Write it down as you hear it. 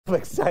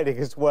exciting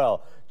as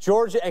well.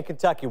 Georgia and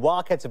Kentucky.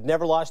 Wildcats have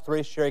never lost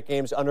 3 straight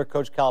games under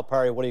Coach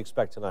Calipari. What do you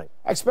expect tonight?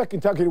 I expect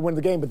Kentucky to win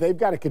the game, but they've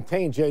got to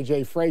contain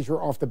J.J.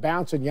 Frazier off the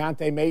bounce, and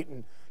Yante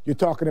Maton. You're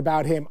talking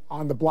about him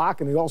on the block,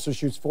 and he also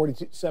shoots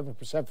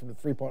 47% from the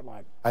three-point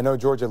line. I know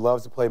Georgia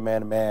loves to play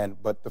man-to-man,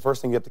 but the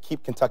first thing you have to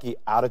keep Kentucky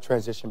out of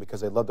transition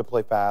because they love to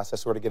play fast.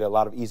 That's where they get a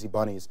lot of easy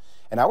bunnies.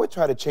 And I would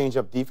try to change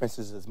up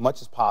defenses as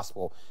much as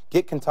possible.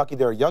 Get Kentucky,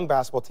 they're a young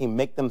basketball team,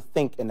 make them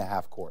think in the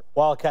half court.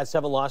 Wildcats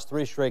haven't lost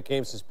 3 straight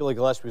games since Billy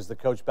Gillispie was the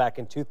coach back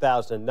in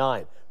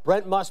 2009.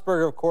 Brent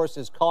Musburger, of course,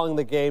 is calling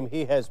the game.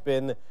 He has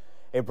been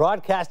a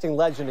broadcasting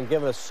legend and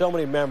given us so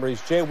many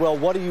memories. Jay Will,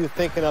 what are you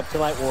thinking of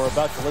tonight when we're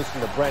about to listen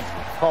to Brent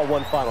call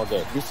one final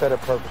game? You said it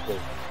perfectly.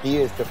 He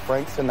is the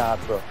Frank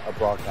Sinatra of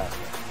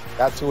broadcasting.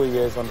 That's who he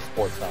is on the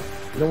sports side.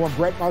 You know, when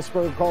Brent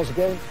Musburger calls a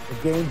game, the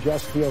game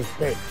just feels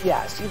big.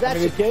 Yeah, see,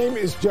 that's the game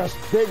is just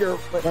bigger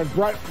when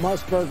Brent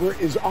Musburger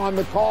is on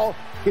the call.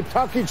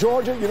 Kentucky,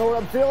 Georgia, you know what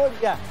I'm feeling?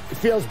 Yeah. It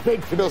feels big.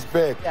 It feels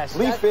big. Yes,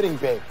 Lee Fitting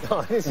big.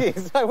 No,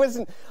 I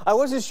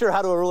wasn't sure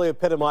how to really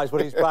epitomize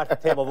what he's brought to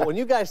the table, but when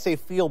you guys say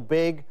feel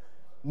big,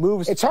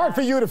 moves it's hard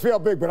for you to feel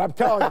big, but I'm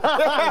telling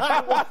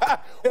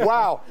you.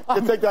 Wow.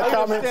 You take that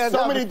comment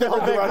so many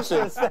different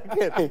directions.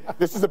 Hey,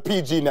 this is a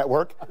PG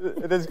network.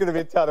 This is going to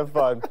be a ton of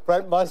fun.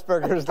 Brent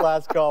Musburger's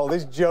last call.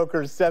 These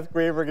jokers, Seth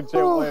Greenberg and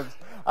Jim Williams.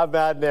 I'm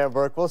Matt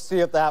Namburg. We'll see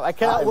you at that. I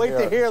cannot wait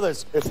to hear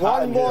this.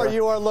 One more,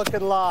 you are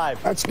looking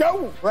live. Let's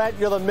go. Brent,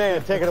 you're the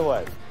man. Take it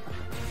away.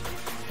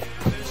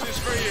 This is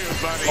for you,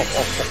 buddy.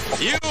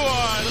 You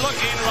are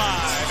looking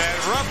live at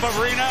Rupp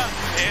Arena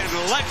in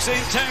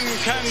Lexington,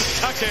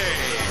 Kentucky.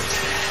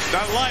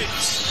 The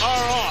lights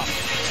are off.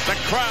 The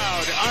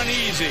crowd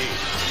uneasy.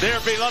 Their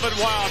beloved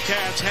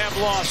Wildcats have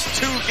lost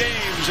 2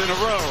 games in a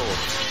row,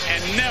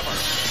 and never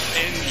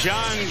in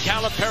John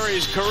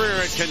Calipari's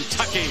career at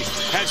Kentucky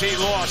has he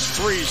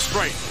lost 3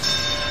 straight.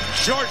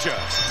 Georgia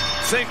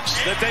thinks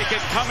that they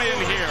can come in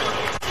here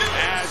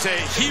as a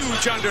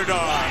huge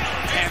underdog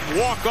and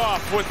walk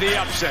off with the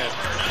upset.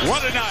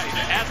 What a night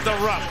at the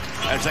Rupp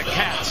as the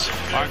Cats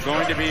are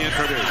going to be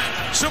introduced.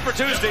 Super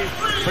Tuesday,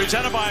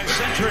 presented by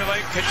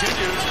CenturyLink,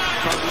 continues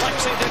from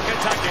Lexington,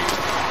 Kentucky.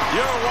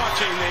 You're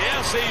watching the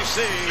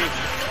SEC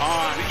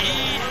on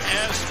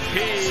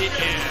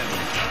ESPN.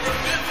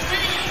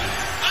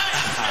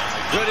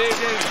 Good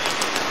evening.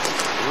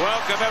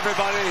 Welcome,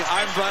 everybody.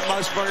 I'm Brent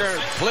Musburger.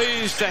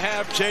 Pleased to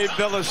have Jay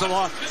Bilas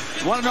along.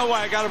 Want to know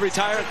why I got to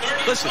retire?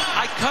 Listen,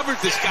 I covered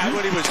this guy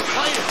when he was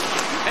playing.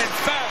 In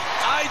fact,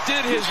 I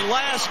did his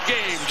last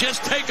game.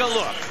 Just take a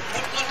look.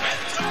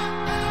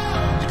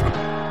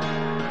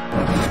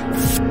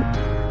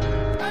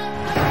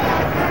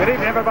 Good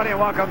evening, everybody, and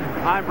welcome.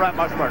 I'm Brent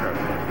Musburger.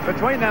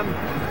 Between them,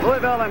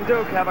 Louisville and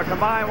Duke have a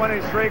combined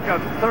winning streak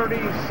of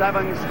 37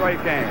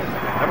 straight games.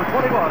 Number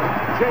 21,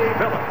 Jay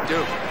Bilas.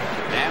 Duke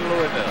and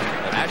Louisville.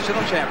 The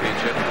national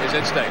championship is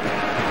at stake.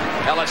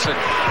 Ellison.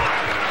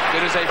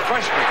 It is a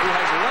freshman who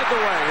has led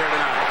the way here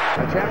tonight.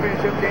 A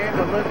championship game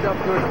that lived up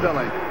to its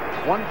billing.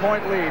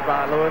 1-point lead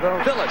by Louisville.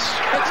 Bilas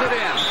puts it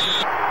in.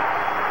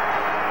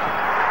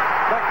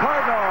 The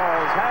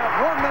Cardinals have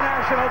won the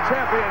national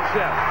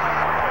championship.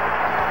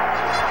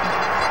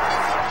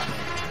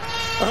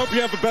 I hope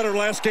you have a better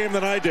last game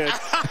than I did.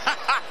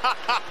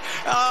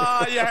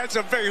 You had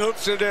some big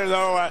hoops in there,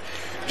 though.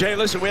 Jay,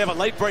 listen, we have a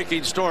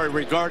late-breaking story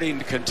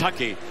regarding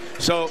Kentucky.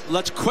 So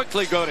let's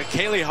quickly go to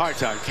Kaylee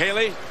Hartung.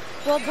 Kaylee?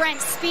 Well, Brent,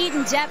 speed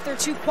and depth are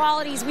 2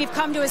 qualities we've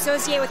come to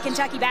associate with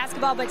Kentucky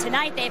basketball, but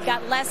tonight they've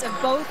got less of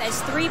both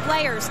as 3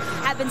 players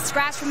have been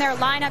scratched from their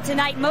lineup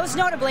tonight. Most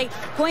notably,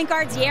 point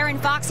guard De'Aaron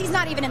Fox. He's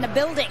not even in the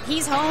building.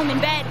 He's home in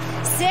bed,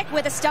 sick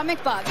with a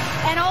stomach bug.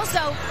 And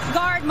also,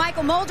 guard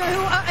Michael Mulder,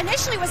 who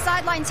initially was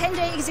sidelined 10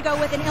 days ago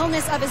with an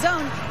illness of his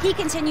own. He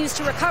continues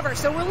to recover.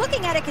 So we're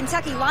looking at a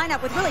Kentucky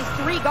lineup with really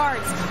 3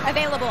 guards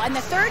available. And the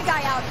third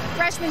guy out,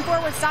 freshman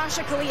forward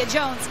Sasha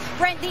Kalia-Jones.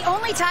 Brent, the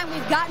only time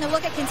we've gotten a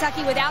look at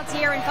Kentucky without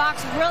De'Aaron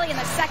Fox really in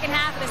the second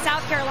half of the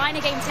South Carolina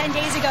game 10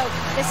 days ago.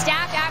 The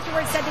staff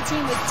afterwards said the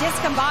team was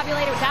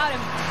discombobulated without him.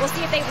 We'll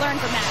see if they've learned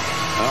from that.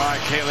 All right,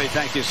 Kaylee,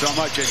 thank you so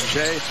much. And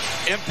Jay,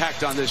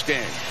 impact on this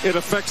game. It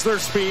affects their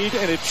speed,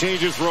 and it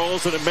changes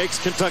roles, and it makes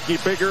Kentucky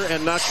bigger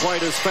and not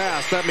quite as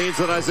fast. That means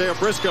that Isaiah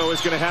Briscoe is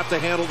going to have to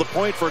handle the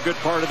point for a good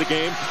part of the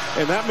game,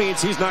 and that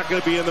means he's not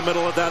going to be in the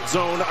middle of that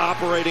zone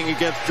operating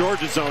against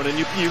Georgia's zone. And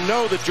you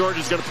know that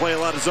Georgia's going to play a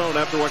lot of zone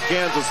after what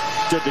Kansas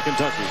did to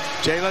Kentucky.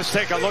 Jay, let's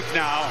take a look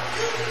now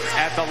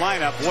at the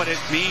lineup, what it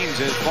means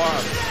as far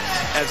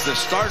as the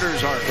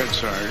starters are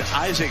concerned.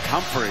 Isaac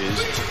Humphries,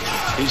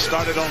 he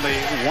started only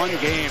 1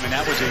 game, and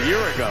that was a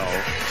year ago.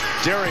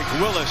 Derek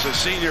Willis, a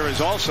senior, is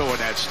also in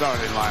that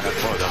starting lineup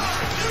for them.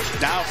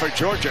 Now for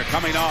Georgia,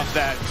 coming off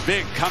that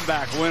big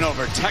comeback win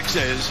over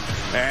Texas.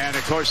 And,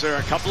 of course, there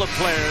are a couple of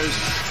players.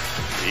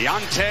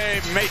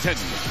 Yante Maton,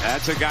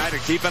 that's a guy to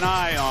keep an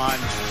eye on.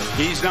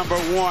 He's number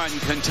 1.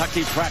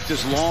 Kentucky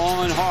practiced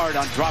long and hard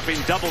on dropping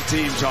double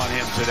teams on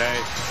him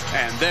today.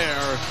 And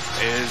there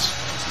is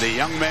the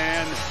young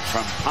man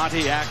from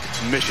Pontiac,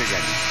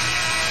 Michigan.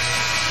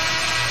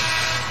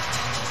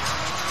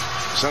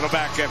 Settle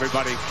back,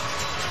 everybody.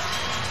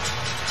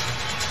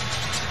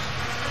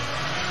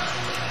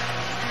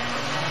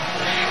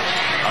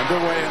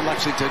 Underway in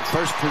Lexington.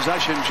 First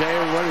possession,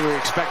 Jay. What do we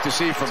expect to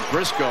see from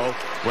Briscoe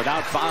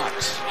without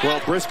Fox?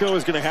 Well, Briscoe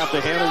is going to have to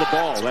handle the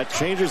ball. That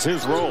changes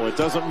his role. It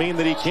doesn't mean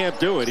that he can't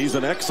do it. He's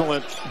an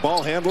excellent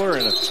ball handler,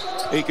 and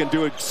he can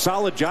do a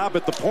solid job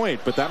at the point,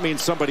 but that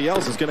means somebody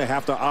else is going to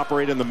have to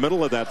operate in the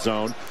middle of that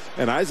zone,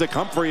 and Isaac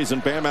Humphries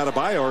and Bam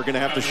Adebayo are going to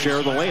have to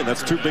share the lane.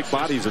 That's two big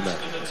bodies in there.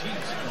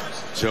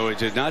 So it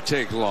did not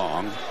take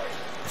long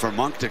for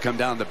Monk to come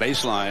down the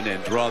baseline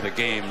and draw the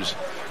game's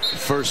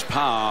first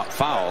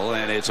foul,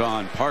 and it's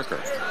on Parker.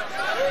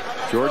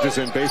 Georgia's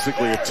in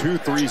basically a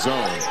 2-3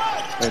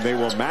 zone, and they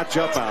will match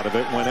up out of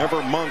it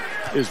whenever Monk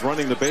is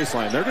running the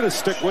baseline. They're going to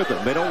stick with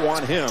him. They don't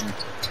want him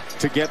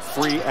to get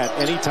free at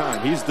any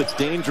time. He's the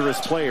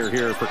dangerous player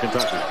here for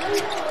Kentucky.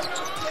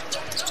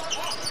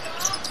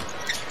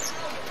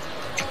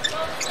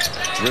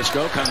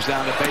 Briscoe comes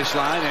down the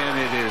baseline, and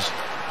it is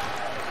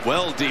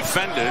well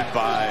defended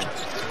by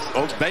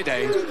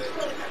Ogbede.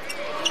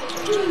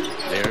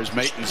 There's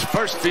Maton's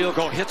first field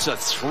goal, hits a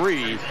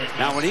 3.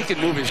 Now, when he can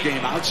move his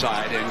game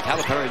outside, and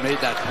Calipari made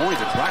that point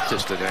in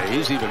practice today,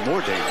 he's even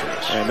more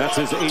dangerous. And that's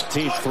his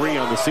 18th 3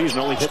 on the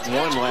season, only hit 1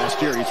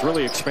 last year. He's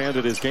really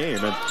expanded his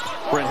game. And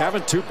Brent,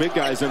 having two big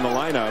guys in the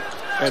lineup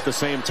at the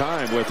same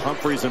time with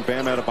Humphries and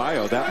Bam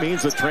Adebayo, that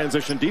means that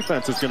transition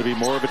defense is going to be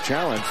more of a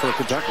challenge for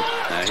Kentucky.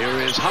 Now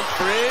here is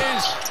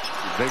Humphries.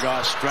 Big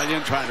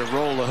Australian trying to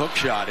roll the hook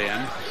shot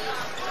in.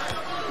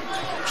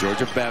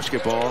 Georgia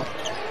basketball.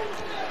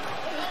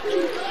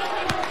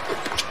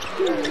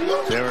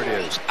 There it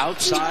is.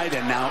 Outside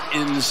and now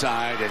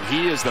inside, and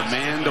he is the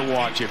man to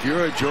watch. If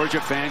you're a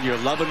Georgia fan, you're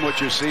loving what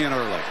you're seeing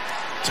early.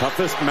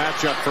 Toughest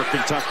matchup for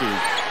Kentucky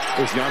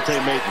is Yante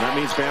Maton. That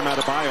means Bam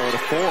Adebayo at a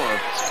 4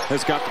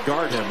 has got to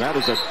guard him. That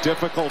is a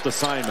difficult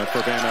assignment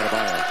for Bam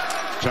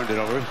Adebayo. Turned it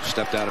over,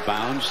 stepped out of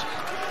bounds.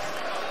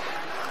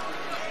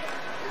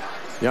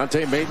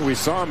 Yante Maton, we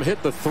saw him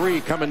hit the 3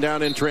 coming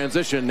down in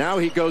transition. Now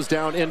he goes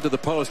down into the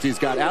post. He's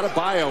got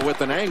Adebayo with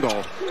an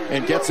angle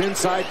and gets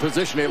inside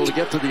position, able to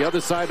get to the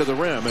other side of the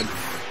rim. And,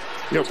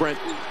 you know, Brent,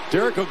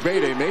 Derek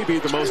Ogbede may be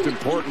the most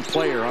important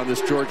player on this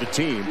Georgia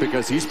team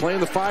because he's playing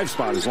the 5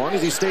 spot. As long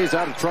as he stays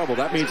out of trouble,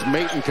 that means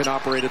Maton can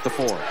operate at the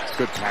 4.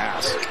 Good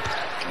pass.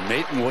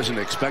 Maton wasn't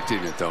expecting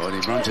it, though,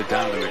 and he runs it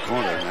down in the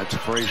corner. That's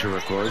Frazier,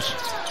 of course.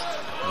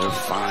 A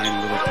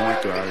fine little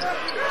point guard.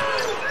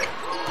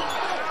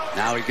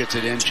 Now he gets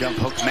it in, jump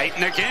hook,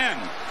 Maton again.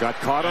 Got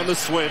caught on the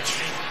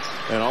switch,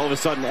 and all of a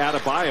sudden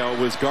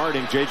Adebayo was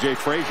guarding J.J.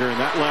 Frazier, and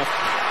that left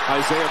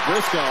Isaiah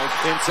Briscoe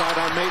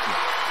inside on Maton.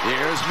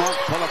 Here's Monk,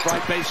 pull up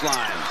right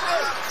baseline.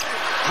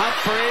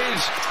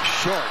 Humphries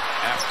short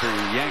after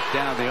he yanked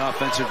down the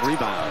offensive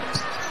rebound.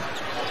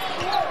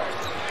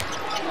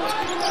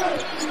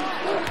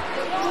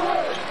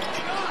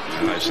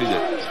 And I see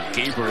that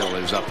Gabriel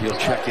is up. He'll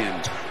check in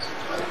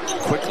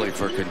quickly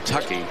for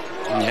Kentucky.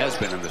 He has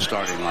been in the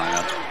starting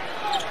lineup.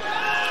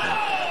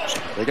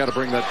 They got to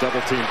bring that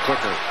double team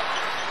quicker.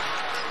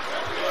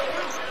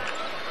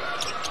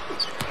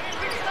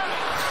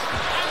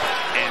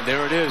 And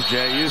there it is,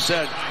 Jay. You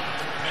said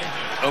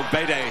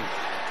Ogbede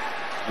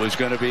was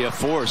going to be a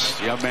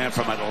force. Young man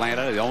from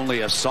Atlanta,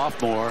 only a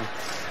sophomore.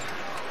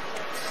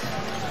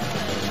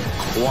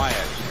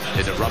 Quiet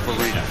in the Rupp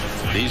Arena.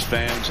 These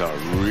fans are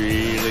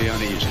really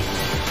uneasy.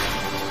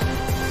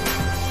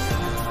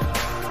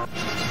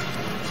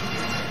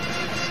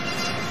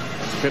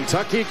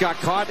 Kentucky got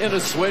caught in a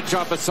switch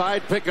off a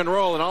side pick and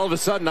roll, and all of a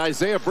sudden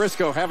Isaiah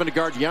Briscoe having to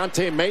guard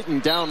Yante Maton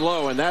down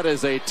low, and that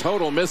is a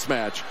total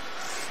mismatch.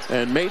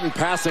 And Maton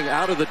passing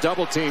out of the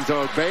double team to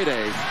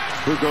Ogbede,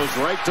 who goes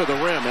right to the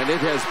rim, and it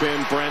has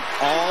been, Brent,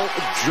 all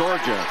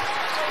Georgia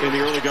in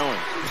the early going.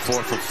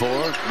 4 for 4.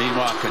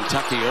 Meanwhile,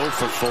 Kentucky 0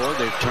 for 4.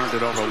 They've turned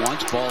it over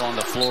once. Ball on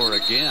the floor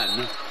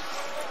again.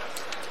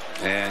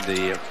 And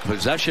the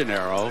possession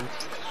arrow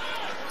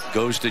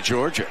goes to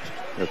Georgia.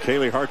 You know,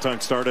 Kaylee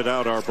Hartung started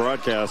out our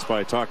broadcast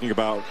by talking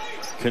about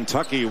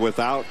Kentucky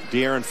without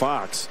De'Aaron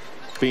Fox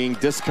being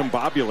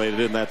discombobulated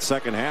in that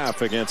second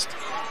half against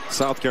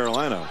South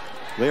Carolina.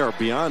 They are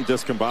beyond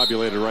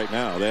discombobulated right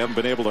now. They haven't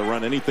been able to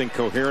run anything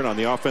coherent on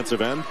the offensive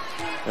end,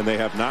 and they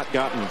have not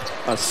gotten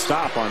a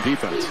stop on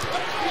defense.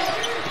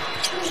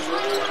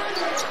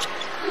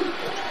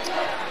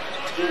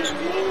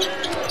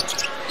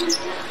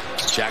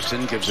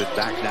 Jackson gives it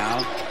back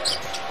now.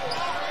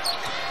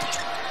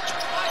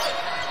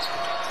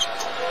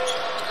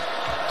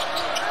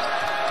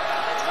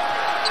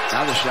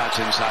 Now the shot's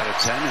inside of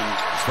 10, and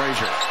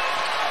Frazier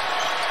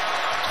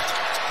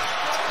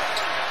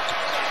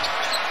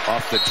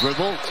off the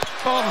dribble.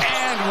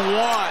 And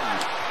 1.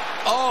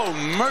 Oh,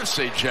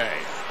 mercy, Jay.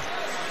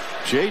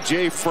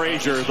 J.J.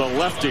 Frazier, the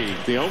lefty,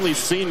 the only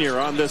senior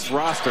on this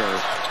roster,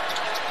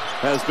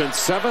 has been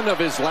 7 of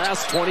his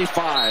last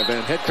 25,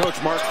 and head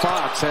coach Mark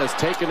Fox has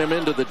taken him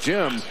into the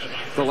gym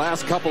the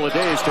last couple of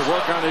days to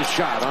work on his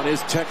shot, on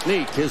his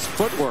technique, his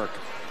footwork.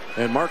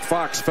 And Mark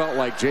Fox felt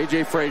like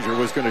J.J. Frazier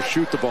was going to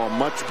shoot the ball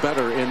much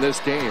better in this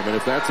game. And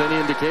if that's any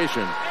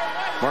indication,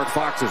 Mark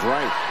Fox is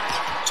right.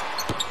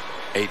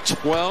 A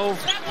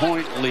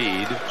 12-point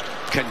lead.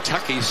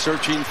 Kentucky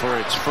searching for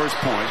its first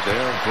point.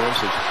 There, of course,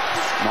 is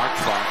Mark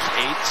Fox,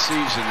 8th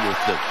season with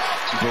the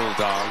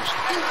Bulldogs.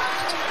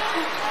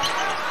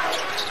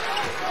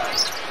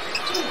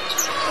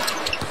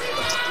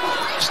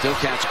 Still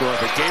can't score,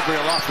 but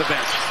Gabriel off the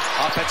bench.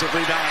 Offensive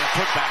rebound and a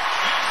putback.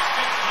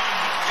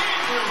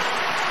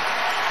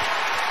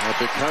 Well,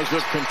 because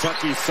of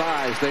Kentucky's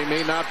size, they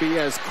may not be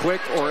as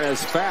quick or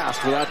as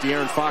fast without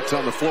De'Aaron Fox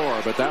on the floor,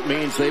 but that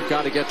means they've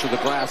got to get to the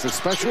glass,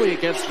 especially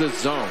against this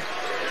zone.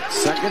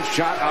 Second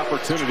shot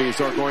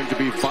opportunities are going to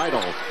be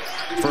vital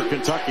for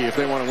Kentucky if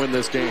they want to win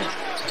this game.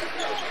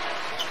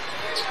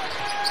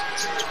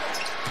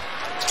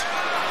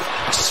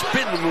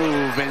 Spin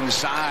move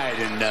inside,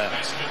 and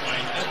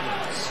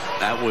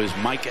that was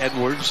Mike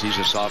Edwards. He's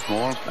a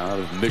sophomore out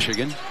of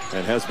Michigan.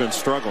 And has been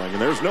struggling.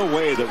 And there's no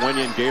way that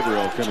Wenyen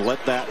Gabriel can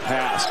let that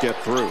pass get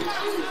through.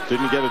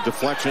 Didn't get a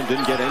deflection,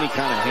 didn't get any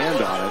kind of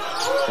hand on it.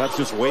 That's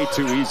just way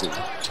too easy.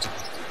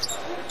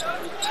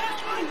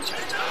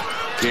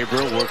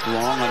 Gabriel worked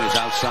long on his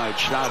outside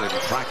shot in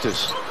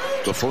practice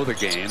before the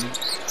game.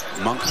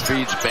 Monk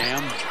feeds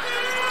Bam.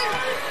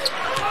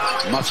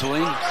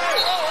 Muscling.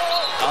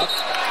 Up.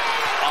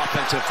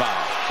 Offensive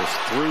foul. Just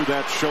threw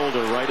that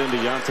shoulder right into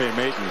Yante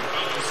Maten.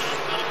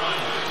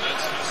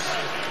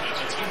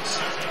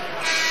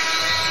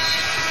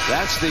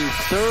 That's the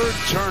third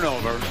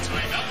turnover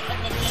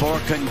for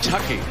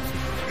Kentucky.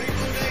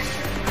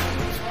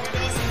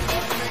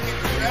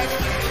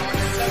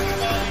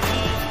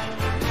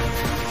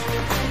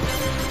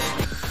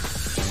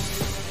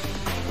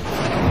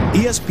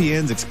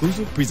 ESPN's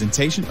exclusive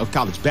presentation of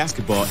college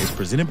basketball is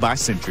presented by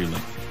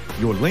CenturyLink,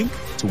 your link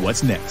to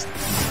what's next,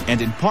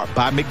 and in part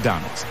by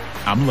McDonald's.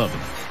 I'm loving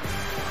it.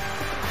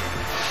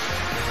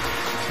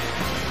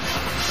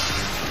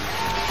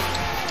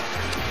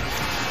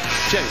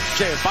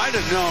 Jay, if I'd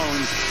have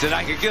known that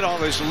I could get all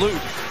this loot,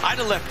 I'd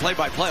have left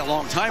play-by-play a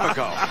long time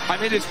ago. I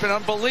mean, it's been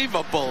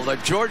unbelievable.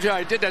 That Georgia,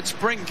 I did that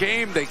spring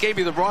game. They gave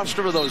me the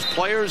roster of those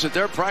players at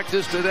their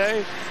practice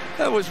today.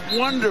 That was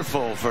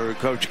wonderful for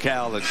Coach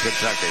Cal in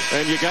Kentucky.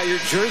 And you got your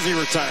jersey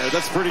retired.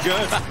 That's pretty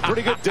good.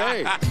 Pretty good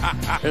day.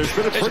 It's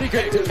been a pretty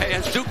good day. Hey,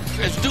 has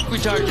Duke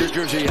retired your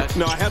jersey yet?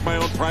 No, I had my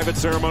own private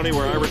ceremony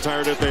where I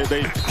retired it.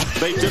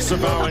 They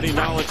disavow any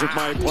knowledge of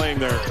my playing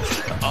there.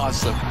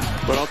 Awesome.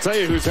 But I'll tell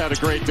you who's had a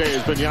great day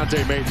has been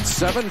Yante Maten.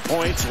 7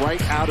 points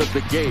right out of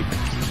the gate.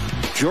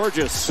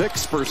 Georgia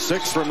 6 for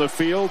 6 from the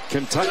field.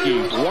 Kentucky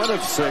 1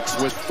 of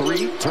 6 with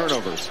 3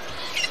 turnovers.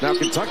 Now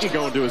Kentucky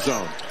going to a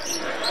zone.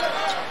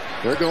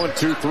 They're going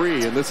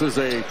 2-3, and this is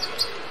a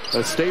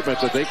statement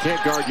that they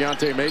can't guard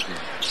Yante Maten.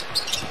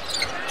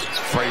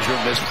 Frazier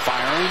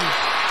misfiring.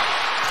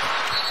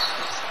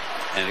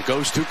 And it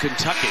goes to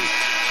Kentucky.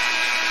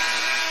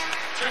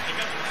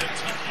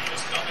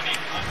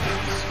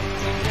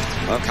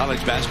 Well,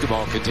 college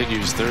basketball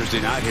continues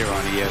Thursday night here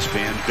on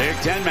ESPN. Big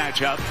Ten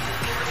matchup.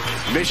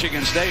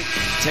 Michigan State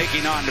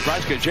taking on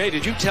Nebraska. Jay,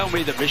 did you tell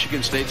me that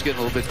Michigan State's getting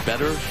a little bit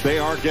better? They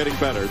are getting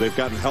better. They've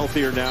gotten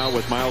healthier now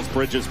with Miles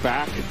Bridges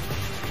back.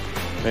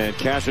 And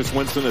Cassius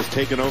Winston has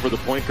taken over the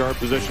point guard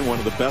position, one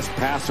of the best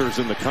passers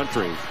in the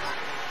country.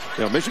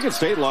 You know, Michigan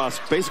State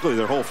lost basically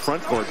their whole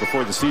front court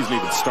before the season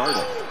even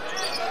started.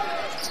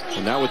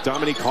 And now with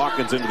Dominique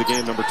Hawkins into the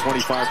game, number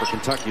 25 for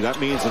Kentucky, that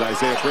means that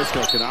Isaiah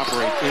Briscoe can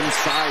operate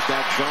inside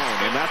that zone,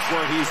 and that's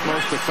where he's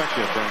most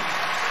effective, Brent.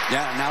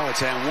 Yeah, now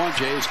it's and one.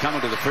 Jay's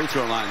coming to the free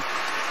throw line.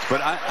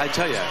 But I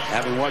tell you,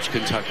 having watched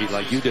Kentucky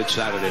like you did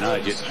Saturday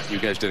night, you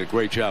guys did a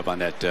great job on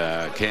that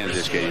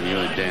Kansas game. You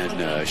and Dan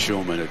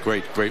Schulman, a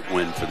great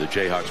win for the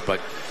Jayhawks.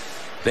 But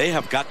they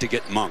have got to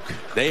get Monk.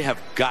 They have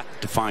got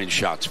to find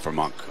shots for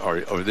Monk,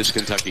 or this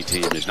Kentucky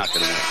team is not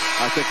going to win.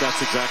 I think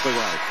that's exactly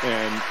right.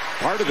 And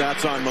part of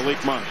that's on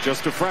Malik Monk,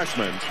 just a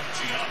freshman.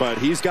 But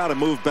he's got to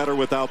move better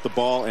without the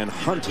ball and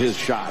hunt his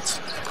shots,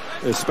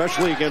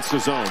 especially against the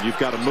zone. You've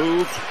got to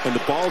move, and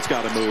the ball's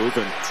got to move.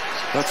 And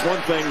that's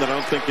one thing that I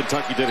don't think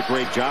Kentucky did a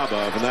great job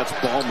of, and that's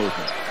ball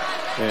movement.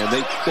 And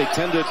they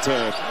tended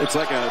to, it's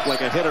like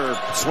a hitter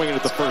swinging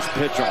at the first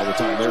pitch all the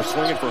time. They're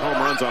swinging for home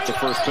runs off the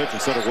first pitch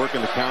instead of working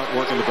the count,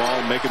 working the ball,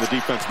 and making the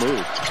defense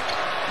move.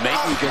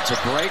 Maten gets a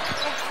break,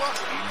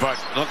 but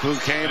look who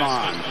came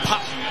on.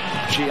 Pop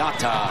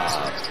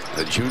Chiata,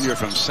 the junior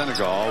from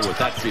Senegal, with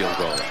that field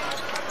goal.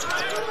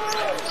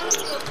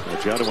 Well,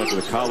 Chiata went to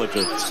the College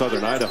of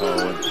Southern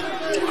Idaho, and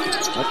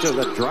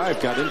that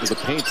drive got into the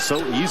paint so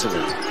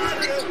easily.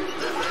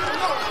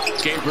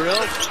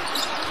 Gabriel.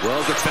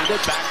 Well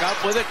defended, back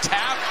up with a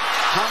tap.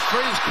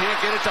 Humphreys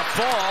can't get it to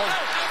fall.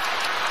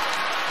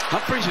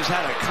 Humphreys has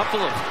had a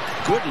couple of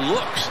good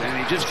looks, and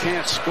he just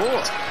can't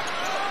score.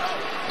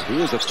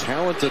 He is a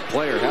talented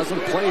player. Hasn't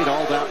played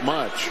all that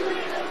much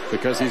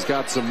because he's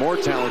got some more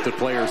talented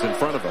players in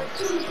front of him.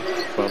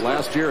 But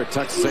last year at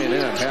Texas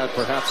A&M had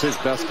perhaps his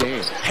best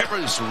game.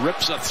 Harris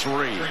rips a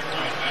three.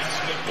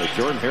 But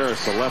Jordan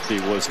Harris, the lefty,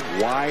 was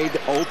wide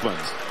open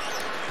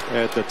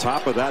at the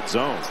top of that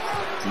zone.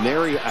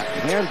 Nary a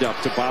hand up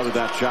to bother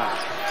that shot.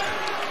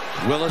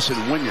 Willis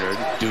and Wynyard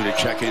due to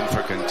check in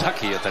for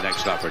Kentucky at the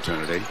next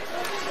opportunity.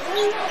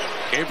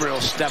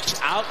 Gabriel steps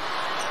out.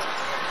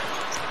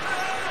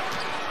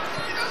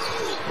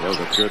 That was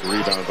a good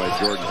rebound by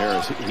Jordan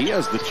Harris. He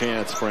has the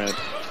chance, Brent,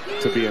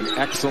 to be an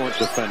excellent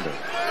defender.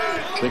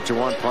 I think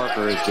Juwan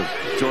Parker is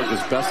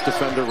Georgia's best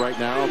defender right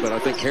now, but I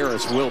think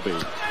Harris will be.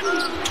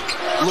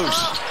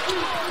 Loose.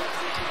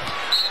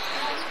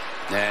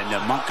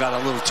 And Monk got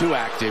a little too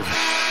active,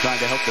 trying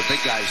to help the big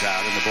guys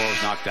out, and the ball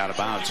is knocked out of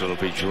bounds, so it'll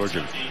be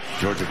Georgia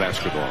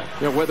basketball.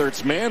 Yeah, whether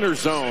it's man or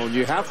zone,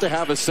 you have to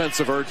have a sense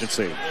of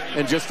urgency.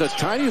 And just a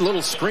tiny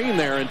little screen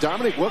there, and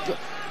Dominic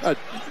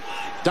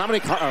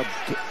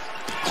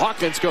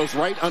Hawkins goes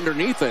right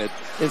underneath it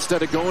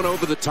instead of going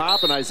over the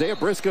top, and Isaiah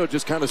Briscoe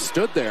just kind of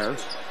stood there,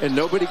 and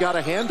nobody got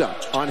a hand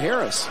up on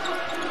Harris.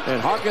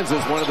 And Hawkins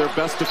is one of their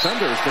best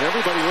defenders, but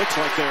everybody looks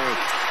like they're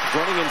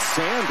running in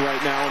sand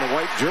right now in a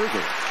white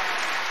jersey.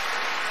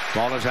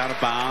 Ball is out of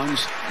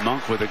bounds.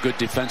 Monk with a good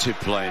defensive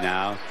play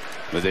now,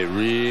 but they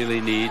really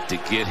need to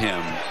get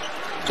him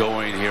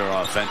going here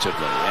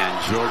offensively.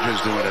 And Georgia's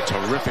doing a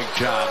terrific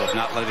job of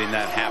not letting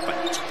that happen.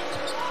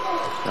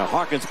 Now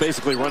Hawkins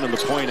basically running the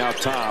point out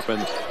top,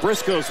 and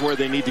Briscoe's where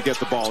they need to get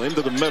the ball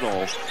into the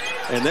middle,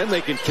 and then they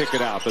can kick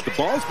it out. But the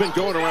ball's been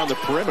going around the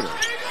perimeter.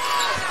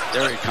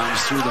 There he comes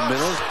through the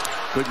middle.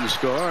 Couldn't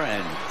score,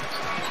 and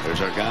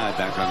there's our guy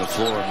back on the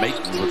floor,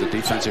 Maton, with a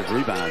defensive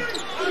rebound.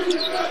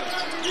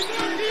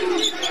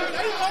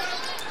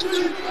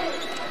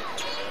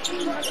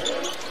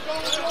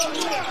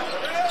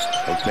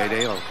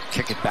 Okpede will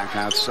kick it back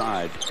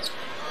outside.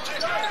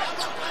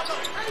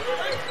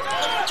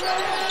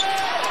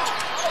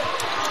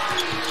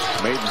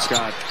 Maton's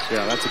got,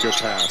 yeah, that's a good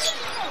pass.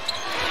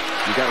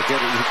 You got to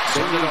get it.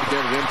 They need to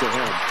get it into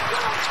him.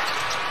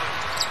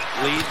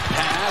 Lead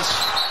pass.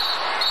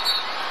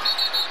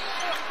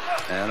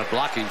 And a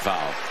blocking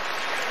foul.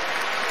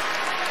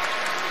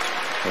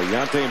 Well,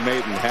 Yante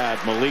Maton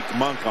had Malik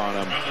Monk on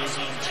him.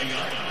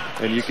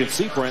 And you can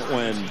see, Brent,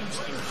 when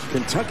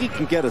Kentucky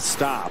can get a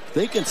stop,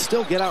 they can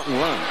still get out and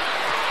run.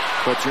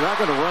 But you're not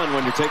going to run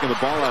when you're taking the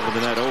ball out of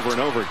the net over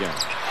and over again.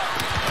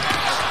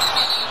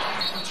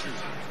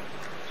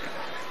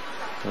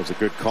 That was a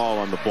good call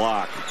on the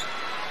block.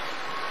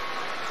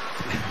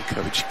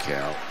 Coach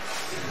Cal.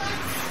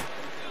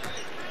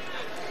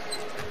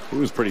 He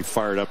was pretty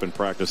fired up in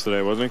practice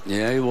today, wasn't he?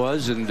 Yeah, he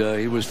was, and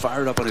he was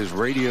fired up on his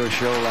radio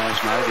show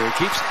last night.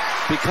 He keeps,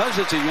 because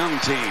it's a young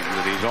team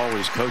that he's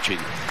always coaching,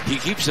 he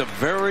keeps a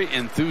very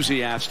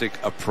enthusiastic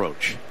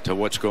approach to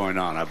what's going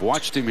on. I've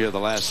watched him here the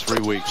last 3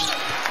 weeks,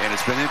 and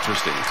it's been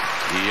interesting.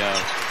 He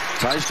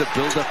tries to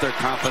build up their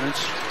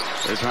confidence.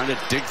 They're trying to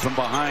dig from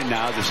behind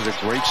now. This is a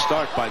great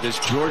start by this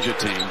Georgia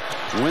team.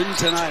 Win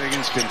tonight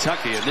against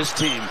Kentucky, and this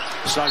team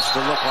starts to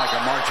look like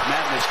a March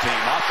Madness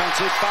team.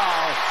 Offensive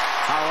foul.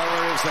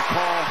 However, is the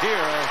call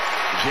here.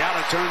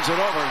 Gianna turns it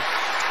over.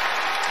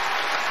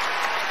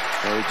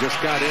 Well, he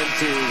just got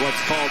into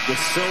what's called the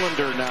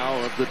cylinder now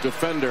of the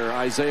defender,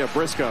 Isaiah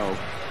Briscoe.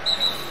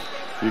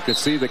 You can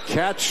see the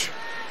catch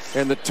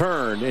and the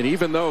turn, and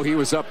even though he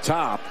was up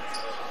top,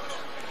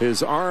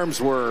 his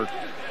arms were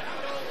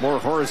more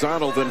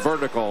horizontal than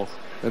vertical,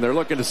 and they're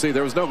looking to see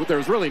there was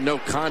really no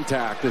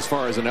contact as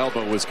far as an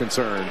elbow was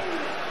concerned.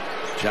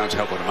 John's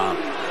helping him out.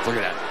 Look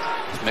at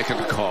that. He's making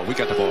the call. We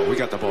got the ball. We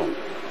got the ball.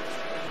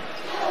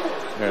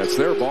 Yeah, it's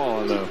their ball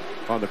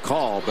on the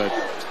call, but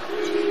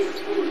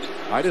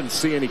I didn't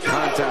see any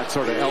contact,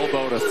 sort of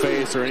elbow to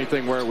face or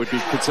anything where it would be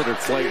considered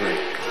flagrant.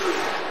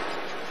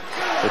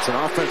 It's an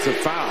offensive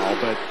foul,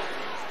 but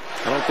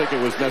I don't think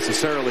it was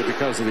necessarily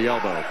because of the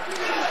elbow.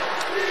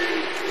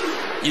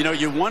 You know,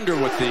 you wonder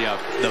with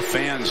the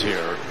fans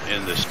here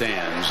in the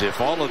stands,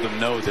 if all of them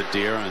know that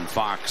De'Aaron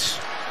Fox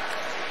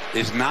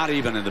is not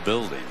even in the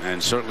building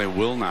and certainly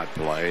will not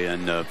play.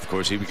 And, of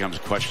course, he becomes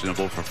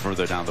questionable for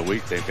further down the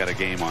week. They've got a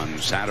game on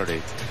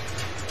Saturday.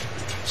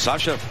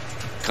 Sasha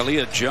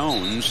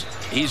Kalia-Jones,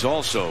 he's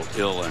also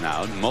ill and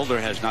out. Mulder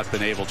has not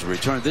been able to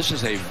return. This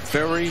is a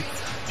very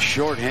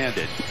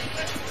short-handed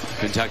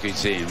Kentucky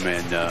team,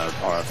 and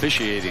our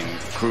officiating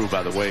crew,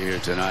 by the way, here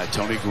tonight,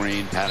 Tony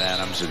Green, Pat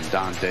Adams, and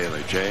Don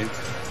Daly. Jay?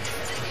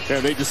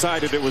 Yeah, they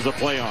decided it was a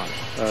play-on,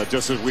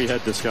 just as we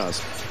had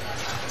discussed.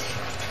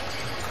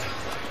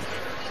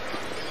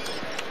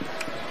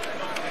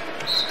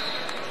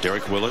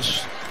 Derek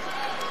Willis,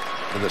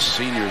 one of the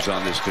seniors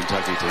on this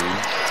Kentucky team.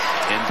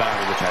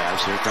 Inbound of the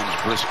pass. Here comes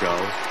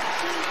Briscoe.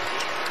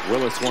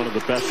 Willis, one of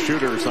the best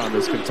shooters on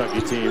this Kentucky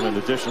team, in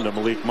addition to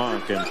Malik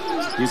Monk, and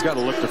he's got to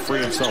look to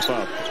free himself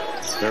up.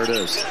 There it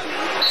is.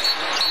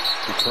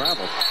 He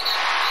traveled.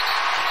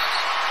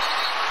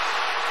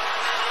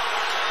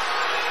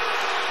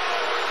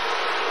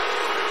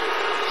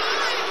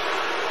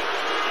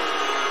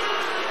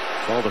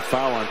 Called a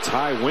foul on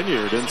Ty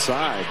Wynyard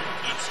inside.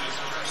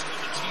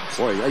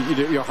 Boy,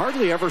 you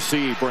hardly ever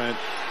see, Brent,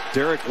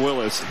 Derek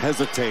Willis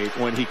hesitate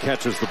when he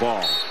catches the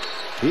ball.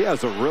 He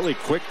has a really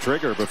quick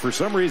trigger, but for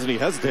some reason he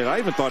hesitated. I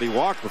even thought he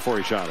walked before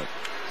he shot it.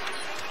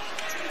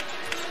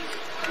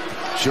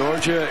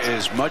 Georgia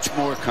is much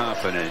more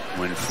confident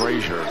when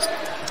Frazier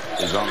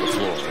is on the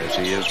floor, as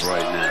he is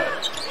right now,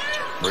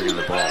 bringing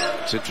the ball.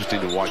 It's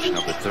interesting to watch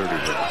number 30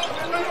 here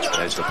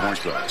as the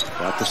point guard.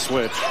 Got the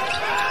switch.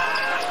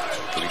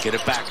 Going to get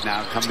it back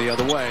now, come the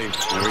other way.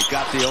 Where he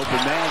got the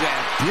open man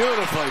and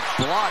beautifully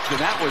blocked,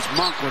 and that was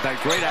Monk with that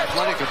great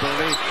athletic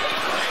ability.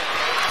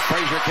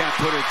 Frazier can't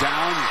put it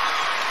down,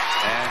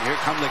 and here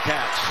come the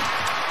Cats.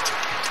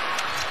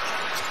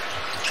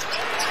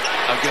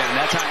 Again,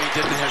 that time he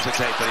didn't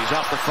hesitate, but he's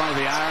off the front of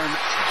the iron.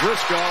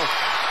 Briscoe,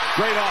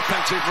 great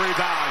offensive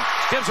rebound.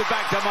 Gives it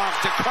back to Monk.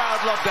 The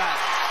crowd loved that.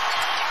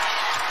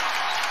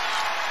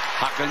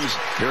 Hawkins,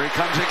 here he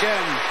comes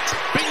again.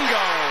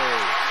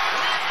 Bingo!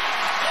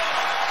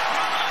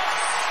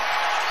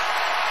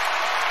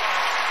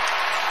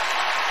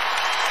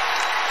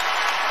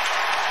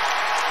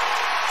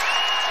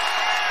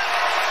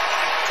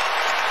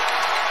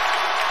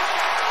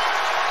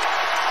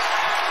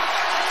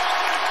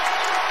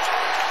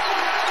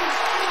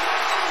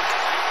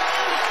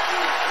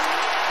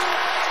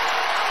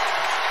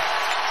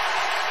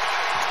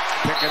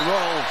 Pick and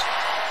roll.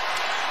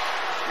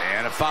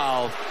 And a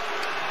foul.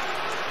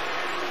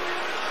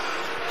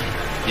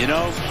 You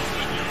know,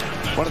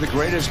 one of the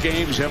greatest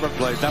games ever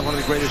played, not one of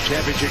the greatest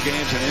championship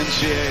games in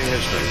NCAA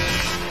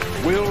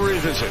history. We'll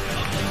revisit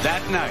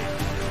that night,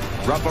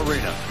 Rupp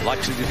Arena,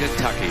 Lexington,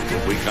 Kentucky,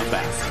 when we come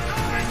back.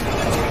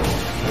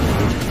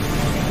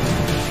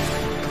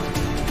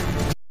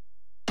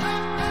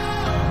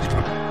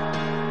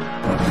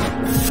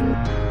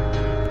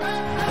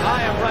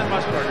 Hi, I'm Brent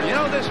Musburger. You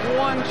know, this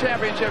one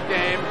championship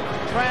game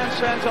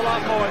transcends a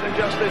lot more than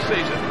just this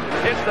season.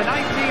 It's the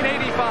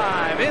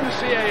 1985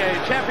 NCAA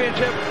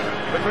championship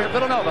between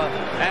Villanova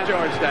and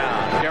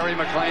Georgetown. Gary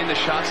McLean, the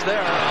shot's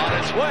there on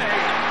its way.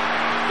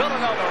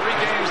 Villanova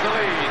regains the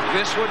lead.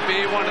 This would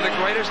be one of the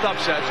greatest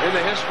upsets in the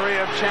history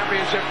of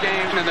championship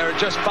games, and there are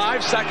just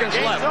 5 seconds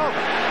left.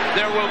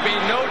 There will be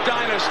no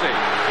dynasty.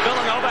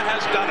 Villanova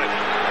has done it.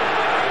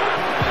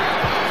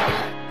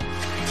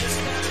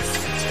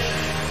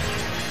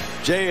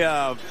 Jay,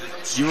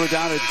 you were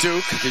down at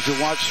Duke. Did you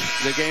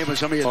watch the game with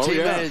some of your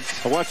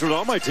teammates? Yeah. I watched it with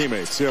all my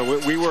teammates. Yeah,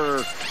 we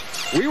were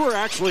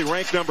actually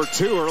ranked number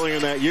 2 early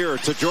in that year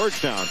to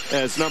Georgetown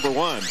as number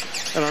 1.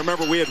 And I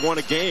remember we had won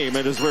a game,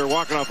 and as we were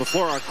walking off the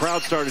floor, our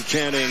crowd started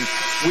chanting,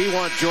 "We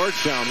want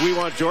Georgetown, we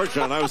want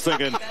Georgetown." I was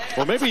thinking,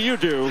 well, maybe you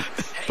do,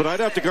 but I'd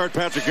have to guard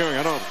Patrick Ewing.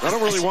 I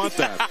don't really want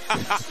that.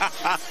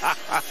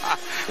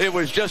 It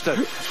was just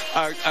a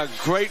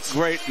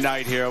great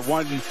night here.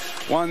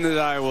 One that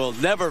I will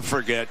never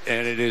forget,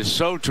 and it is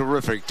so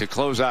terrific to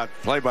close out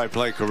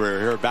play-by-play career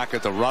here back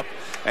at the Rupp.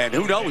 And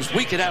who knows,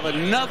 we could have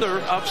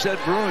another upset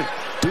brewing.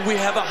 Do we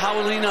have a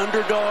howling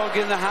underdog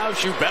in the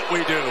house? You bet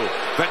we do.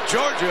 The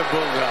Georgia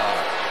Bulldog.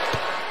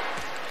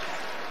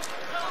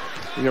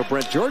 You know,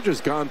 Brent,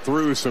 Georgia's gone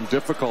through some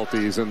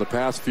difficulties in the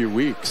past few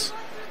weeks.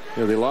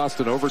 You know, they lost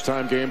an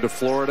overtime game to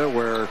Florida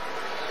where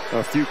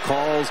a few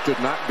calls did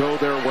not go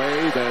their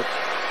way that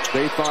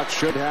they thought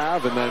should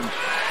have, and then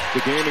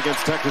the game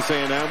against Texas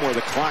A&M where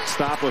the clock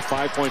stopped with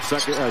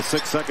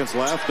 6 seconds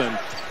left, and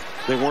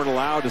they weren't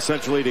allowed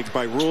essentially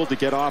by rule to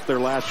get off their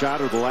last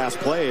shot or the last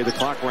play. The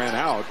clock ran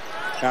out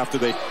after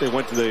they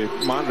went to the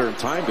monitor and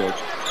timed it.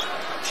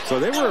 So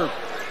they had a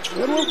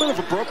little bit of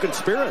a broken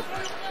spirit,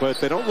 but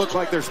they don't look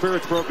like their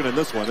spirit's broken in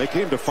this one. They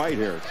came to fight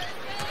here.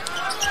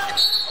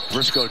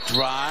 Briscoe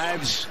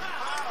drives,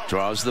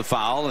 draws the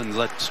foul, and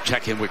let's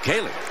check in with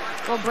Kaylee.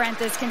 Well, Brent,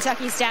 this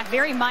Kentucky staff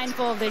very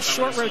mindful of this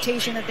short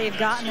rotation that they've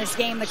got in this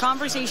game. The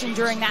conversation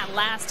during that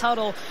last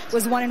huddle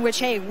was one in which,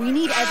 hey, we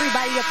need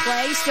everybody to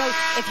play. So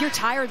if you're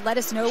tired, let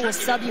us know. We'll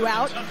sub you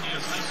out.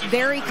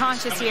 Very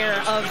conscious here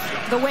of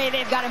the way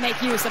they've got to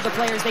make use of the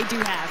players they do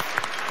have.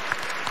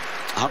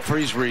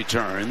 Humphreys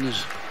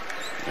returns.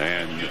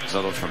 And a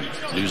little from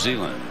New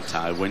Zealand.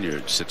 Ty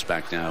Wynyard sits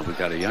back now. We've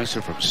got a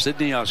youngster from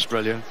Sydney,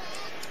 Australia,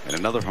 and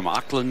another from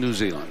Auckland, New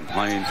Zealand,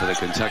 playing for the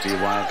Kentucky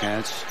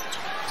Wildcats.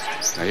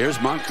 Now here's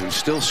Monk, who's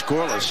still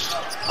scoreless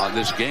on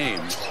this game.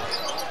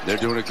 They're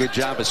doing a good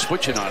job of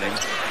switching on him.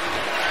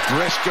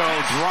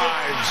 Briscoe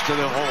drives to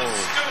the hole.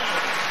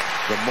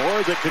 The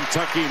more that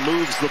Kentucky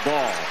moves the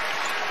ball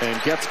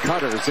and gets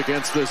cutters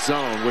against this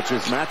zone, which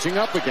is matching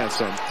up against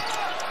them,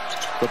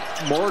 the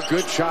more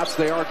good shots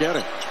they are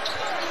getting.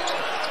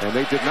 And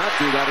they did not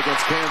do that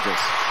against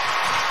Kansas.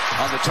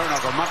 On the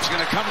turnover, Monk's going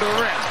to come to the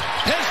rim.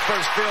 His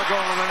first field goal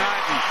of the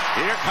night, and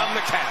here come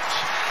the Cats.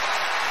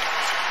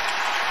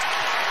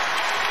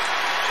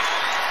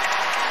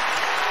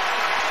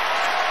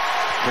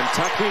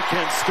 Kentucky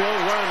can still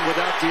run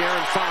without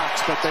De'Aaron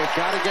Fox, but they've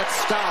got to get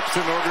stops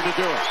in order to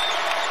do it.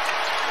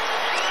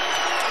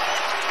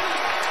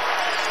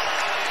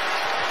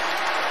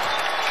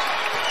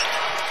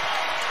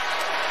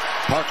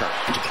 Parker.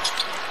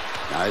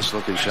 Nice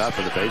looking shot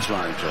for the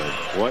baseline,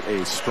 Joe. What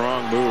a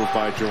strong move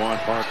by Juwan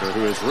Parker,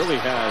 who has really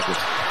had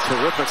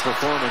terrific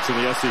performance in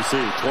the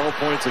SEC. 12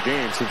 points a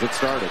game since it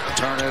started.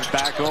 Turn it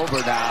back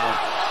over now.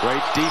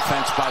 Great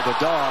defense by the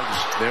Dogs.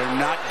 They're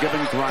not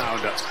giving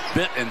ground a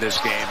bit in this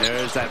game.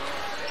 There's that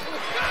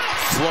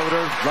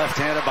floater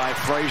left-handed by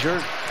Frazier.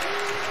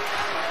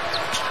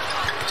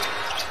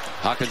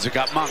 Hawkins have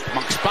got Monk.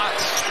 Monk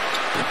spots.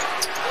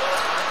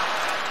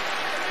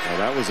 Well,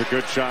 that was a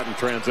good shot in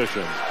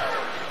transition.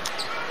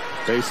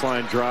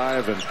 Baseline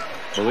drive, and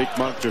Malik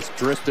Monk just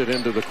drifted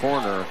into the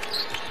corner,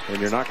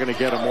 and you're not going to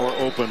get a more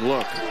open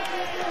look.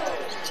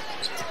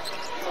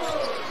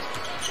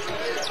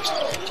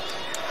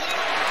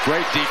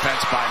 Great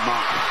defense by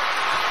Monk.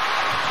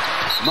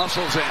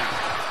 Muscles in.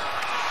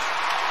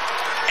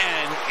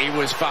 And he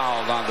was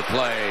fouled on the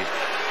play.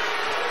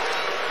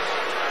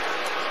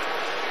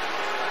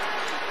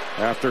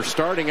 After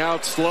starting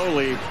out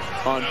slowly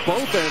on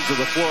both ends of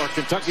the floor,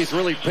 Kentucky's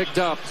really picked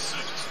up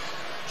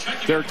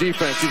their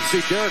defense. You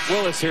can see Derek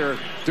Willis here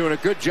doing a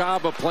good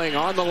job of playing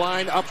on the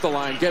line, up the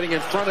line, getting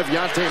in front of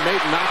Yante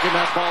Maten, knocking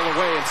that ball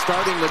away and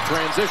starting the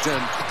transition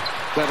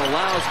that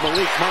allows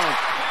Malik Monk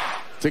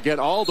to get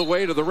all the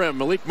way to the rim.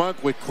 Malik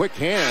Monk with quick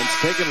hands,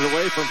 taking it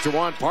away from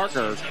Juwan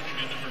Parker.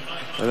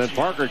 And then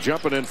Parker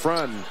jumping in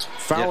front,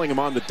 fouling him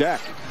on the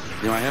deck.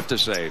 You know, I have to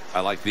say,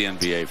 I like the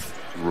NBA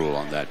rule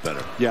on that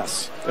better.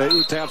 Yes.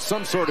 To have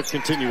some sort of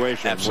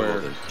continuation.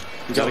 Absolutely. Where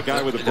you got a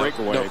guy with a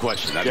breakaway. No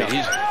question. I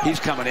mean, he's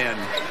coming in,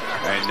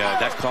 and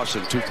that cost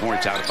him 2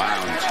 points out of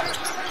bounds.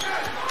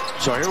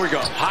 So here we go.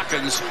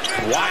 Hawkins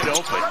wide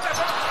open.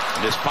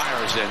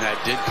 Misfires, and that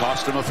did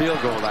cost him a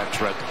field goal, that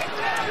trip.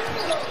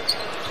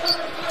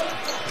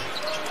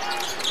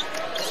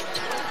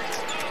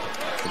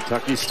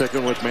 Kentucky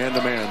sticking with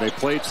man-to-man. They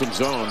played some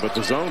zone, but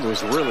the zone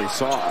was really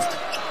soft.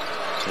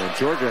 And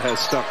Georgia has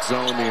stuck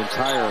zone the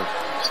entire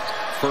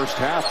first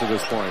half to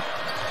this point.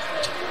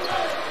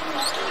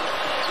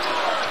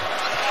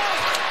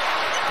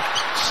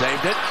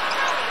 Saved it.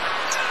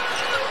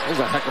 That was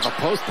a heck of a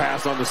post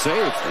pass on the save.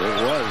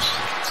 It was.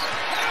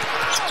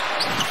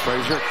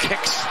 Frazier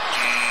kicks.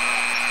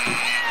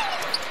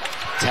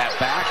 Tap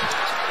back.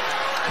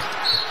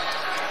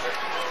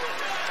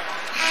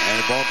 And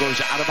the ball goes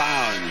out of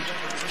bounds.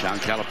 John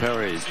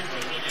Calipari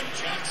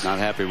not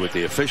happy with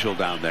the official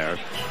down there.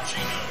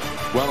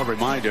 Well, a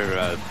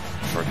reminder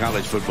for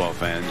college football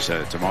fans,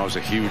 tomorrow's a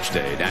huge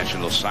day,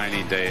 National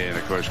Signing Day, and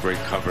of course great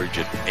coverage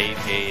at 8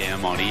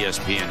 a.m. on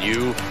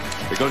ESPNU.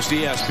 It goes to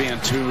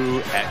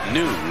ESPN2 at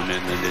noon,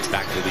 and then it's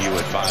back to the U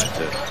at 5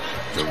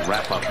 to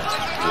wrap up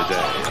the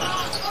day.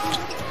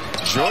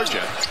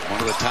 Georgia, one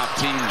of the top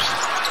teams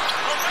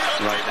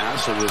right now,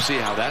 so we'll see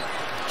how that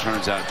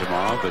turns out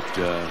tomorrow, but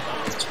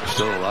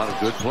still a lot of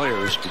good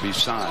players to be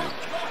signed.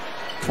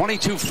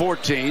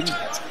 22-14,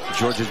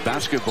 Georgia's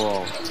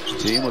basketball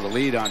team with a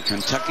lead on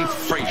Kentucky.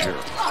 Frazier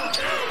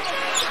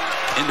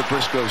into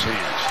Briscoe's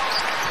hands.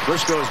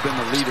 Briscoe has been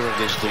the leader of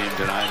this team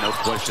tonight, no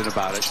question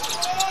about it.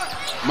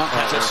 Monk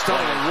has it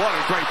stolen. What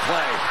a great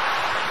play.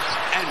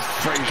 And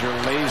Frazier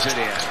lays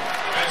it in.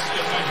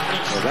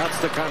 Well,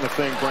 that's the kind of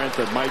thing, Brent,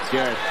 that might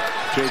get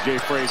J.J.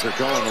 Frazier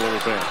going a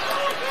little bit.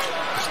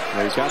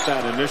 Now, he got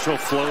that initial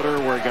floater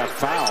where he got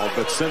fouled,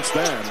 but since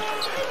then,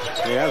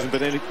 he hasn't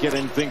been able to get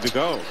anything to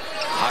go.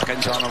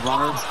 Hawkins on a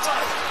runner.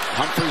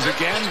 Humphries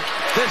again.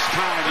 This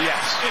time,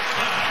 yes.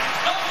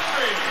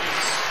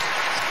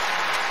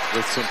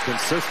 With some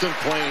consistent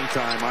playing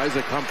time,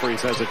 Isaac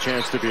Humphries has a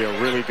chance to be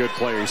a really good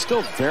player. He's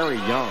still very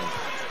young,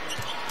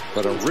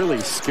 but a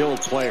really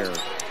skilled player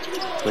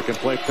that can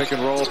play pick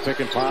and roll, pick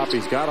and pop.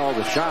 He's got all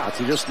the shots.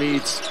 He just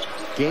needs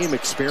game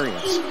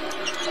experience.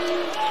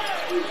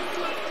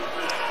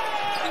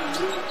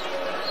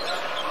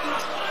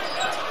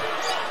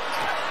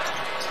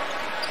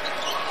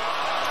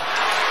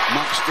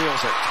 Monk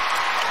steals it.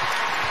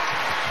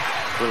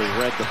 Really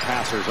read the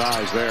passer's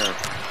eyes there.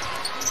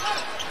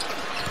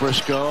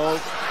 Briscoe.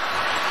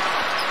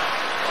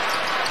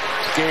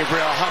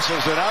 Gabriel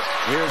hustles it up.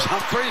 Here's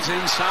Humphries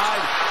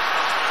inside.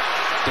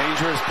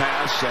 Dangerous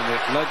pass, and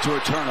it led to a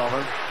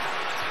turnover.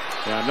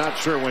 Yeah, I'm not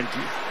sure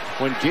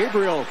when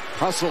Gabriel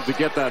hustled to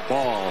get that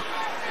ball,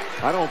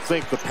 I don't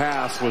think the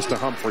pass was to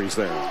Humphries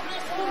there.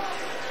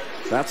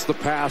 That's the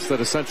pass that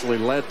essentially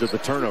led to the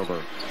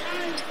turnover.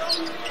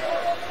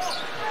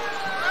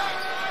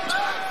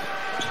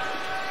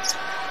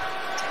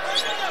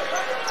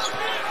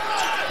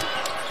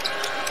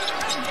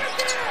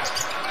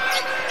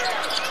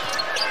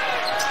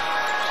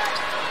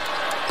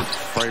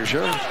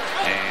 Frazier,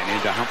 and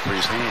into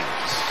Humphries'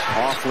 hands.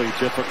 Awfully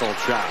difficult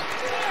shot.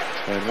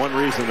 And one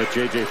reason that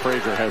J.J.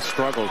 Frazier has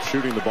struggled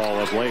shooting the ball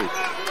of late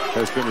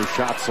has been his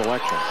shot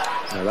selection.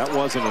 Now, that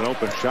wasn't an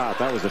open shot.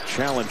 That was a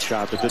challenge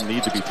shot that didn't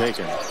need to be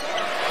taken.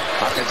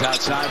 Hawkins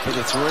outside for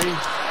the three.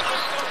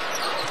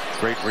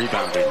 Great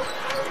rebounding.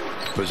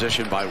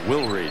 Position by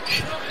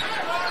Wilridge.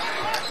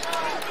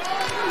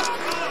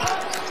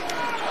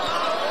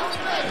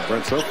 And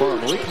Brent, so far,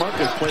 Malik Monk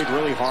has played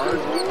really hard,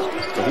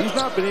 but he's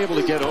not been able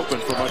to get open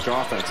for much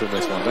offense in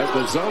this one.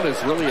 The zone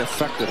has really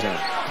affected him.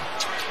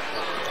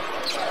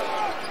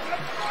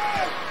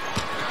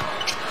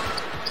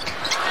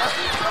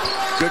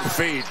 Good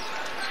feed.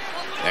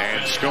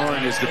 And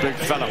scoring is the big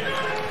fella.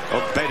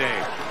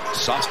 Obede,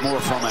 sophomore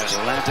from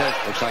Atlanta.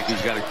 Looks like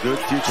he's got a good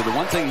future. The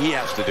one thing he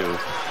has to do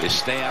is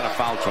stay out of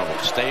foul trouble.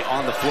 Stay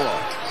on the floor.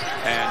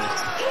 And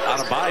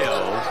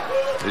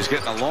Adebayo is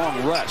getting a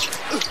long rest.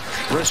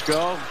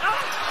 Briscoe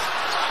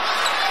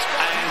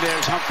And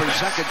there's Humphries'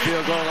 second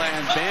field goal,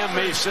 and Bam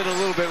may sit a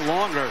little bit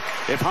longer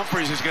if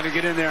Humphries is going to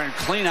get in there and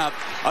clean up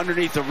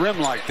underneath the rim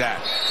like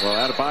that.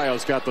 Well,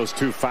 Adebayo's got those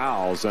 2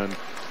 fouls, and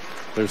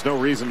there's no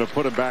reason to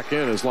put him back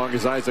in as long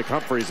as Isaac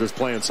Humphries is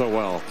playing so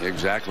well.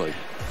 Exactly.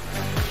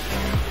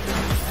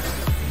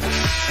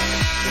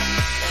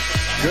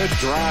 Good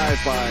drive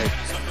by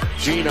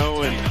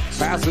Gino and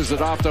passes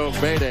it off to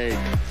Obede,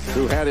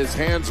 who had his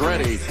hands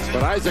ready.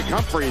 But Isaac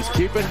Humphries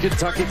keeping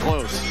Kentucky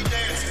close.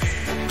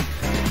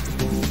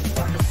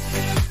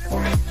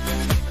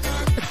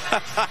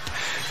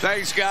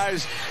 Thanks,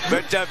 guys.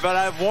 But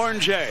I've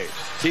warned Jay.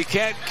 He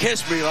can't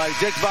kiss me like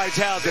Dick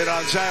Vitale did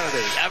on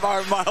Saturday.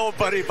 My old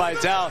buddy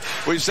Vitale,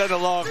 we sent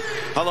along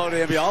hello to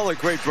him. All the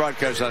great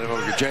broadcasts out of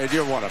over. Jay, and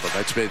you're one of them.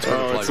 It's been a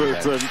pleasure.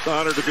 It's an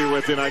honor to be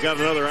with you, and I got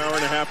another hour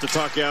and a half to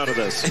talk you out of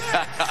this.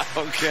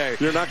 Okay.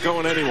 You're not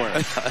going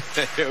anywhere.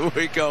 Here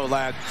we go,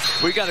 lad.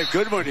 We got a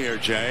good one here,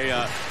 Jay.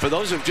 For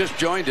those who've just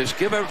joined us,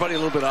 give everybody a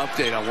little bit of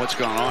update on what's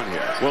going on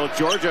here. Well,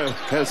 Georgia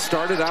has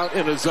started out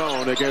in a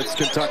zone against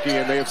Kentucky,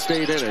 and they have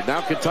stayed in it.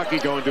 Now Kentucky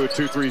going to a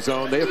 2-3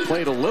 zone. They have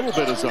played a little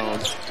bit of zone.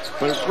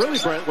 But really,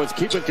 Brent, what's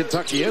keeping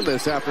Kentucky in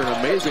this after an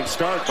amazing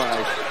start by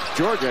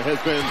Georgia has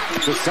been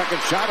the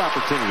second shot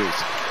opportunities.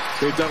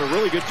 They've done a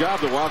really good job,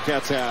 the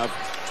Wildcats have,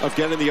 of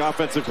getting the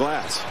offensive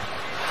glass.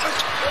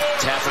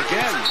 Tap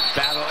again.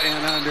 Battle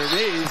in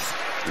underneath.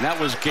 And that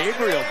was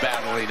Gabriel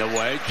battling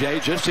away. Jay,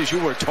 just as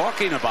you were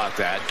talking about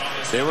that,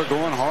 they were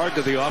going hard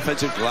to the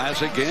offensive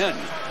glass again.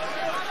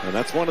 And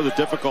that's one of the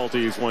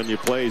difficulties when you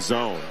play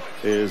zone,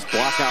 is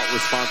block out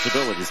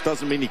responsibilities.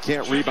 Doesn't mean you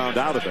can't rebound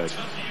out of it.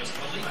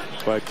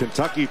 But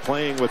Kentucky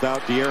playing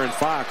without De'Aaron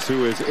Fox,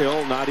 who is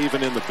ill, not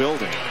even in the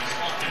building.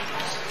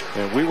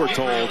 And we were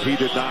told he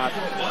did not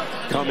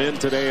come in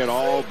today at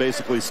all,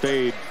 basically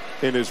stayed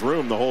in his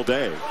room the whole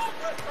day.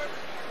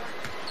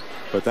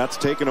 But that's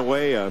taken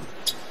away a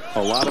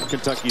lot of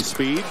Kentucky's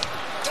speed,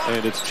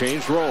 and it's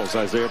changed roles.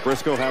 Isaiah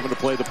Briscoe having to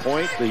play the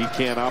point. He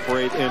can't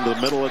operate in the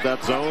middle of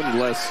that zone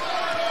unless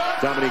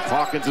Dominique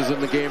Hawkins is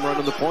in the game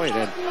running the point.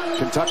 And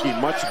Kentucky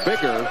much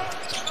bigger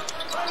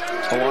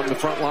along the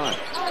front line.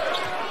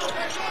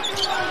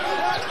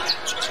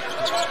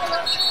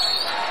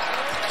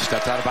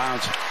 Stepped out of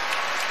bounds.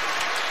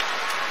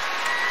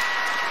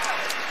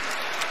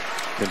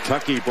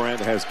 Kentucky, Brent,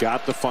 has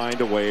got to find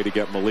a way to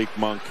get Malik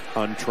Monk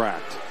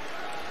untracked.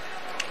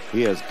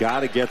 He has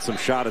got to get some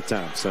shot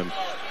attempts. And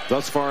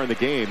thus far in the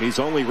game, he's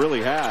only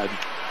really had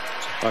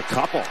a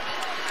couple.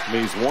 I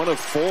mean, he's 1 of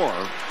 4.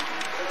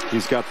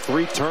 He's got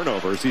 3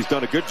 turnovers. He's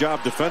done a good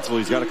job defensively.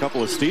 He's got a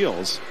couple of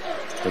steals.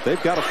 But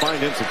they've got to find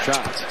him some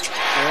shots.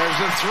 There's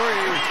a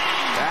 3.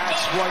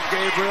 That's what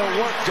Gabriel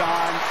worked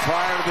on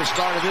prior to the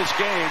start of this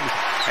game.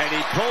 And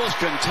he pulls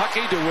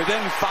Kentucky to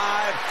within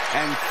 5.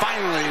 And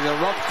finally, the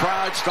rough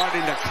crowd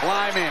starting to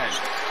climb in.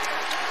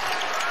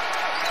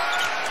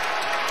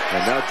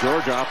 And now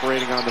Georgia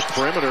operating on the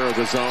perimeter of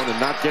the zone and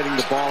not getting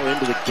the ball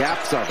into the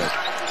gaps of it.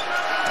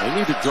 They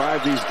need to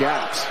drive these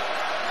gaps.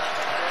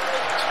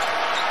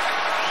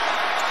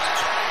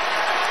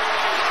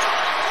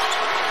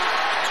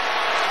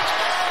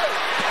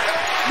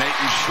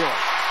 Making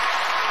short.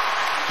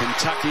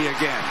 Kentucky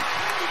again.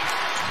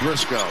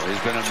 Briscoe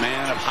has been a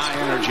man of high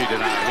energy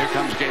tonight. Here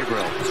comes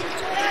Gabriel.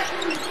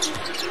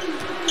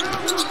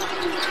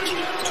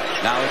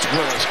 Now it's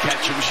Willis,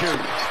 catch and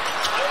shoot.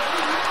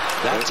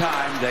 That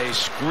time they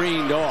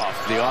screened off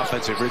the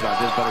offensive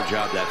rebound. Did a better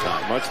job that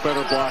time. Much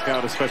better block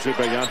out, especially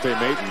by Yante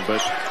Maten.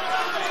 But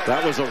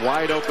that was a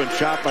wide open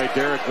shot by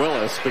Derek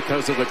Willis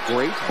because of the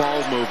great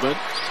ball movement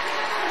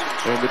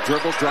and the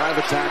dribble drive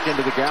attack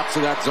into the gaps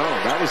of that zone.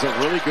 That was a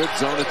really good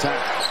zone attack.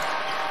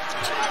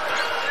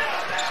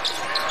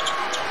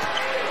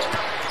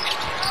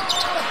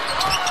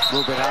 A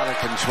little bit out of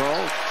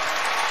control.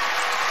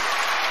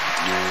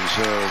 And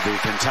so the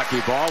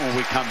Kentucky ball when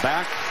we come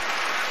back.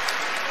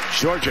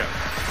 Georgia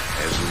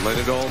has led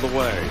it all the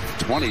way.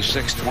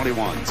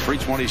 26-21.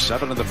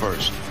 3:27 of the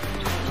first.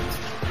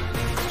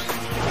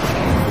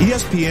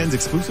 ESPN's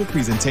exclusive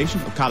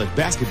presentation of college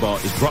basketball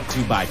is brought to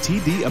you by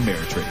TD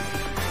Ameritrade.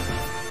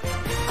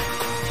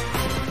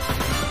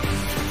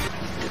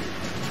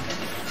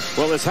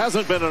 Well, this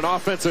hasn't been an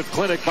offensive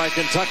clinic by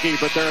Kentucky,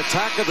 but their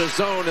attack of the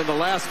zone in the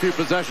last few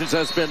possessions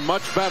has been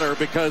much better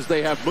because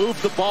they have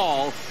moved the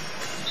ball.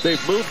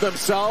 They've moved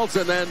themselves,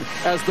 and then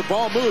as the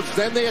ball moves,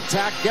 then they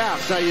attack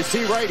gaps. Now you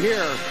see right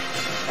here,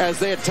 as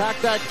they attack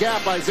that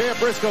gap, Isaiah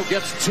Briscoe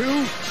gets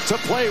 2 to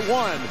play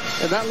 1,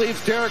 and that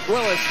leaves Derek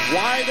Willis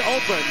wide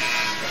open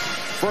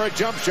for a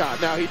jump shot.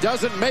 Now he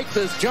doesn't make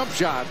this jump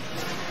shot,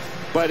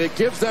 but it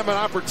gives them an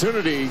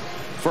opportunity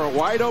for a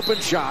wide open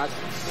shot,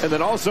 and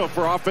then also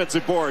for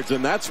offensive boards.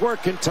 And that's where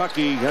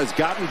Kentucky has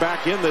gotten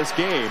back in this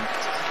game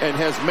and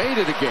has made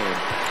it a game,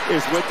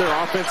 is with their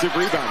offensive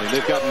rebounding.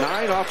 They've got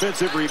 9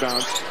 offensive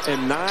rebounds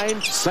and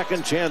 9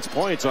 second chance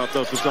points off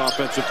those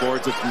offensive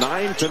boards. It's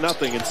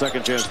 9-0 in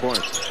second chance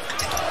points.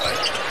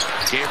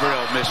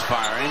 Gabriel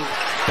misfiring,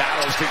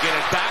 battles to get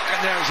it back,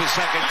 and there's a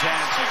second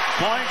chance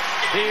point.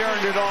 He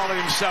earned it all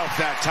himself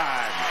that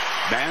time.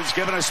 Man's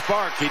given a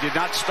spark. He did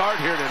not start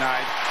here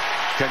tonight.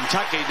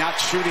 Kentucky not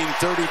shooting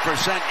 30%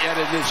 yet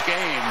in this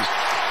game.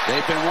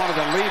 They've been one of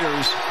the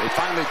leaders. They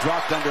finally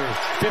dropped under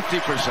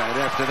 50%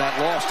 after that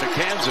loss to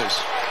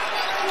Kansas.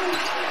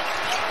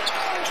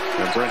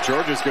 And Brent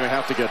Georgia's going to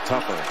have to get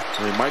tougher.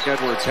 I mean, Mike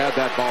Edwards had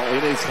that ball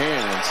in his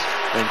hands,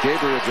 and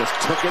Gabriel just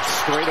took it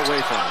straight away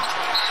from him.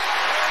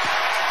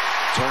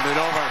 Turned it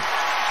over.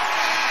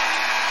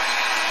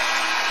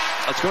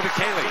 Let's go to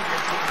Kaylee.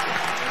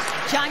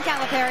 John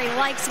Calipari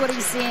likes what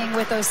he's seeing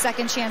with those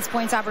second chance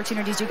points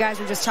opportunities you guys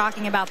were just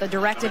talking about. The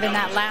directive in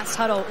that last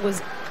huddle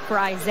was for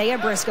Isaiah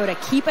Briscoe to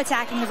keep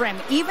attacking the rim.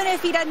 Even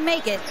if he doesn't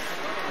make it,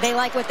 they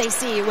like what they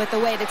see with the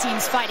way the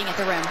team's fighting at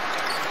the rim.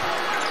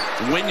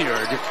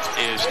 Wynyard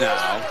is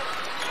now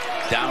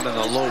down in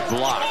the low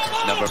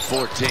block, number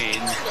 14.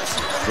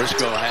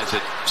 Briscoe has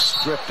it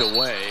stripped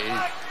away,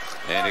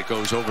 and it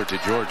goes over to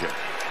Georgia.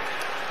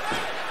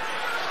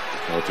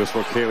 Well, just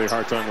what Kaylee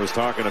Hartung was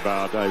talking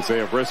about,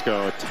 Isaiah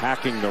Briscoe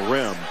attacking the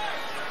rim.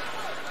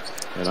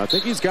 And I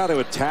think he's got to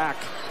attack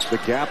the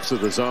gaps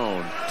of the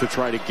zone to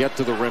try to get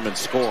to the rim and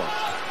score.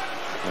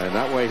 And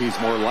that way he's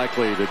more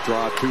likely to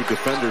draw two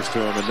defenders to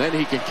him, and then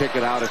he can kick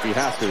it out if he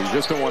has to. You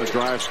just don't want to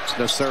drive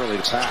necessarily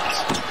to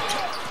pass.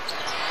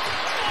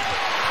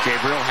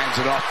 Gabriel hands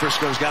it off.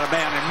 Briscoe's got a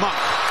man, and Monk.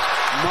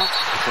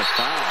 It's a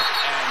foul.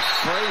 And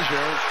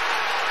Frazier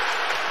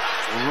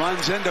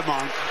runs into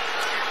Monk.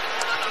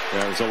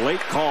 Yeah, it was a late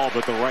call,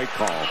 but the right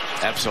call.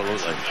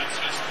 Absolutely.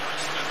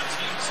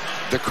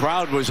 The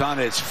crowd was on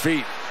its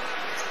feet.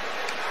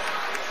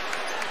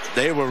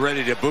 They were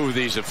ready to boo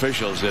these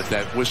officials if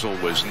that whistle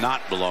was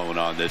not blown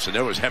on this, and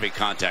there was heavy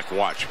contact.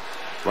 Watch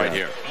right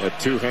here. Had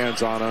two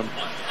hands on him,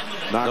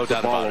 knocked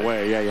the ball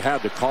away. Yeah, you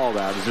had to call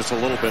that. It was just a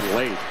little bit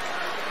late.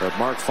 But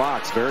Mark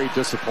Fox very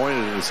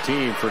disappointed in his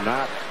team for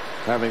not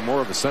having more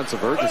of a sense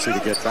of urgency to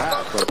get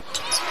back. But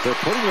they're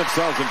putting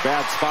themselves in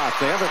bad spots.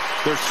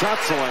 Their shot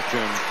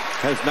selection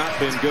has not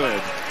been good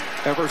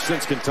ever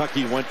since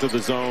Kentucky went to the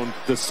zone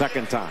the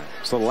second time.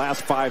 So the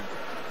last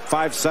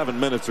 7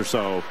 minutes or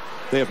so,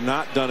 they have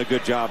not done a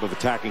good job of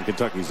attacking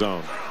Kentucky's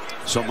zone.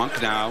 So Monk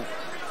now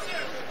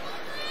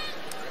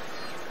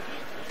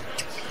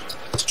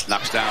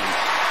knocks down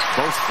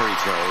both free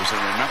throws.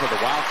 And remember,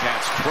 the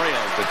Wildcats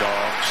trailed the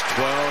Dogs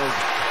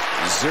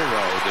 12-0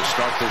 to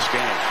start this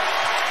game.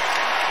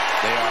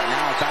 They are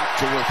now back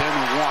to within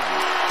one.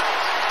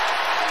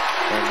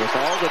 And with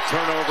all the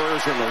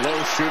turnovers and the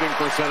low shooting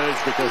percentage,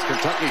 because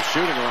Kentucky's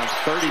shooting around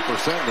 30%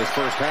 in this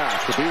first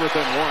half, to be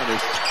within one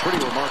is pretty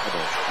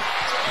remarkable.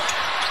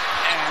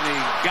 And he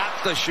got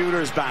the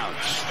shooter's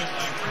bounce.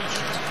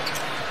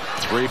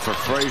 Three for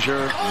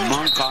Frazier.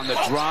 Monk on the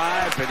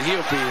drive, and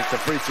he'll be at the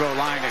free throw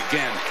line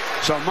again.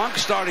 So Monk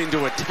starting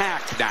to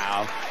attack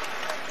now,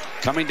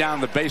 coming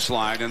down the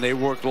baseline, and they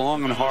worked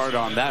long and hard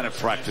on that at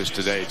practice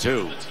today,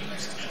 too.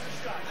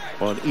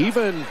 Well, and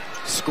even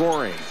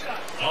scoring,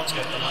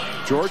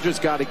 Georgia's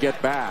got to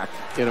get back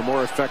in a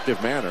more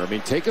effective manner. I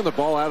mean, taking the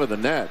ball out of the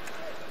net,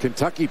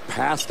 Kentucky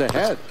passed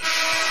ahead.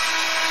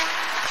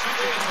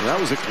 And that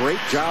was a great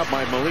job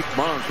by Malik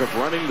Monk of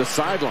running the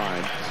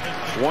sideline.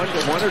 One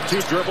or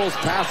two dribbles,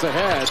 pass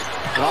ahead,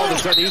 and all of a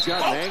sudden he's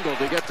got an angle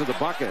to get to the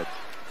bucket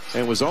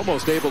and was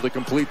almost able to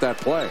complete that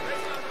play.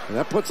 And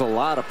that puts a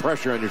lot of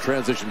pressure on your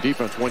transition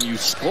defense when you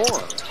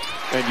score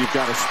and you've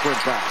got to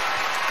sprint back.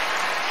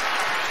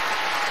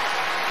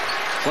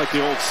 It's like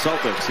the old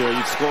Celtics. You know,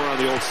 you'd score on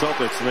the old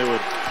Celtics and they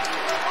would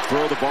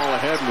throw the ball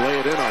ahead and lay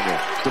it in on you,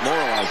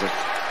 demoralizing.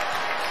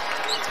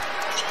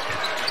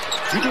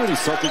 Did you do any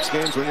Celtics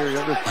games when you were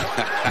younger?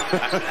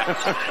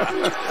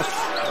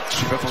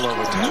 Triple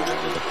overtime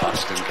with the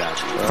Boston guys.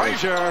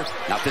 Frazier,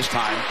 not this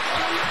time.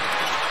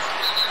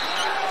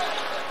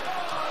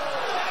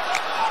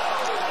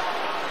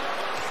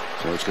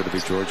 So it's going to be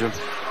Georgia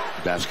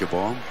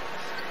basketball.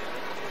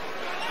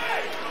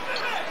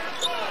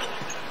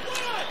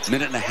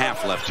 Minute and a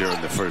half left here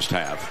in the first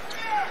half.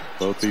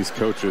 Both these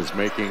coaches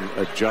making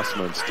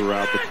adjustments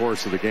throughout the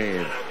course of the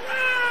game.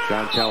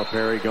 John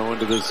Calipari going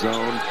to this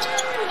zone.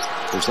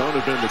 The zone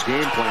has been the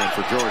game plan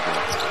for Georgia,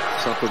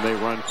 something they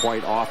run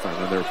quite often,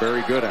 and they're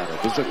very good at it.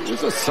 This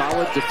is a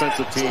solid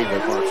defensive team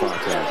that Mark Fox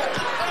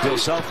has. Bill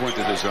Self went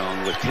to the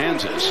zone with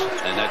Kansas,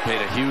 and that paid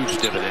a huge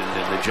dividend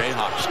in the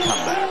Jayhawks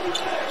comeback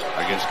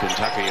against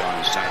Kentucky on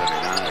Saturday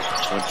night.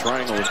 On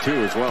triangle and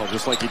two as well,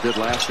 just like he did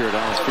last year at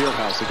Allen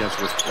Fieldhouse against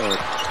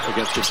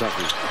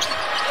Kentucky.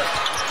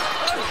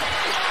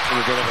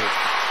 A bit of a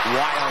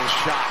wild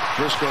shot.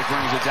 Briscoe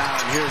brings it down,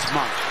 and here's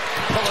Monk.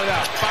 Pull it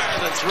up,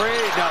 fire the three,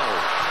 no.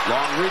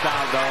 Long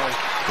rebound, though.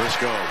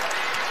 Briscoe.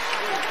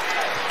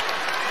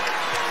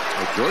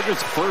 Well,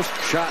 Georgia's first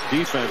shot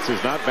defense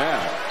is not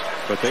bad,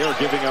 but they are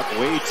giving up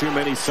way too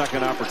many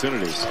second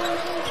opportunities.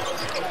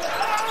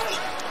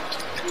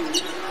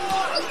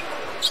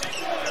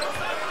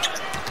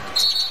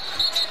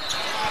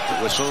 The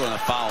whistle and a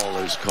foul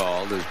is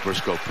called as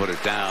Briscoe put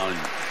it down.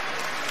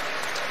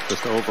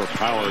 Just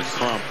overpowered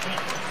Crump.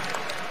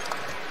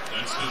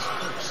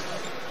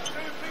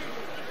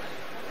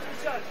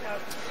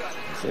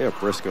 Isaiah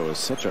Briscoe is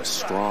such a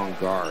strong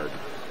guard.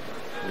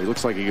 He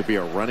looks like he could be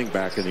a running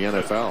back in the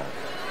NFL.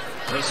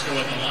 Briscoe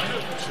at the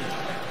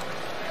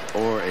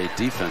line. Or a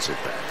defensive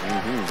back.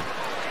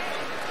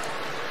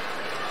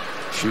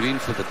 Shooting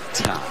for the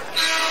top.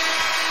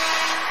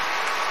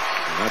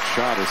 And that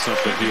shot is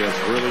something he has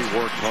really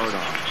worked hard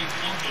on.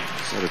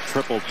 He had a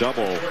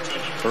triple-double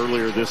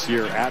earlier this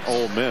year at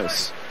Ole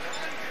Miss.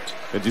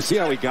 And do you see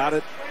how he got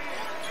it?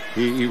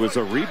 He was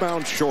a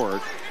rebound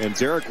short, and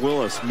Derek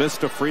Willis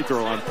missed a free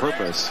throw on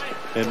purpose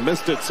and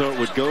missed it so it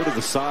would go to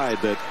the side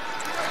that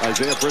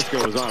Isaiah Briscoe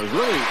was on. It was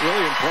really,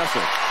 really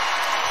impressive.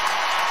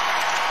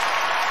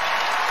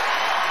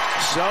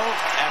 So,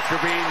 after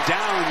being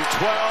down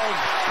 12,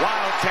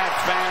 Wildcat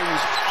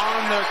fans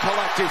on their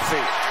collective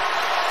feet.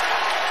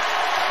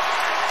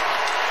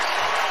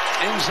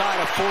 Inside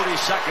of 40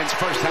 seconds,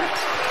 first half.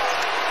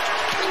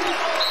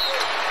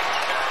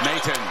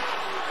 Maton.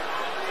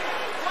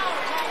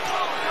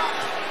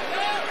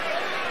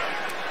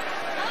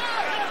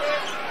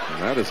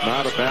 And that is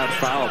not a bad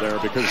foul there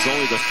because it's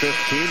only the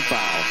 15th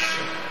foul.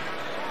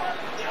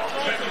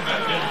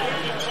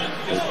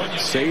 It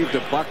saved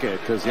a bucket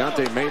because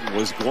Yante Maton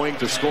was going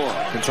to score.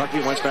 Kentucky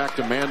went back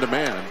to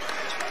man-to-man.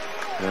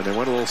 And they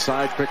went a little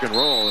side pick and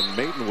roll, and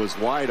Maton was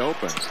wide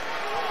open.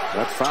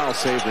 That foul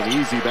saved an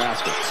easy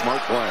basket.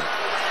 Smart play.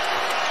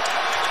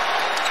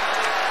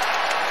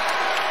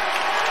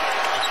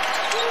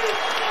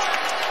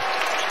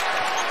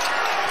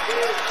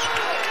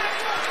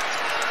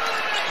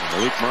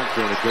 Malik Monk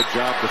doing a good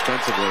job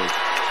defensively.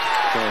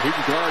 So he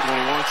can guard when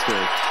he wants to.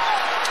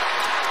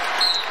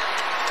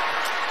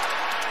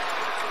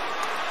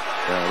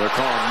 Yeah, they're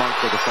calling Monk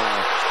for the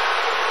foul.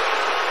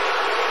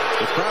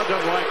 The crowd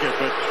doesn't like it,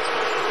 but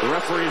the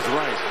referee's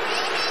right.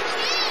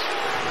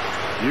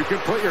 You can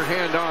put your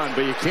hand on,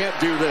 but you can't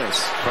do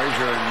this.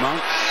 Frazier and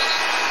Monk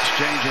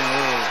exchanging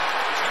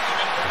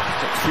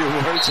a few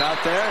words out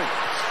there.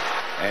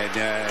 And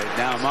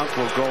now Monk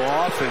will go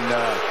off, and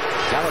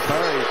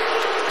Calipari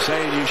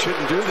saying you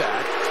shouldn't do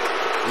that.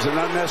 It's an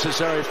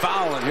unnecessary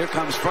foul, and here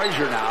comes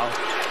Frazier now.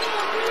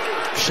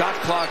 Shot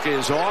clock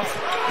is off.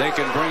 They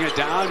can bring it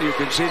down. You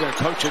can see they're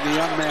coaching the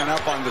young man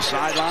up on the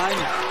sideline.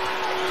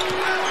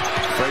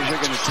 Frazier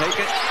going to take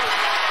it.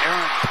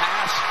 Errant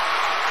pass.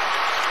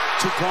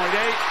 2.8.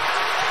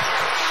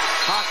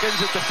 Hawkins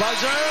at the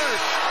buzzer.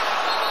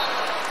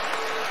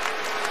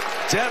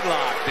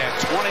 Deadlocked at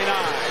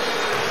 29.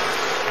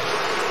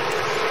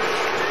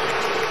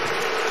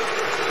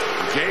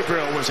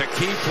 Gabriel was a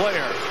key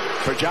player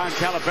for John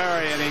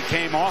Calipari, and he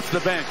came off the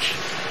bench.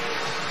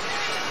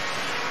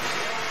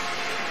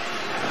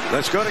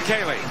 Let's go to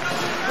Kaylee.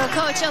 Well,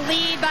 Coach, a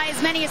lead by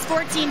as many as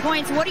 14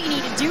 points. What do you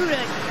need to do to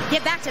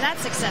get back to that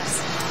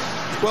success?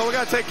 Well, we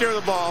got to take care of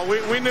the ball.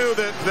 We knew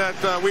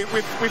that we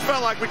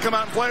felt like we'd come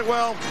out and play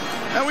well,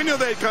 and we knew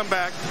they'd come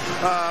back.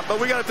 But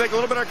we got to take a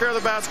little bit of care of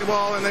the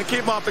basketball and then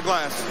keep them off the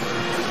glass.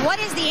 What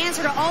is the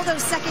answer to all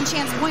those second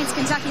chance points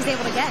Kentucky's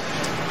able to get?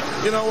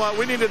 You know what?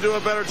 We need to do a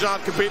better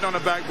job competing on the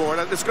backboard.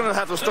 It's going to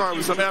have to start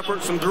with some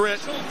effort, some grit,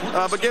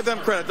 but give them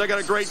credit. They got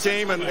a great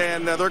team,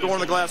 and they're going to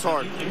the glass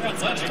hard.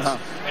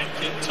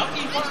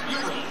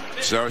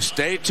 So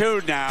stay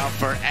tuned now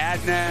for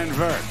Adnan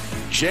Virk,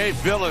 Jay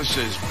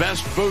Billis's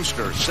best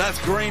booster,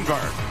 Seth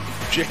Greenberg,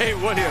 Jay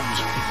Williams,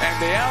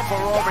 and the Alfa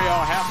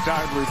Romeo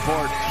halftime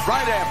report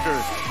right after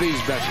these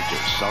messages.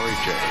 Sorry,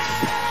 Jay.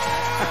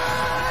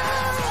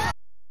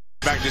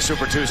 Back to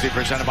Super Tuesday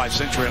presented by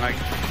CenturyLink.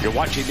 You're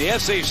watching the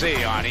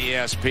SEC on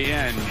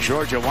ESPN.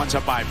 Georgia once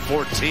up by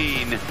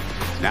 14.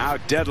 Now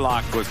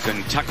deadlocked with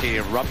Kentucky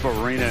at Rupp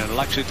Arena in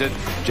Lexington.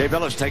 Jay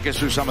Billis, take us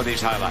through some of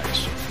these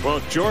highlights. Well,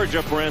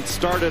 Georgia, Brent,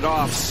 started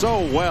off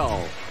so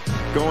well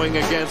going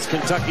against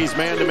Kentucky's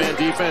man-to-man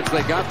defense.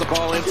 They got the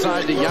ball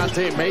inside to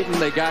Yante Maton.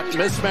 They got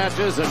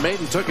mismatches, and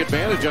Maton took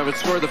advantage of it.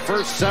 Scored the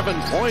first 7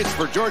 points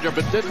for Georgia,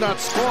 but did not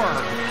score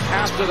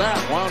after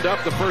that. Wound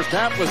up the first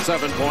half with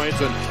 7 points,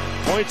 and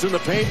points in the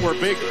paint were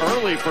big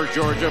early for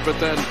Georgia, but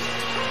then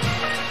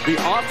the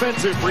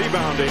offensive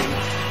rebounding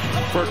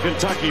for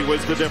Kentucky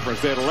was the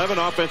difference. They had 11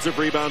 offensive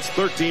rebounds,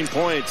 13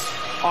 points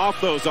off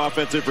those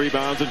offensive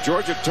rebounds, and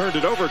Georgia turned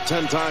it over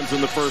 10 times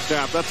in the first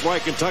half. That's why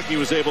Kentucky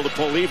was able to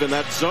pull even.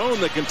 That zone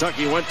that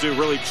Kentucky went to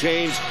really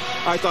changed,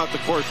 I thought, the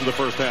course of the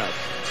first half.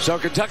 So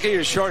Kentucky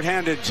is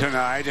shorthanded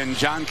tonight, and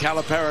John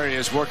Calipari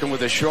is working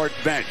with a short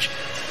bench.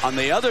 On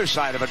the other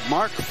side of it,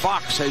 Mark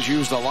Fox has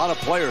used a lot of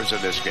players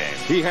in this game.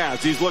 He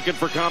has. He's looking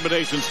for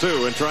combinations,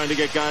 too, and trying to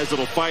get guys that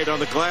will fight on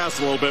the glass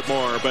a little bit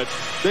more. But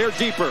they're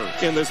deeper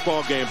in this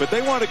ball game. But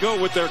they want to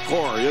go with their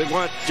core. They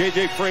want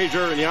J.J.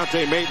 Frazier and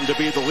Yante Maton to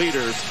be the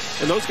leaders.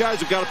 And those guys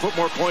have got to put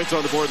more points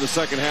on the board in the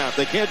second half.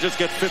 They can't just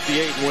get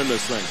 58 and win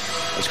this thing.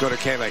 Let's go to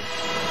Kaylee.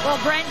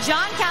 Well, Brent,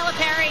 John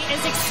Calipari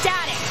is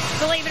ecstatic,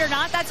 believe it or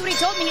not. That's what he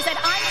told me. He said,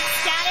 I'm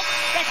ecstatic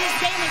that this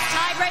game is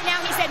tied right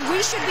now. He said,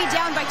 we should be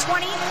down by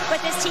 20,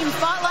 but this team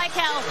fought like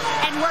hell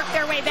and worked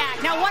their way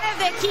back. Now, one of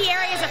the key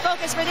areas of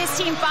focus for this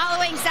team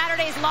following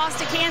Saturday's loss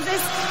to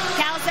Kansas,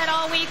 Cal said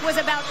all week, was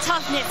about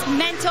toughness,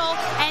 mental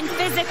and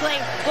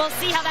physically. We'll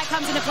see how that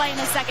comes into play in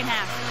the second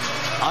half.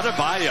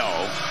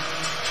 Adebayo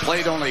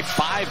played only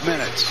 5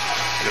 minutes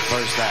in the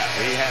first half.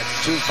 He had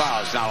 2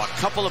 fouls. Now, a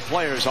couple of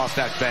players off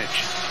that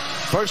bench.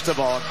 First of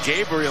all,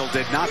 Gabriel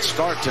did not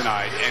start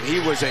tonight, and he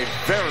was a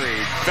very,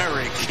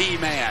 very key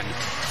man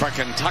for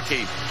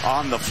Kentucky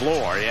on the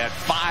floor. He had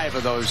 5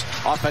 of those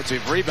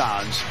offensive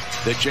rebounds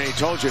that Jay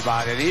told you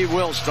about, and he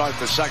will start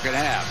the second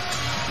half.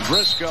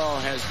 Briscoe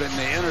has been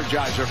the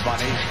Energizer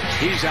Bunny.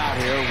 He's out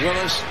here.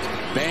 Willis,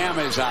 Bam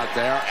is out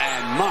there,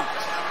 and Monk,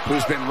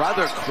 who's been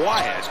rather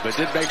quiet, but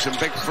did make some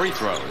big free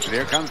throws. And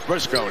here comes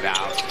Briscoe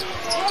now.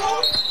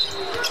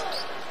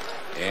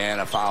 And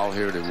a foul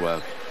here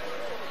to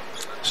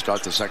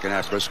start the second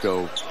half.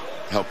 Briscoe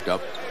helped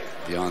up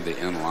beyond the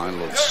end line. A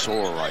little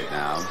sore right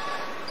now.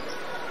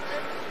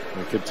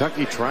 And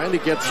Kentucky trying to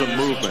get some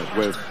movement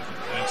with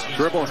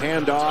dribble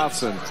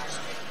handoffs, and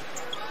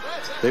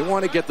they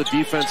want to get the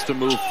defense to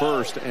move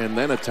first and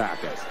then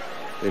attack it.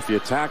 If you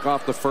attack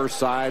off the first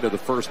side of the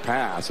first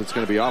pass, it's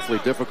going to be awfully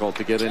difficult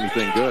to get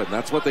anything good. And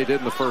that's what they did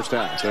in the first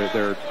half.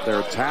 Their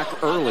attack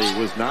early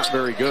was not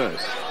very good,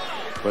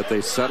 but they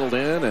settled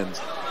in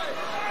and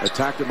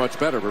attacked it much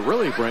better. But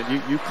really, Brent,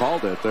 you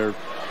called it.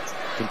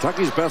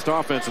 Kentucky's best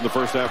offense in the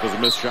first half was a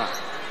missed shot,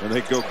 and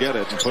they go get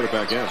it and put it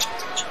back in.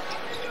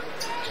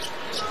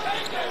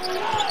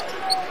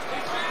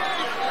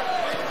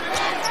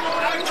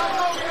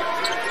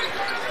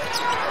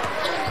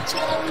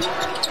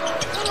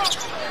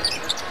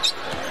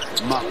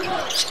 Monk,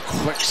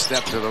 quick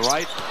step to the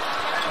right,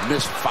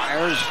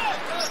 misfires.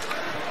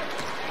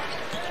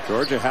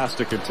 Georgia has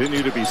to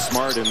continue to be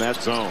smart in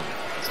that zone.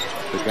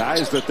 The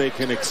guys that they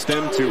can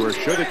extend to or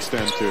should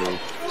extend to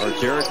are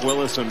Derek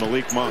Willis and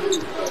Malik Monk,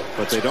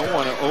 but they don't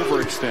want to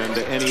overextend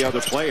to any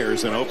other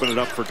players and open it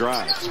up for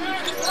drives. Was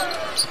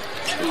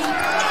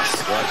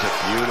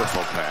a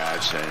beautiful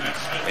pass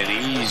and an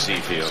easy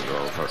field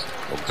goal for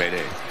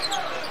Obede.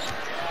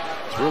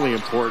 It's really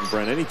important,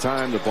 Brent.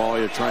 Anytime the ball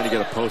you're trying to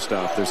get a post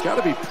up, there's got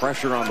to be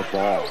pressure on the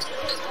ball.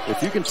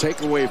 If you can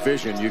take away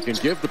vision, you can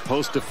give the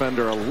post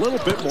defender a little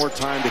bit more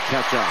time to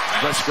catch up.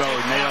 Briscoe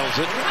nails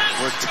it.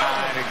 We're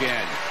tied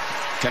again.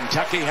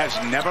 Kentucky has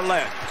never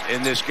led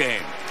in this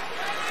game.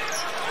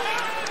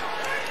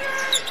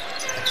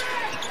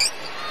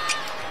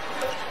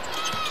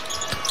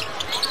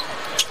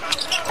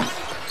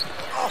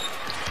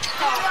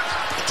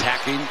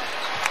 Attacking.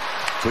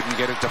 Couldn't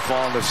get it to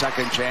fall in the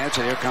second chance,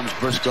 and here comes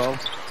Briscoe.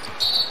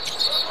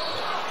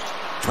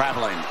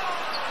 Traveling.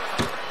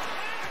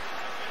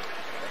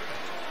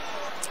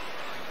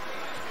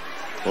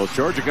 Well,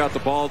 Georgia got the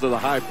ball to the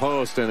high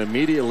post, and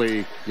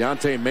immediately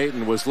Yante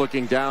Maton was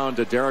looking down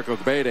to Derek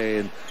Obede,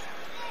 and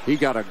he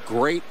got a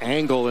great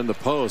angle in the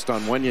post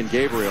on Wenyen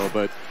Gabriel,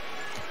 but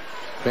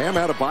Bam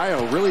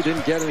Adebayo really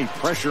didn't get any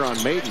pressure on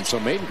Maton, so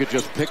Maton could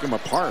just pick him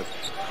apart.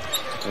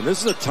 And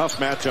this is a tough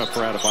matchup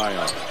for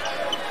Adebayo.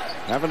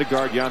 Having to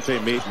guard Yante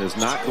Maton is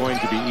not going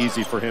to be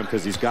easy for him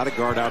because he's got to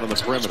guard out on the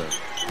perimeter.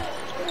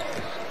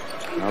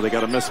 Now they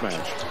got a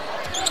mismatch.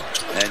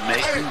 And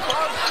Maton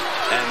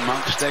and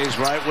Monk stays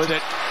right with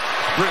it.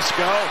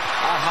 Briscoe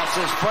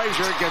hustles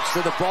Frazier, gets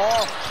to the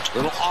ball.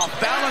 Little off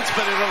balance,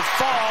 but it'll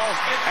fall.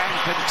 And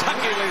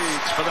Kentucky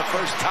leads for the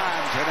first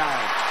time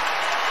tonight.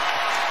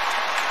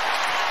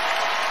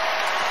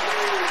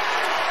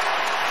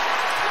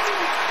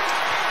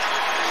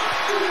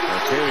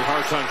 Kaylee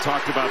Hartung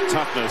talked about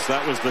toughness.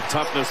 That was the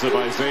toughness of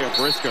Isaiah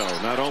Briscoe.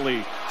 Not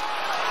only...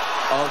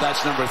 Oh,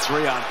 that's number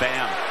 3 on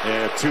Bam.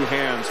 Yeah, 2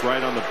 hands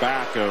right on the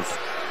back of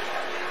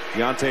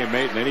Yante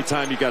Maton.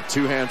 Anytime you got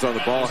 2 hands on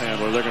the ball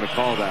handler, they're going to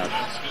call that.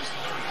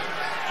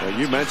 Well,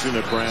 you mentioned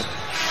it, Brent.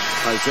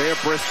 Isaiah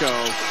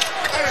Briscoe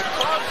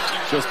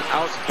just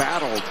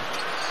out-battled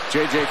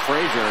J.J.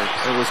 Frazier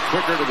and was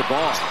quicker to the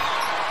ball.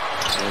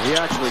 And he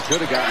actually could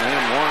have gotten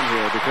hand 1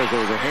 here because there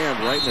was a hand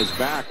right in his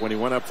back when he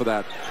went up for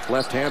that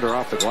left-hander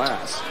off the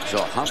glass.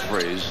 So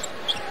Humphreys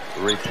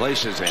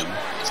replaces him.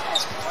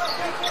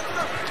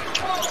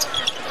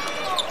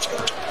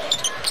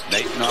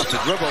 Maton off the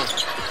dribble.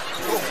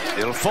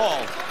 It'll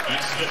fall.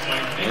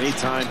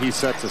 Anytime he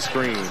sets a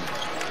screen,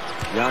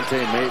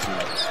 Yante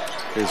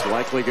Maton is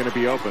likely going to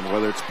be open,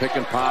 whether it's pick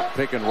and pop,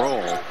 pick and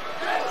roll.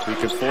 He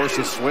can force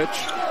a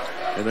switch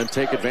and then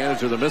take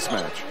advantage of the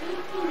mismatch.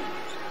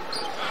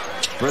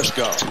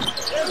 Briscoe.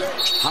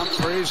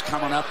 Humphreys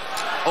coming up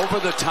over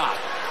the top.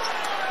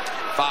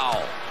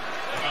 Foul.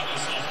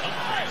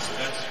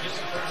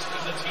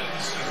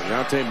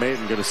 Yante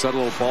Maton going to set a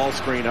little ball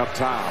screen up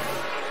top.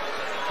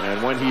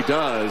 And when he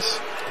does,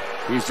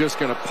 he's just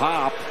going to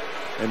pop.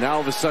 And now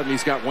all of a sudden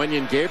he's got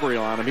Wenyen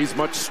Gabriel on him. He's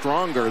much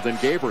stronger than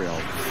Gabriel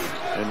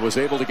and was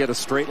able to get a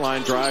straight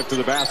line drive to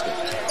the basket.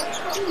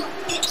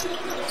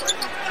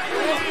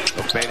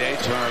 Obede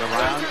turn it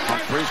around.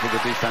 Humphreys with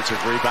a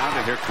defensive rebound,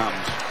 and here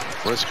comes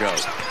Briscoe.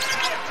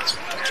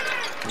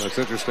 That's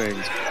interesting.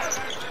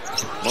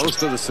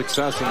 Most of the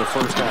success in the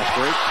first half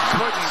break.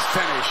 Couldn't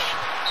finish.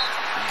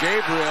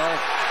 Gabriel.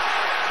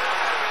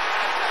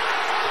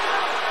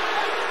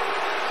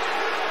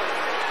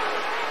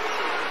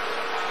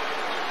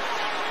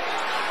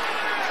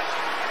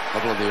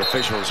 couple of the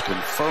officials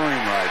conferring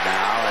right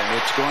now, and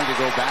it's going to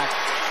go back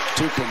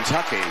to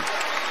Kentucky.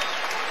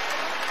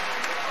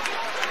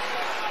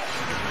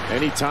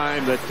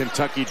 Anytime that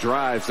Kentucky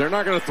drives, they're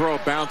not going to throw a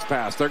bounce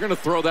pass. They're going to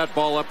throw that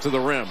ball up to the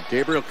rim.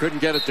 Gabriel couldn't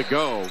get it to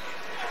go.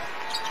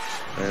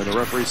 And the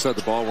referee said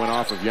the ball went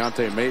off of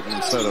Yante Maten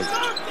instead of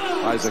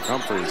Isaac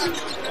Humphries.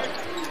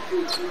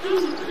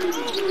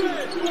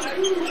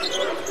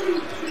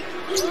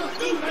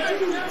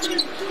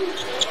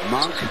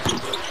 Monk.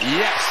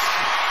 Yes.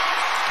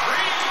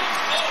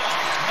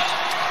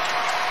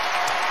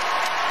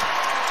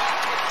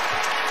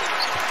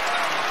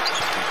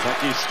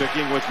 Kentucky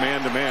sticking with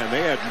man-to-man.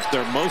 They had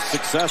their most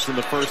success in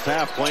the first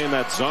half playing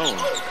that zone.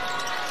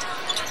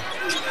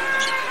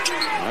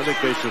 I think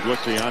they should look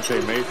to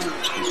Yante Maten.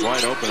 He's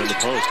wide open in the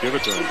post. Give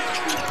it to him.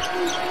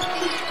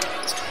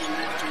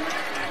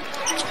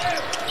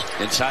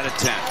 Inside of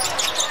 10.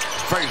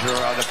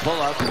 Frazier on the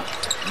pull-up.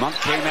 Monk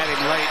came at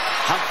him late.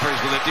 Humphries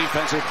with a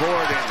defensive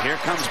board, and here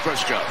comes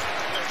Briscoe.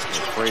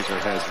 Frazier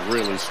has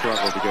really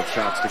struggled to get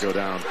shots to go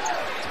down.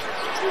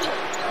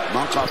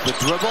 Monk off the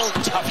dribble.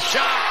 Tough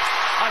shot.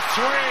 A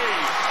three.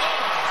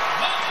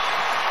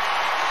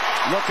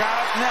 Look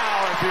out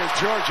now if you're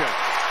Georgia.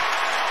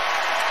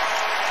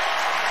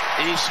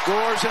 He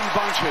scores in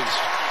bunches.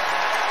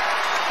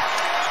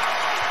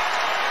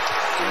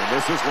 And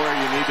this is where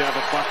you need to have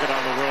a bucket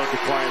on the road to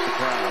quiet the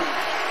crowd.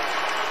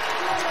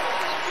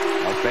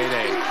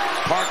 Obede.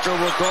 Parker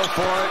will go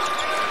for it.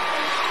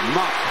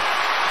 Monk.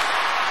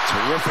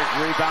 Terrific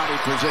rebounding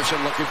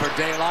position, looking for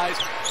daylight.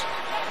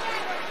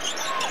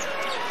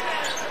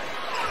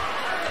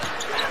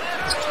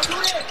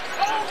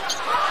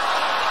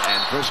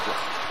 And Briscoe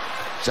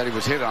said he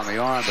was hit on the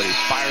arm, but he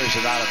fires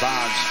it out of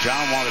bounds.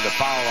 John wanted a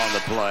foul on the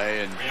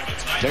play, and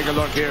take a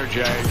look here,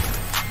 Jay.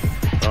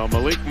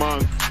 Malik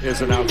Monk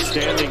is an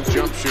outstanding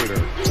jump shooter.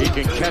 He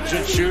can catch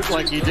and shoot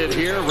like he did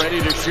here,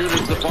 ready to shoot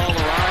as the ball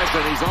arrives,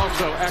 and he's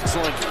also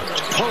excellent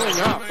pulling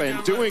up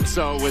and doing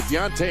so with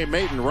Yante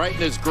Maten right in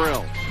his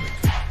grill.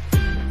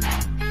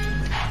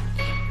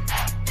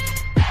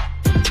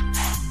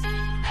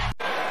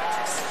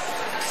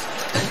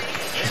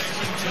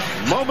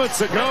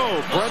 Moments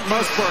ago, Brent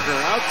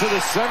Musburger out to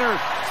the center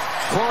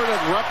court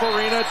of Rupp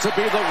Arena to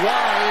be the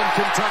Y in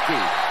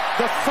Kentucky.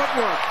 The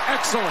footwork,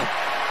 excellent.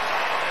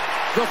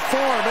 The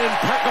form,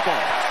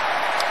 impeccable.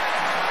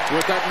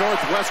 With that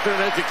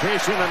Northwestern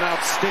education, an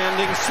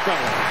outstanding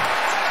speller.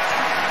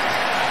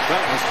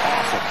 That was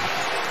awesome.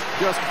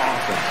 Just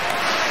awesome.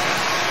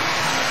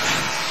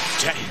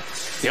 Jay,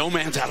 the old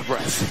man's out of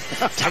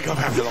breath. Take over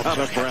after the Out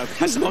of breath.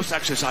 That's the most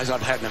exercise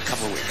I've had in a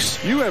couple of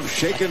weeks. You have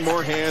shaken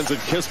more hands and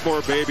kissed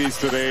more babies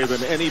today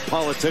than any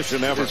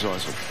politician ever. It's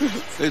awesome.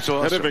 It's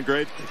awesome. That'd have been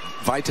great.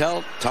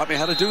 Vitale taught me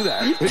how to do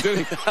that.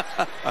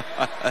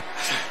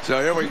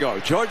 So here we go.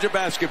 Georgia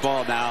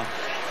basketball now.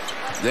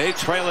 They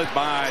trail it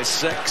by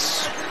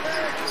 6.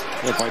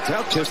 Well,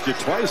 Vitale kissed you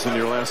twice in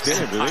your last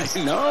game, did he?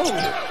 I know.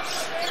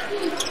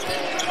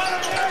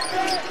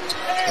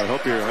 I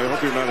hope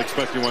you're not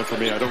expecting one from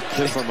me. I don't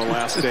kiss on the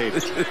last date.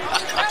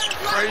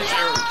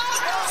 Frazier.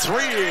 3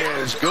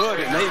 is good,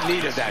 and they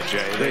needed that,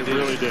 Jay. They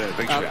really did.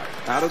 Big shot.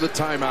 Out of the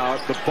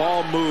timeout, the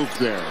ball moved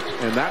there.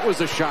 And that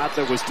was a shot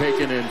that was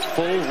taken in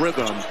full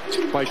rhythm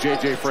by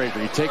J.J. Frazier.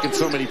 He'd taken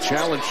so many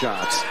challenge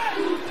shots.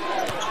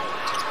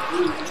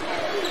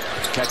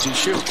 Catch and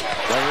shoot.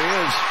 There he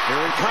is.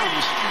 Here he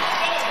comes.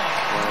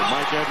 Well,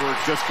 Mike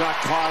Edwards just got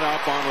caught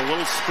up on a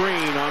little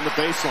screen on the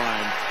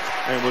baseline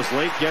and was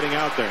late getting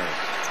out there.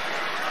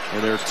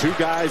 And there are 2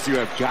 guys you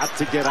have got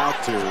to get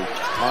out to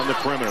on the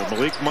perimeter.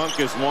 Malik Monk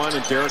is one,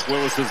 and Derek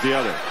Willis is the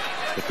other.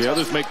 If the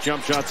others make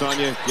jump shots on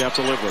you, you have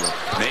to live with it.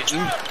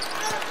 Maten.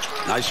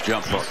 Nice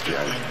jump hook, Jay.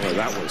 Well,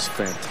 that was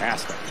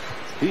fantastic.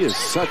 He is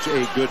such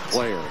a good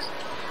player,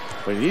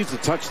 but he needs to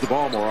touch the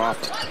ball more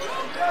often.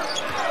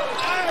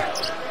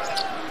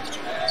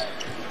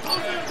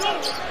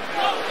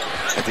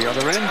 At the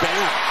other end,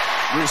 Bay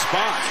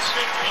responds.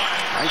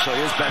 Actually,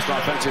 his best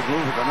offensive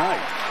move of the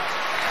night.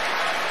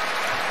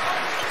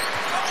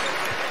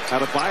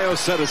 Adebayo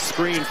set a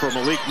screen for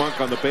Malik Monk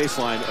on the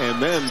baseline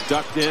and then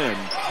ducked in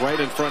right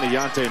in front of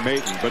Yante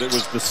Maten. But it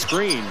was the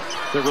screen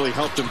that really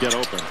helped him get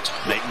open.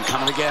 Maten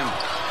coming again.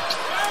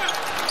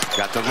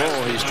 Got the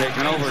roll. He's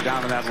taking over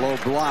down in that low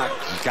block.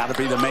 He's got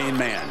to be the main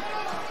man.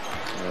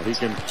 Well, he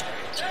can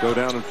go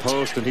down and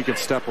post, and he can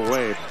step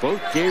away.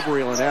 Both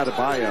Gabriel and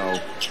Adebayo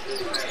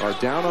are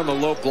down on the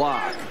low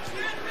block.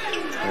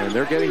 And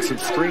they're getting some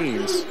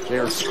screens. They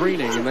are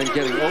screening and then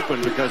getting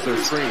open because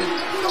they're screening.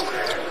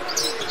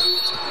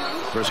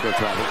 Briscoe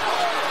travel.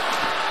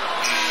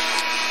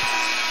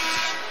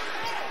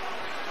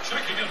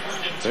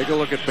 Take a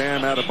look at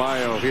Bam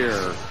Adebayo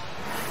here.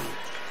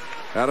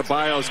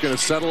 Adebayo is going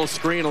to settle a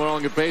screen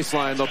along the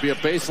baseline. There'll be a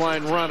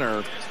baseline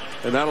runner,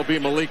 and that'll be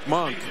Malik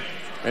Monk.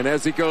 And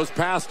as he goes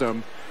past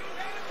him,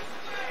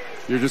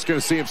 you're just going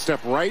to see him step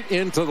right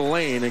into the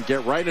lane and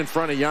get right in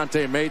front of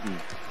Yante Maten.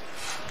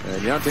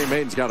 And Yante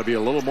Maten's got to be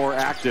a little more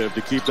active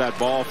to keep that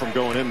ball from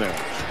going in there.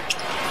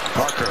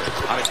 Parker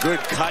on a good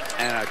cut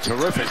and a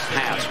terrific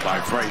pass by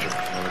Frazier.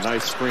 And a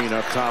nice screen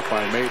up top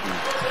by Maton.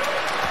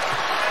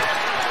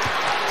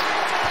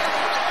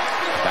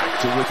 Back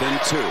to within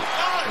 2.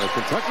 Well,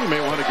 Kentucky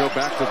may want to go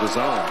back to the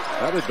zone.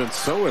 That had been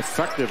so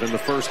effective in the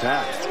first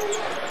half.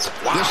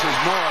 Wow. This is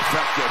more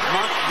effective.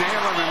 Monk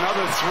nailing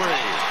another 3.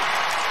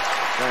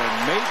 And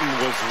Maton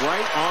was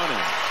right on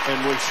him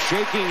and was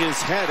shaking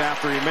his head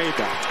after he made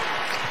that.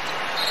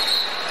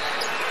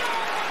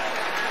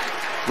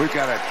 We've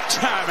got a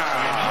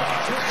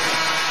timeout.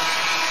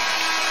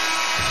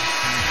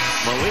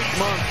 Malik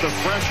Monk, the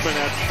freshman,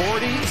 had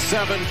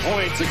 47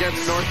 points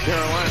against North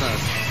Carolina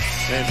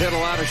and hit a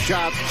lot of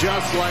shots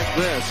just like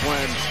this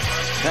when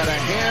had a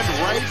hand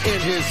right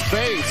in his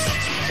face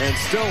and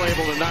still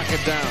able to knock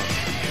it down.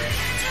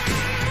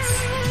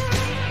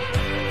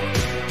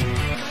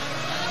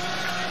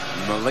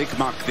 Malik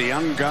Monk, the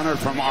young gunner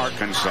from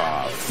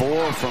Arkansas,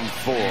 4 from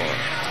 4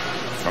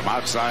 from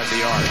outside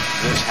the arc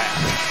this half.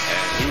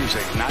 And he's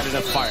ignited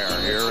a fire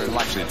here in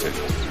Lexington.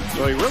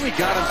 So he really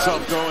got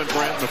himself going,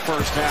 Brent, in the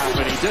first half,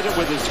 and he did it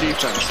with his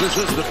defense. This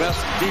is the best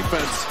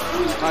defense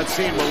I've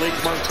seen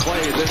Malik Monk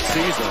play this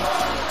season.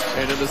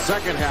 And in the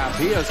second half,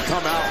 he has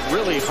come out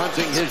really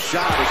hunting his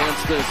shot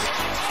against this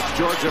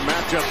Georgia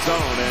matchup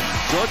zone. And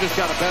Georgia's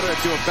got to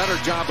do a better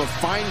job of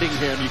finding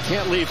him. You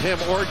can't leave him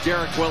or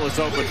Derek Willis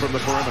open from the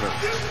perimeter.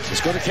 Let's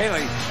go to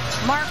Kaylee.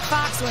 Mark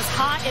Fox was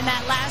hot in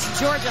that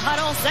last Georgia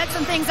huddle. Said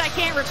some things I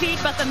can't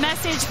repeat, but the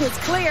message was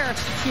clear.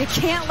 You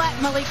can't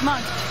let Malik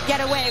Monk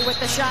get away with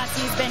the shots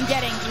he's been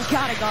getting. You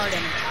got to guard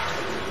him.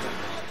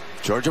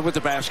 Georgia with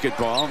the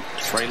basketball,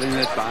 trailing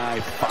it by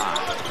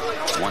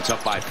 5. Once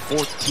up by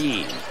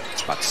 14.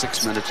 About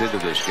 6 minutes into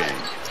this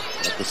game.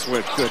 At the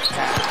switch, good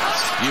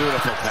pass.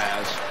 Beautiful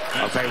pass.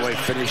 Okay, Wade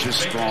finishes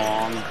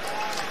strong.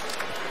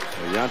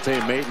 Yante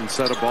Maton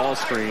set a ball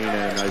screen,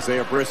 and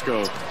Isaiah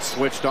Briscoe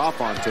switched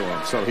off onto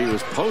him. So he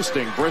was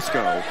posting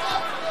Briscoe,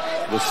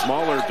 the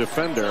smaller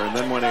defender, and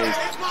then when a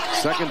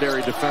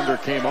secondary defender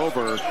came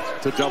over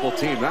to double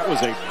team, that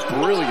was a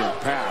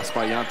brilliant pass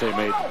by Yante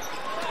Maton.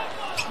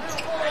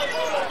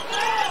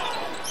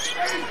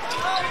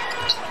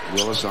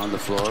 Willis on the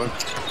floor.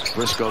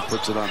 Briscoe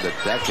puts it on the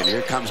deck, and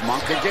here comes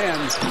Monk again.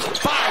 5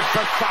 for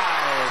 5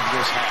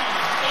 this half.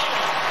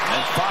 And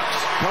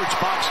Coach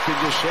Fox can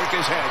just shake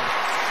his head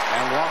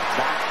and walk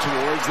back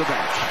towards the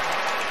bench.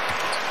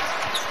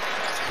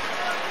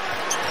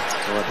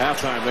 So at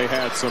halftime, they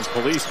had some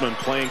policemen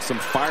playing some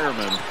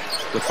firemen.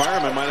 The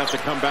firemen might have to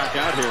come back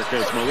out here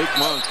because Malik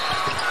Monk,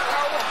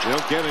 you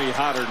don't get any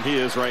hotter than he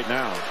is right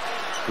now.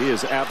 He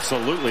is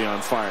absolutely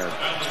on fire.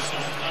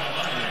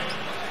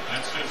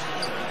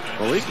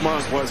 Malik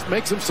Monk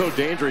makes him so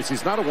dangerous.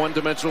 He's not a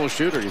one-dimensional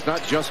shooter. He's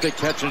not just a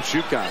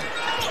catch-and-shoot guy.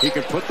 He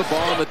can put the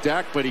ball on the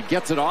deck, but he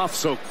gets it off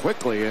so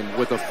quickly. And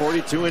with a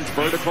 42-inch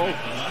vertical,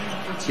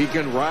 he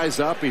can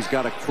rise up. He's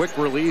got a quick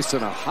release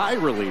and a high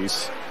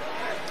release.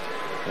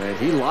 And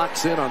he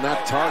locks in on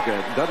that target.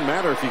 It doesn't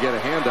matter if you get a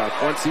hand up.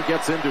 Once he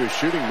gets into his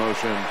shooting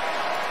motion,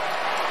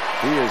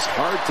 he is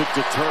hard to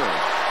deter.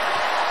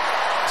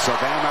 So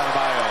Bam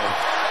Adebayo,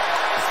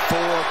 4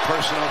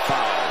 personal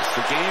fouls.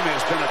 The game has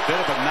been a bit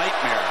of a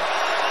nightmare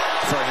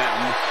for him,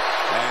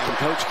 and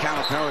Coach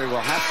Calipari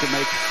will have to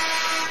make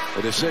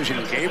a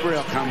decision.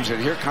 Gabriel comes in.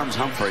 Here comes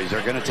Humphreys.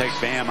 They're going to take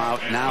Bam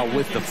out now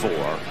with the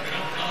 4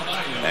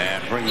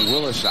 and bring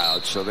Willis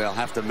out, so they'll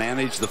have to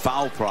manage the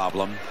foul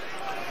problem.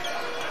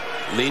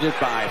 Lead it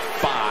by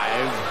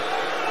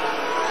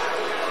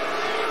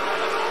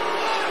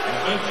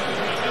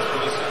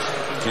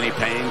 5. Kenny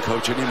Payne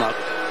coaching him up.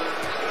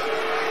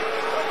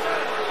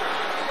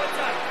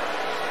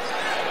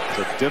 It's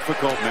a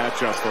difficult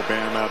matchup for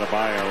Bam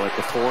Adebayo at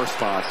the 4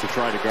 spot to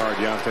try to guard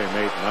Yante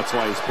Maton. That's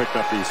why he's picked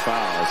up these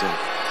fouls. And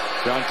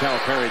John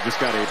Calipari just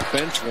got a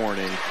bench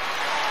warning.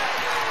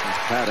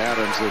 Pat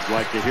Adams would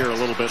like to hear a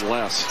little bit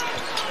less.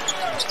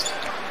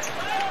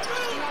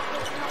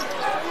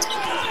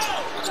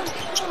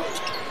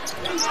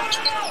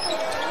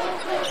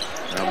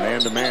 Now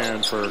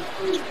man-to-man for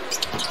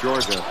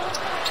Georgia.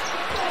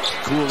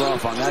 Cooled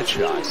off on that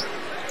shot.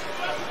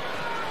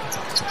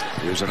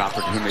 Here's an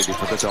opportunity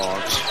for the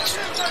Dogs.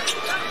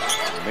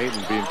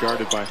 Maton being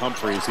guarded by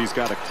Humphreys. He's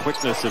got a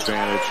quickness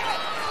advantage,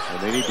 and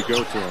they need to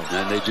go to him.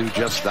 And they do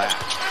just that.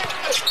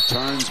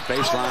 Turns,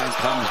 baseline,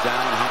 comes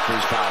down,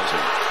 Humphreys fouls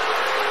him.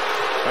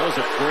 That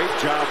was a great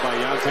job by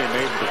Yante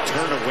Maton to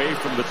turn away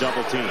from the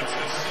double team.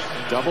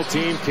 Double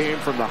team came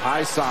from the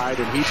high side,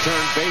 and he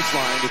turned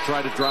baseline to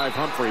try to drive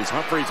Humphreys.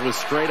 Humphreys was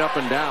straight up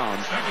and down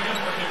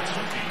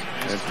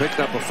and picked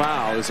up a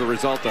foul as a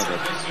result of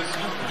it.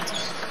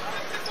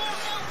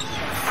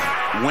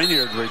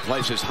 Wynyard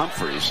replaces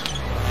Humphreys.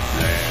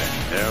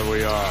 And there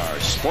we are.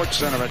 Sports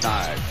Center at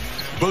 9.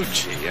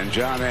 Bucci and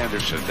John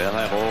Anderson. They'll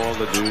have all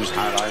the news,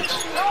 highlights,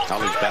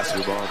 college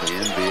basketball, the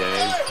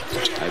NBA.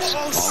 That's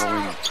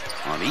following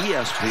on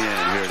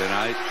ESPN here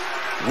tonight.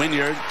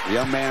 Wynyard, the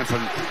young man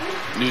from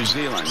New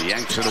Zealand,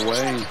 yanks it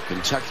away.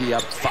 Kentucky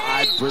up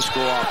 5.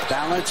 Briscoe off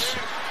balance.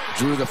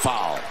 Drew the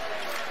foul.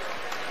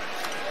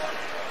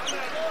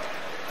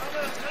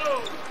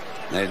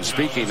 And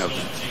speaking of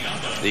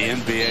the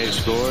NBA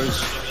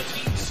scores,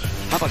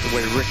 how about the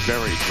way Rick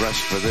Barry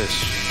dressed for this?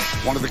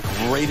 One of the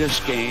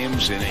greatest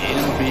games in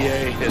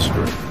NBA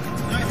history.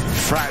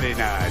 Friday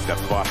night, the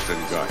Boston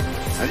Garden.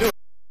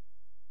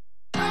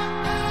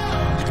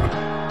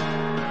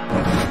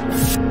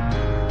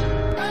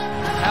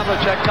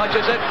 Havlicek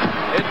touches it.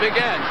 It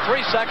begins.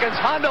 3 seconds.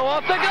 Hondo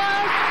off the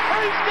glass.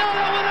 He's got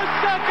it with a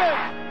second.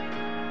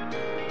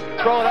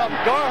 Throw it up.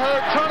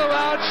 Garherd,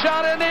 turnaround,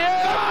 shot in the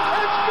air.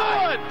 It's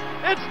good.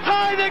 It's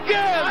tied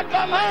again. I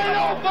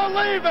don't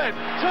believe it.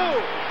 2-1.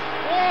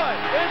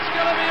 It's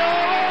going to be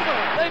all over.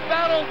 They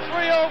battled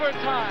 3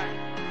 overtime.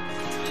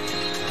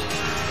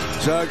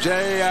 So,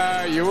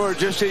 Jay, you were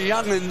just a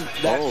young'un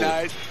that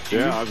night.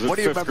 Yeah, I was in What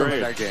do you fifth remember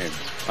grade. of that game?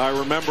 I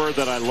remember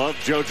that I loved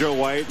JoJo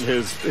White and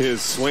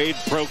his suede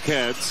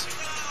Pro-Keds.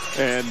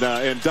 And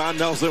Don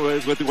Nelson,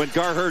 when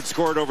Garherd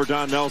scored over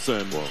Don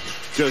Nelson,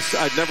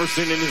 I'd never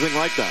seen anything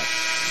like that.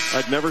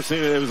 I'd never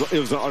seen it. It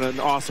was an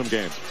awesome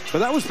game. But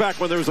that was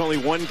back when there was only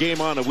one game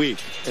on a week,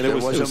 and it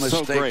was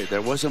so great.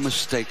 There was a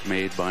mistake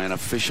made by an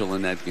official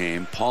in that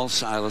game. Paul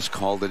Silas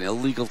called an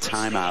illegal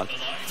timeout.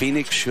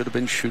 Phoenix should have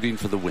been shooting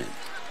for the win.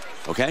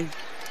 Okay?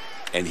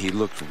 And he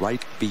looked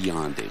right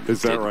beyond him.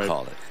 Is that right?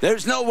 Call it.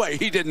 There's no way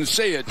he didn't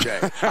see it, Jay.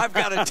 I've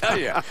got to tell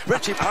you.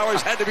 Richie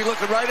Powers had to be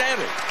looking right at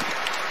it.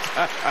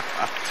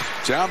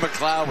 John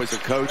McLeod was the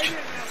coach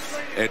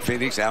at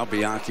Phoenix. Al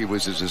Bianchi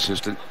was his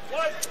assistant.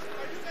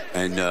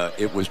 And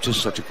it was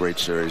just such a great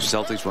series.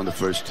 Celtics won the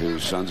first 2,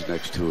 Suns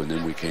next 2, and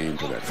then we came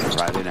to that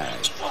Friday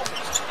night.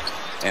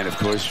 And, of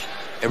course,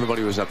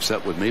 everybody was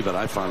upset with me, but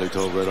I finally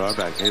told Red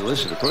Auerbach, hey,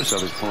 listen, of course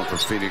I was pulling for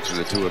Phoenix in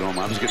the 2 at home.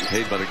 I was getting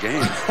paid by the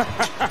game.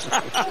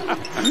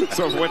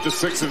 So if it went to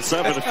 6 and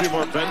 7, a few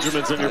more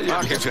Benjamins in your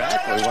pocket.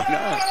 Exactly. Why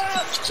not?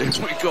 Here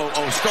we go.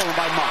 Oh, stolen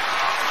by Monk.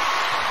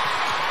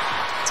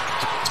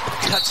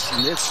 Cuts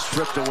and it's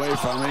stripped away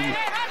from him.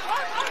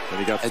 And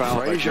he got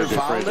fouled. Frazier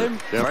fouled him?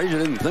 Yep. Frazier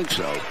didn't think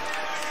so.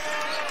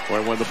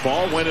 Well, when the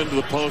ball went into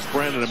the post,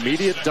 Brandon, an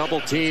immediate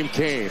double team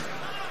came.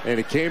 And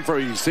it came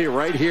from, you can see it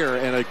right here,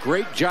 and a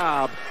great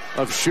job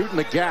of shooting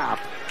the gap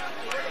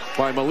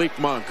by Malik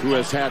Monk, who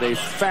has had a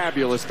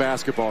fabulous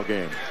basketball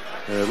game.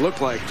 And it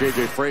looked like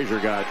J.J. Frazier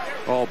got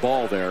all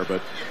ball there,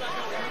 but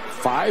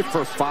 5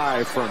 for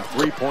 5 from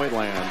three-point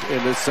land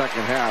in this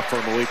second half for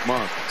Malik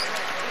Monk.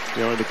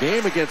 You know, in the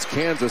game against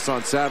Kansas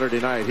on Saturday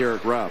night here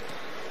at Rupp,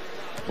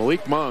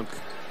 Malik Monk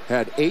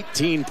had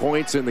 18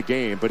 points in the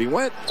game, but he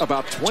went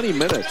about 20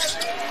 minutes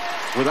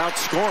without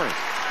scoring.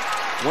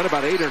 Went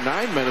about 8 or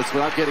 9 minutes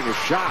without getting a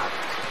shot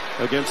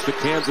against the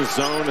Kansas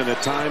zone, and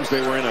at times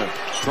they were in a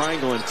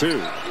triangle and 2.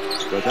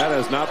 But that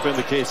has not been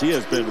the case. He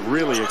has been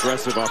really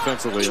aggressive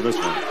offensively in this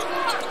one.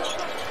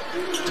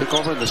 Took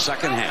over in the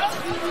second half.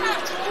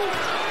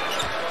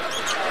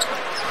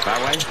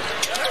 That way.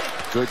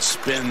 Good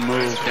spin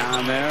move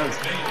down there.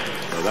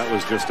 Well, that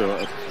was just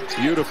a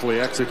beautifully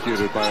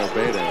executed by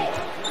Obede.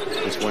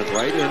 Just went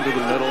right into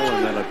the middle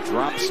and then a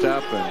drop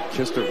step and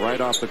kissed it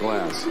right off the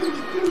glass.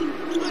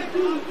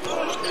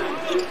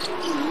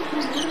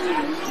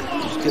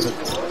 He's given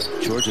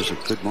Georgia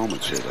a good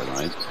moments here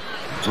tonight.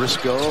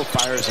 Briscoe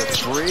fires a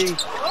 3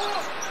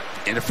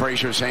 into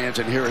Frazier's hands,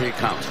 and here he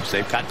comes.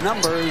 They've got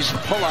numbers.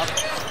 Pull up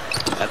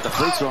at the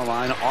free throw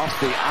line off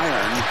the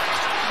iron,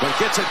 but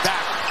gets it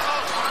back.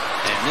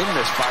 And then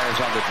misfires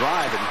on the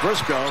drive, and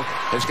Briscoe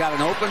has got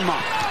an open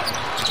Monk.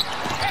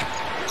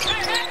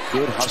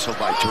 Good hustle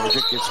by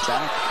Georgia. Gets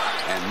back,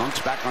 and Monk's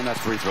back on that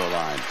free throw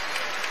line.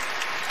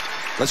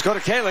 Let's go to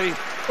Kaylee.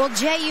 Well,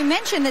 Jay, you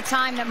mentioned the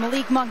time that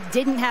Malik Monk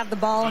didn't have the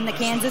ball in the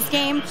Kansas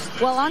game.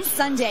 Well, on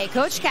Sunday,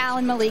 Coach Cal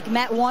and Malik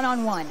met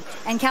one-on-one,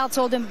 and Cal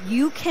told him,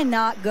 you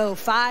cannot go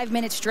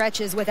 5-minute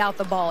stretches without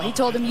the ball. He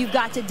told him, you've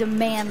got to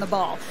demand the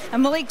ball.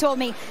 And Malik told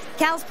me,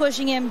 Cal's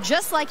pushing him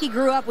just like he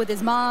grew up with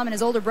his mom and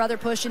his older brother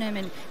pushing him,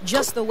 and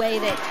just the way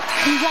that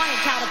he wanted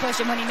Cal to push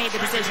him when he made the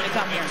decision to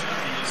come here.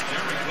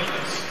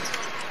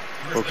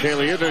 Well,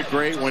 Kaylee, isn't it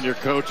great when your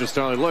coach is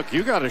telling you, look,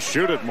 you got to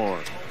shoot it more.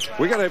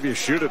 We got to have you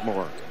shoot it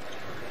more.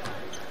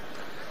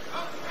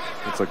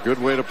 It's a good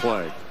way to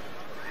play.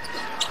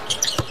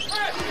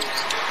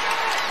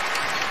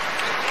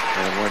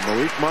 And when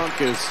Malik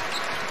Monk is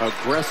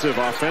aggressive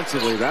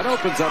offensively, that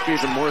opens up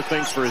even more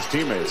things for his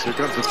teammates. Here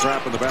comes the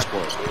trap in the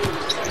backcourt.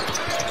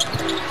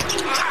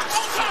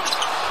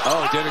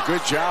 Oh, did a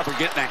good job of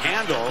getting a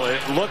handle.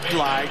 It looked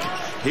like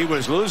he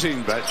was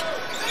losing, but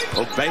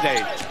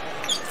Obede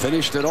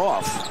finished it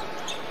off.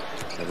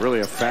 And really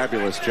a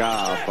fabulous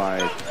job by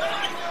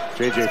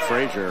J.J.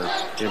 Frazier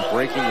in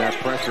breaking that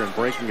pressure and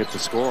breaking it to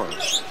score.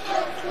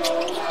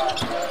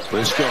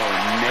 Briscoe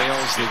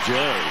nails the J.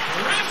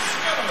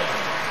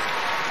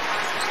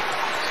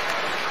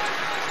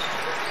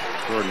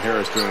 Jordan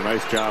Harris doing a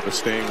nice job of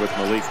staying with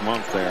Malik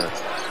Monk there.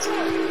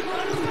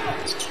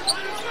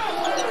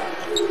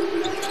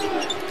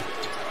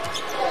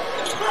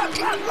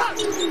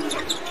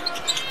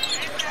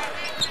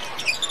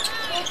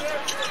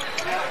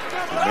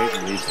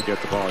 Maton needs to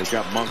get the ball. He's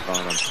got Monk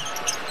on him.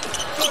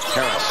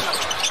 Harris.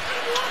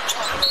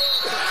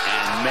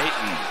 And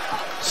Maton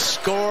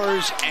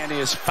scores and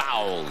is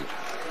fouled.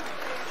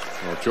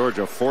 Well,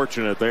 Georgia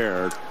fortunate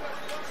there.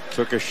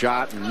 Took a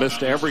shot and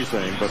missed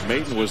everything, but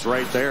Maton was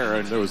right there,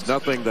 and there was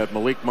nothing that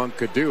Malik Monk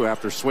could do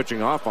after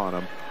switching off on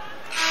him.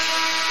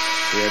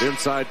 He had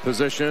inside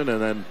position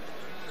and then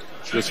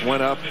just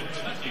went up,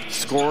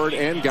 scored,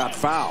 and got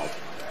fouled.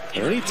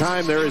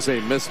 Anytime there is a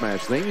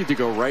mismatch, they need to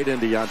go right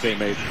into Yante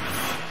Maton.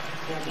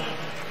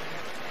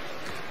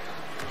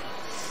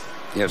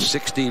 He has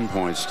 16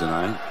 points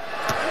tonight.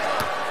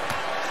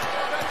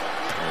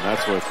 And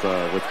that's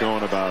with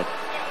going about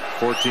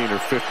 14 or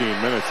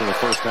 15 minutes in the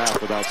first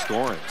half without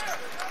scoring.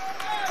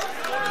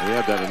 And he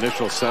had that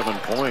initial 7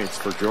 points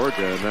for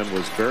Georgia and then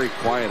was very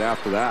quiet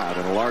after that.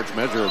 And a large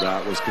measure of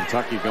that was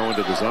Kentucky going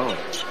to the zone.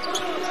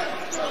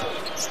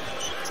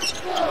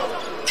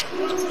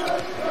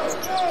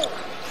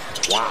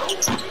 Wow.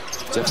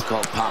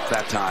 Difficult pop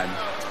that time.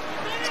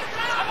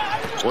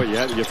 Boy,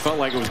 you felt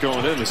like it was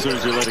going in as soon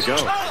as you let it go.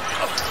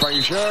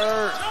 Frazier.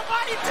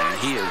 And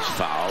he is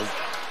fouled.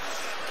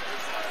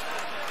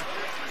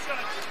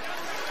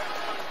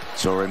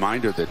 So a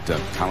reminder that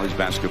college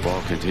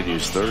basketball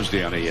continues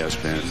Thursday on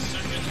ESPN.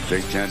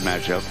 Big Ten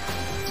matchup.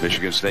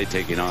 Michigan State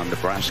taking on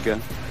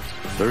Nebraska.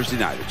 Thursday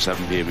night at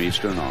 7 p.m.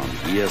 Eastern on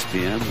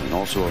ESPN, and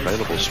also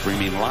available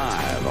streaming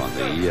live on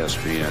the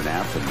ESPN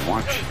app, and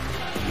watch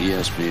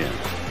ESPN.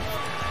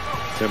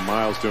 Tim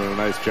Miles doing a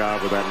nice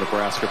job with that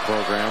Nebraska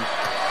program.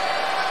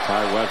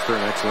 Ty Webster,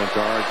 an excellent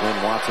guard.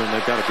 Glenn Watson,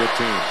 they've got a good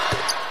team.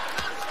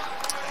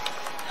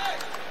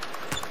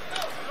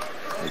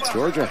 And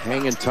Georgia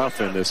hanging tough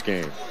in this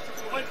game.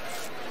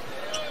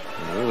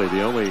 And really,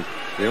 the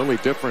only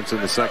difference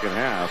in the second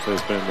half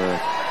has been the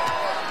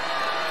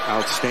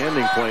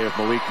outstanding play of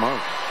Malik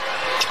Monk.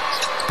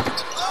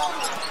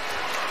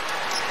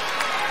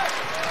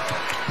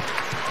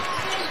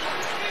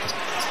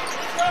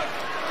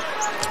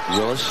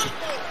 Willis,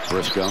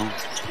 Briscoe,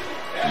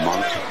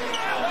 Monk,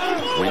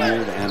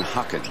 Wynyard, and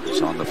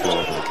Huckins on the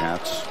floor for the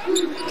Cats.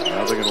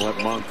 Now they're going to let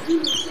Monk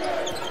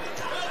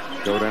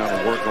go down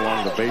and work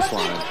along the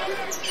baseline.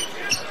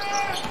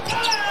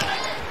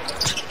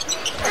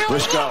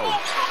 Briscoe.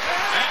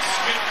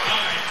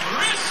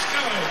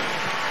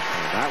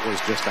 And that was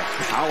just a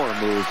power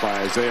move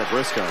by Isaiah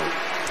Briscoe.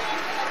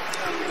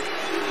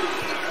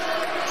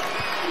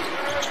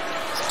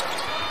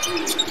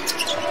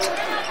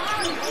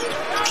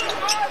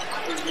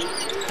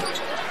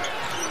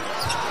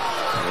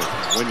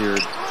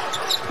 Wynyard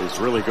is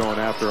really going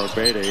after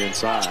Obede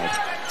inside.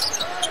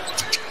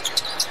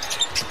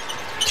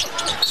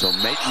 So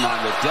Maton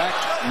on the deck,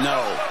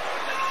 no.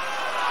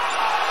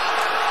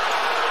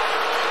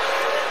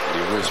 He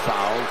was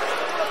fouled.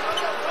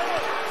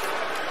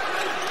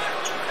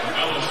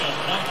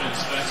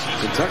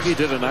 Kentucky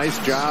did a nice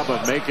job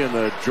of making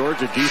the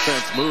Georgia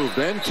defense move,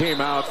 then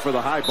came out for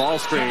the high ball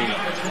screen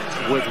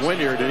with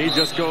Wynyard, and he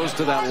just goes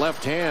to that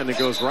left hand and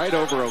goes right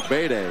over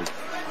Obede.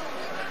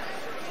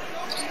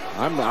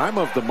 I'm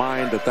of the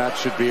mind that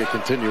should be a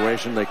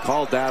continuation. They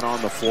called that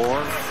on the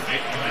floor,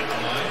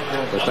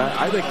 but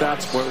I think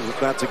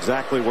that's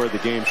exactly where the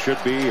game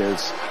should be,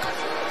 is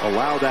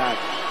allow that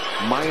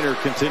minor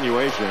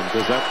continuation,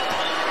 because that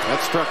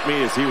struck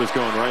me as he was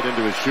going right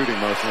into his shooting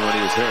motion when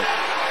he was hit.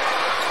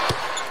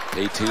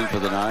 18 for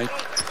the night.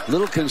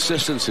 Little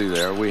consistency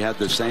there. We had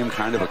the same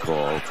kind of a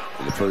call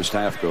in the first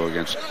half go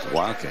against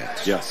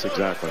Wildcats. Yes,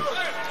 exactly.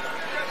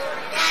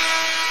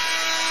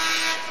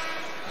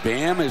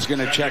 Bam is going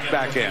to check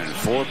back in.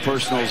 4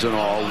 personals in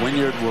all.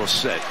 Wynyard will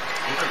sit.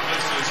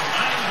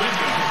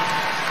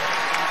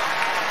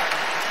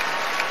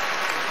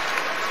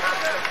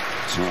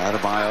 So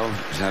Adebayo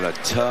has had a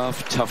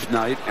tough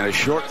night and a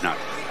short night.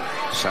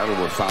 Saddled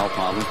with foul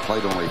problems.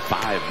 Played only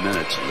 5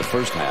 minutes in the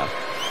first half.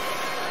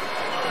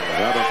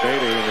 Without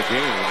Obede in the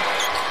game,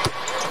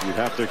 you'd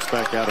have to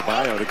expect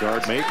Adebayo to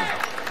guard Maton.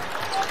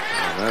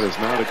 And that is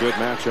not a good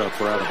matchup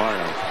for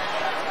Adebayo.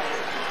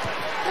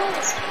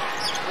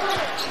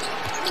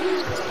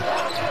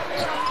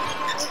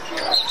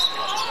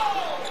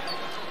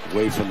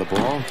 Away from the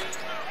ball.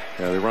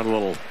 Yeah, they run a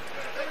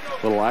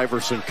little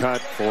Iverson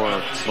cut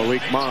for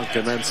Malik Monk,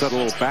 and then set a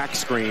little back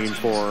screen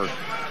for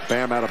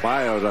Bam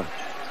Adebayo to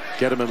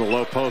get him in the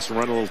low post and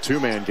run a little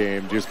two-man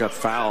game. Just got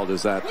fouled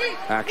as that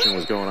action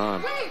was going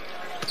on.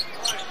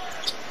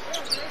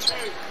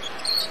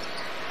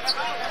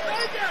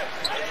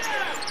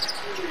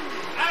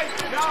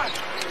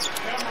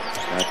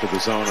 Back to the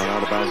zone and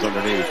out of bounds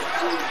underneath.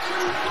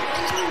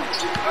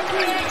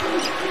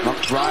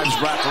 Monk drives,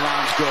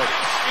 wraparound's good.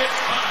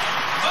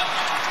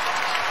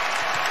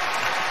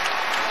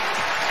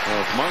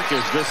 Well, if Monk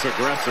is this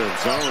aggressive,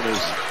 zone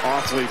is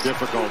awfully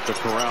difficult to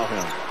corral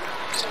him.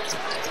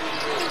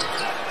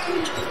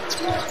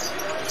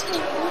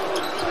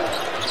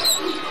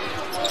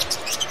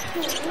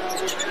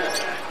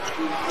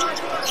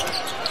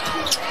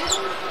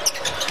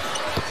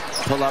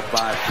 Pull up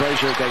by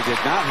Frazier. They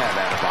did not have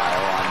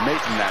Adebayo on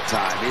Maton that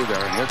time either.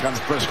 And here comes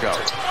Briscoe.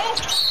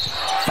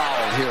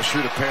 Foul. He'll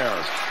shoot a pair.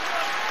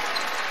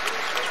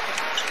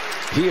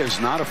 He is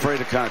not afraid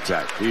of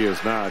contact. He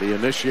is not. He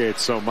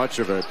initiates so much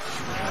of it.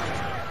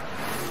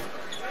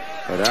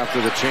 But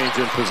after the change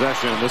in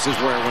possession, this is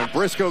where when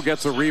Briscoe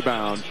gets a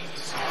rebound,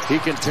 he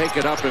can take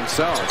it up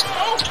himself.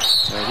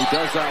 And he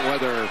does that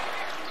whether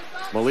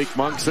Malik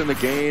Monk's in the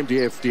game.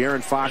 If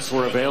De'Aaron Fox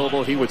were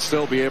available, he would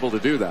still be able to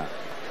do that.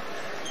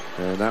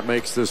 And that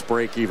makes this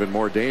break even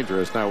more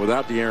dangerous. Now,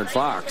 without De'Aaron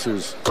Fox,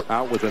 who's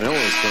out with an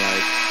illness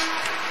tonight,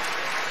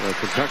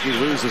 Kentucky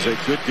loses a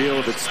good deal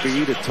of its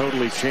speed. It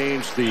totally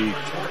changed the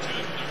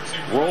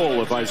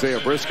role of Isaiah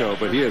Briscoe,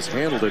 but he has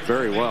handled it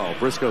very well.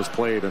 Briscoe's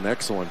played an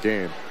excellent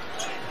game.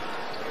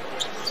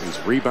 He's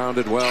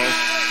rebounded well.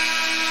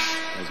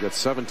 He's got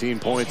 17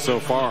 points so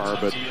far,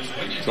 but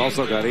he's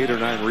also got 8 or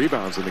 9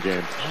 rebounds in the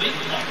game.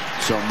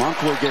 So Monk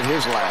will get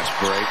his last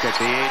break at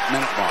the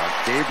 8-minute mark.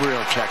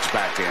 Gabriel checks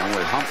back in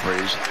with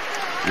Humphries,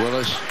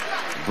 Willis,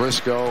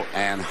 Briscoe,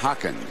 and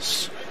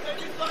Hawkins.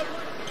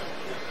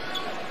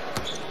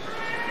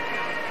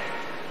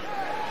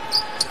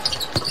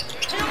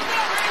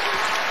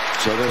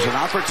 So there's an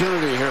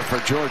opportunity here for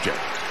Georgia.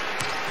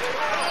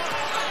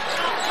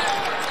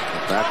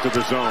 Back to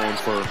the zone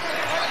for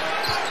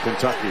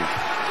Kentucky.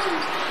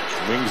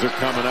 Wings are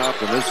coming up,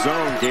 and this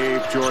zone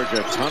gave Georgia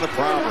a ton of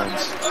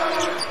problems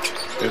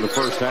in the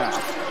first half.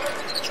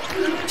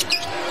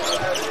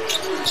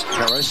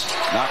 Harris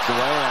knocked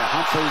away, and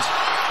Humphries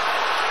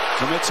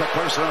commits a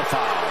personal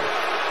foul.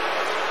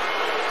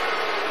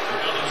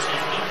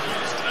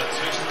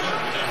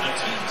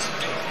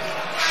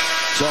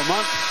 So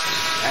Monk,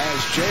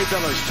 as Jay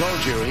Billis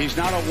told you, he's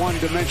not a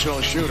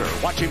one-dimensional shooter.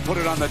 Watch him put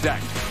it on the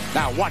deck.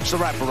 Now watch the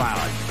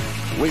wraparound.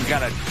 We've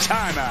got a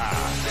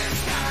timeout.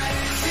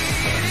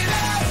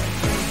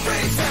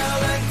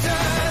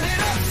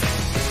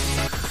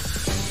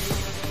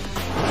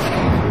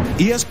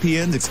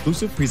 ESPN's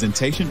exclusive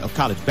presentation of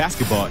college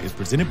basketball is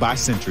presented by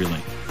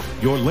CenturyLink,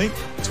 your link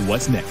to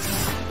what's next,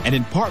 and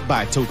in part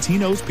by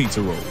Totino's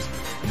Pizza Rolls.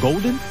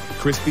 Golden,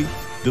 crispy,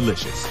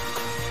 delicious.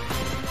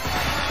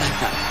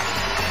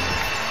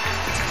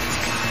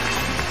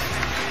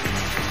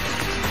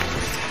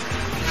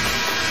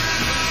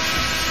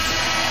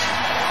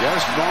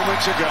 Just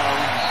moments ago.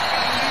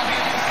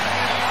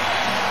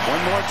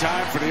 One more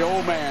time for the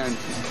old man.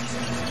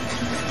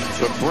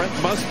 But Brent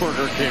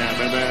Musburger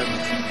can, and then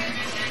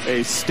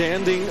a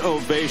standing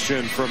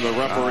ovation from the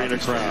Rupp Arena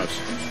crowd.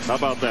 How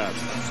about that?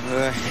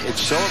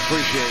 It's so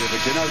appreciated.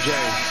 But you know,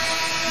 Jay,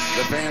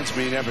 the fans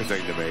mean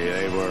everything to me.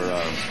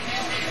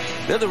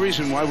 They're the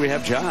reason why we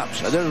have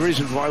jobs. They're the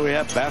reason why we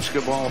have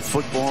basketball,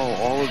 football,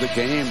 all of the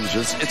games.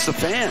 It's the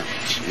fans.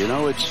 You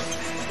know,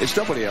 it's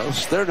nobody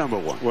else. They're number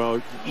one.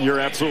 Well, you're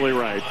absolutely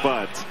right,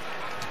 but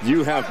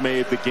you have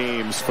made the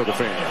games for the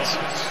fans.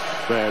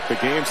 That the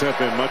games have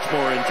been much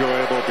more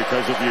enjoyable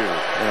because of you.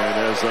 And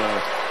as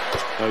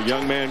a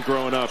young man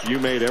growing up, you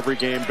made every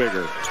game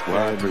bigger. Well,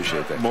 I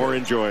appreciate that. More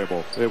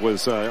enjoyable. It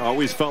was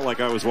always felt like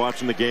I was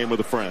watching the game with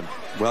a friend.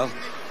 Well,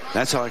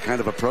 that's how I kind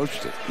of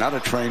approached it. Not a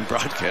trained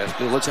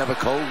broadcaster. Let's have a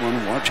cold one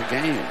and watch a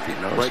game. You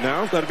know? Right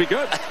now, that'd be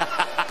good.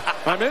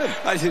 I'm in.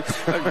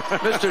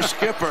 Mr.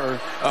 Skipper,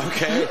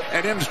 okay,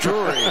 and M's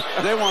Drury,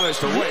 they want us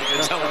to wait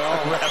until we're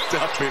all wrapped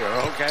up here,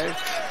 okay?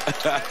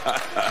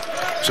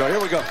 So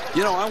here we go.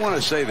 You know, I want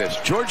to say this.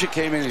 Georgia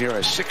came in here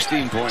a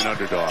 16-point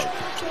underdog.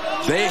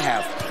 They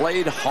have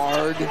played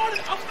hard.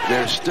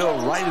 They're still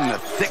right in the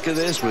thick of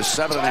this with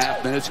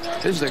 7.5 minutes.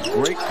 This is a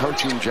great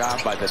coaching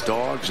job by the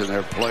Dogs and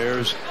their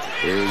players.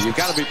 You've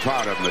got to be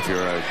proud of them if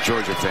you're a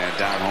Georgia fan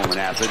down home in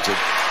Athens. And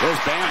there's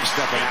Bam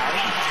stepping out,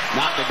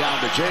 knocked it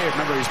down to Jay.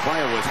 Remember, he's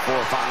playing with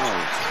 4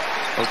 fouls.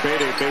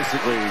 Obede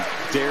basically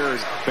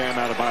dared Bam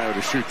Adebayo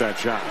to shoot that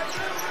shot.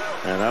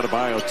 And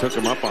Adebayo took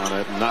him up on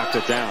it and knocked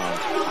it down.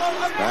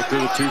 Back to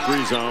the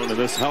 2-3 zone, and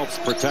this helps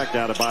protect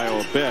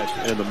Adebayo a bit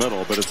in the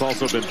middle, but it's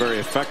also been very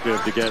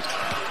effective to get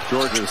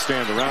Georgia to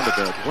stand around a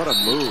bit. What a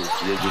move.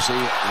 Did you see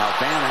how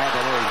Bam had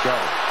to let him go?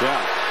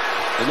 Yeah.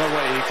 There's no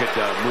way he could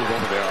move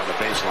over there on the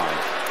baseline.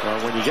 Well,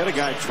 when you get a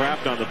guy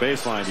trapped on the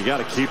baseline, you got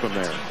to keep him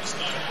there.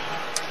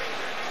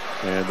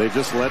 And they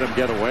just let him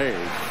get away.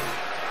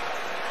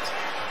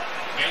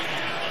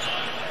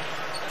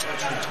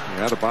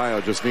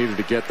 Adebayo just needed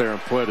to get there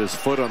and put his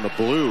foot on the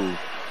blue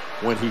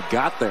when he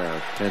got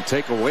there and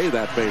take away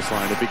that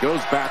baseline. If he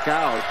goes back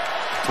out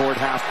toward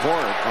half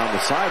court on the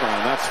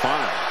sideline, that's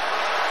fine.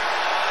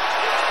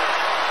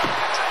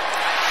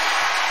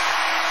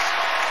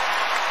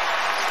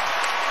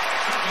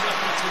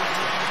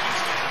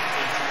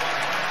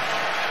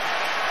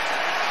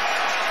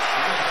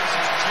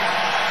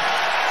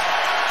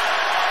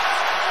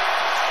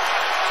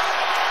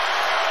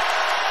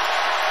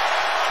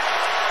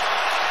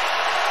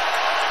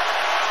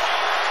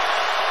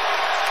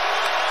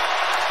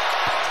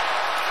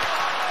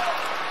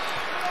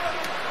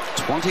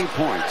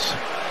 Points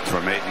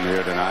from Ayton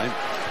here tonight.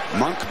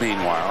 Monk,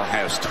 meanwhile,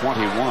 has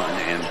 21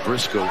 and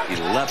Briscoe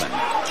 11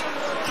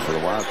 for the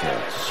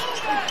Wildcats.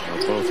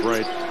 Well, both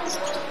right.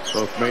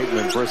 Both Maton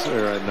and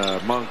Briscoe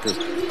and Monk is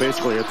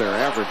basically at their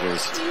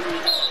averages.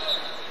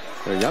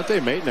 Yante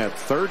Maton had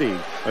 30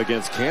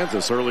 against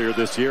Kansas earlier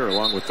this year,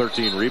 along with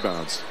 13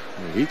 rebounds.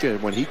 He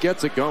can, when he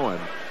gets it going,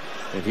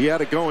 and he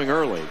had it going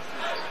early.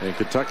 And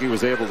Kentucky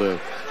was able to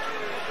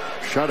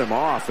shut him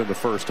off in the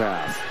first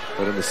half.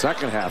 But in the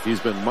second half, he's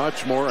been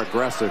much more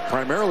aggressive,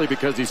 primarily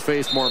because he's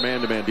faced more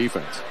man-to-man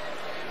defense.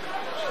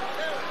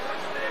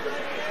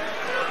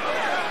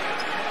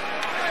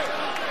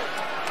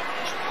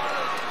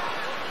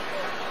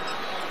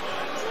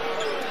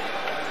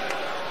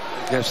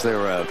 I guess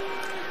they're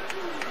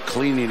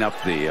cleaning up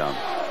the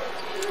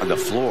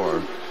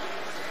floor.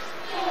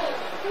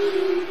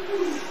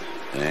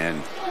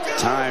 And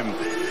time,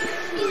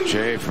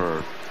 Jay,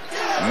 for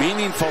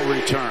meaningful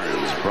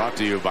returns, brought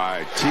to you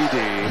by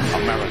TD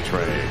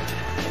Ameritrade.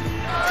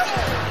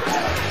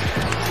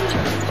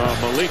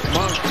 Malik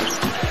Monk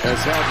has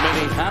had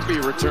many happy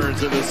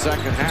returns in the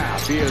second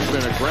half. He has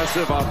been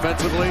aggressive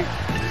offensively.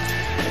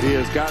 He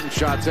has gotten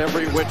shots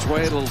every which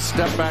way, a little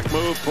step back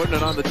move, putting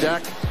it on the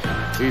deck.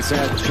 He's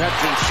had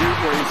catch and shoot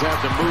where he's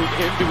had to move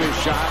into his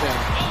shot,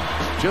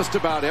 and just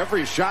about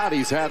every shot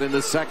he's had in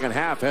the second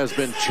half has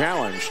been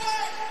challenged.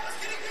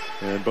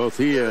 And both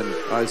he and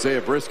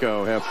Isaiah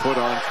Briscoe have put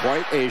on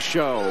quite a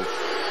show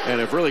and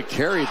have really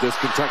carried this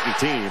Kentucky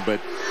team. But,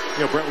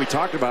 you know, Brent, we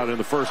talked about it in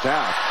the first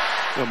half.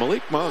 You know,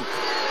 Malik Monk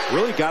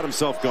really got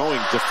himself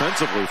going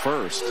defensively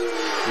first.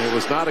 It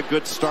was not a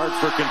good start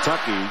for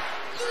Kentucky,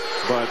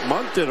 but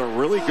Monk did a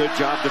really good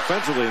job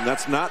defensively, and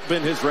that's not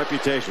been his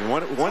reputation.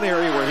 One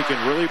area where he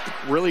can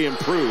really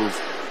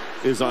improve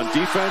is on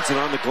defense and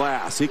on the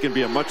glass. He can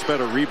be a much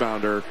better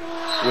rebounder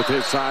with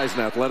his size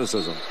and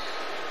athleticism.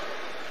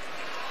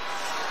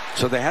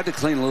 So they had to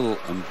clean a little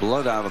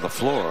blood out of the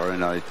floor,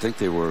 and I think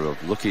they were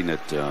looking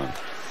at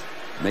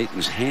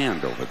Maton's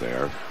hand over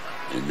there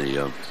in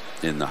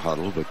the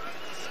huddle, but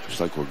looks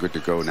like we're good to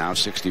go now.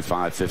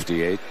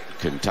 65-58,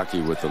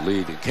 Kentucky with the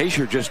lead. In case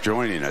you're just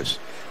joining us,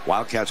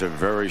 Wildcats are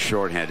very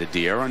short-handed.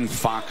 De'Aaron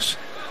Fox,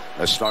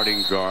 a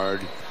starting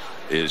guard,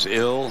 is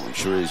ill. I'm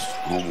sure he's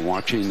home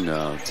watching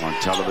on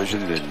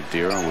television. And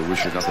De'Aaron, we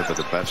wish you nothing but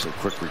the best, a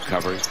quick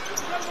recovery.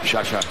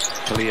 Shasha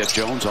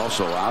Kalia-Jones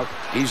also out.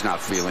 He's not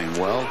feeling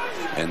well.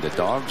 And the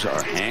Dogs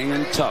are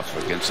hanging tough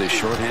against this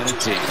short-handed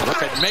team.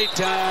 Look at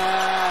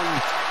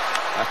Maton.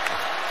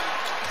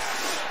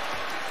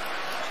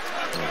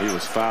 Well, he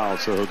was fouled,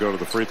 so he'll go to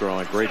the free throw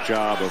line. Great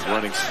job of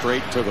running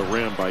straight to the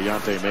rim by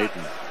Yante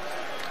Maton.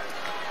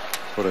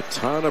 Put a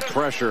ton of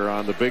pressure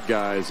on the big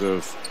guys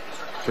of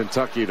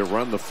Kentucky to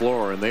run the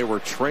floor, and they were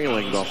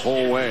trailing the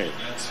whole way.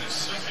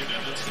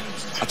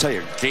 I'll tell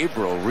you,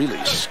 Gabriel really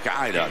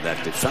skied on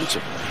that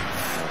defensively.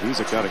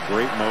 He's got a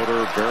great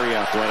motor, very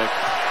athletic.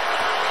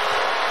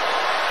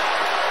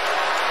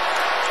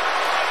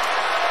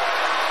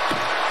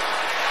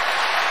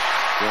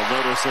 You'll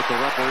notice that the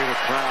Rupp-Arena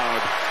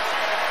crowd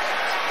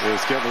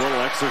is getting a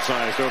little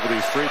exercised over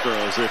these free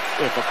throws.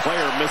 If a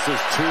player misses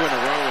 2 in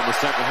a row in the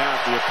second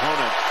half, the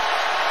opponent,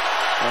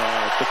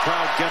 the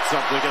crowd gets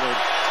something,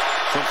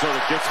 some sort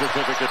of gift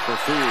certificate for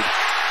food.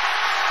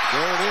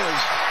 There it is.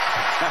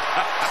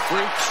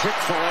 Free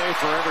Chick-fil-A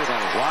for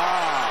everybody.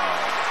 Wow.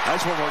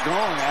 That's what we're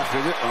going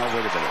after this. Oh,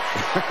 wait a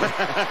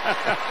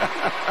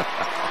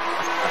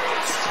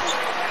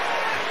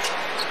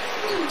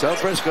minute. So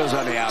Briscoe's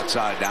on the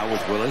outside now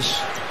with Willis.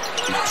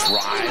 He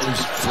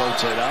drives,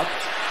 floats it up.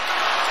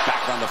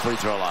 Back on the free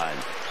throw line.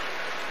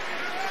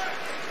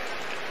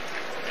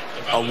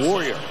 A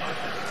warrior.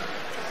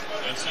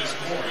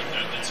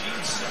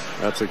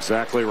 That's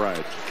exactly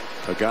right.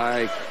 A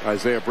guy,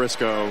 Isaiah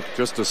Briscoe,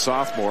 just a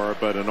sophomore,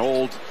 but an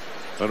old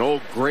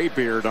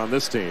graybeard on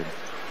this team.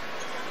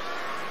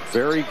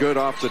 Very good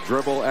off the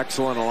dribble,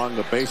 excellent along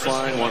the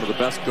baseline, one of the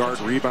best guard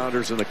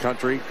rebounders in the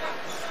country,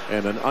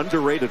 and an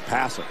underrated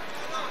passer.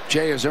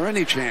 Jay, is there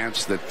any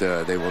chance that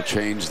they will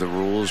change the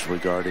rules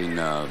regarding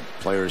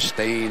players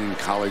staying in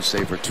college,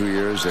 say, for 2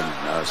 years,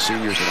 and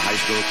seniors in high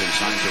school can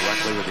sign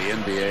directly with the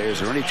NBA? Is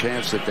there any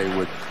chance that they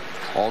would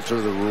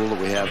alter the rule that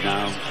we have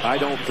now? I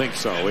don't think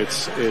so.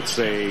 It's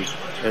a,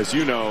 as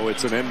you know,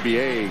 it's an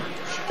NBA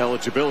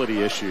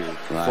eligibility issue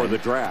for the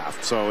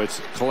draft. So it's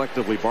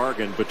collectively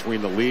bargained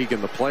between the league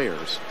and the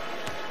players.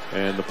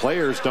 And the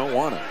players don't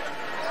want it.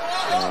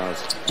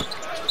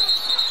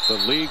 The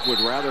league would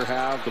rather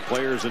have the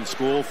players in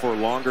school for a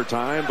longer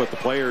time, but the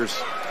players,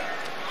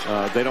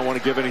 they don't want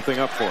to give anything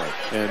up for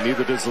it, and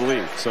neither does the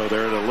league. So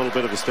they're at a little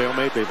bit of a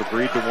stalemate. They've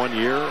agreed to 1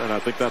 year, and I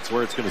think that's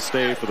where it's going to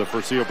stay for the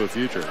foreseeable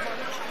future.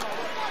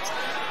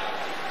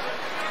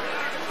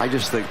 I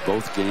just think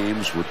both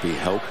games would be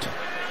helped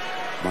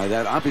by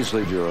that.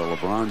 Obviously, if you're a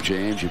LeBron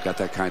James, you've got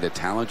that kind of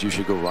talent, you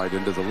should go right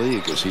into the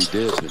league as he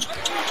did.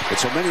 And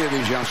so many of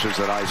these youngsters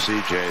that I see,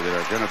 Jay, that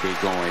are going to be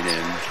going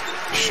in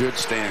should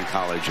stay in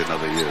college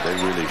another year. They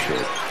really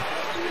should.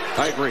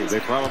 I agree.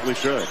 They probably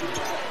should.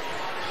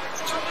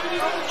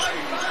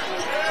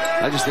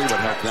 I just think it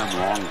would help them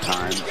long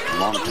term. And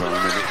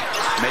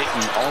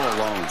Maton all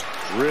alone.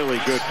 Really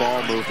good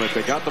ball movement.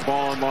 They got the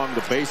ball along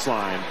the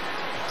baseline.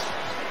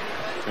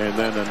 And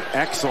then an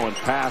excellent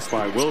pass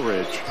by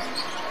Wilridge.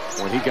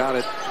 When he got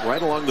it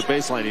right along the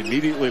baseline, he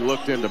immediately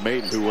looked into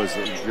Maton, who was,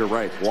 you're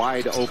right,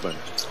 wide open.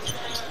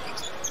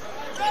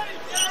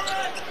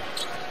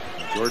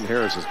 Jordan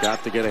Harris has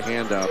got to get a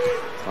hand up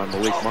on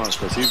Malik Monk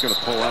because he's going to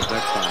pull up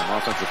next time.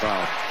 Offensive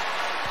foul.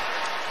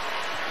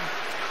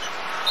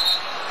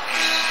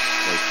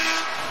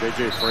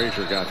 J.J.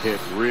 Frazier got hit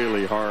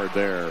really hard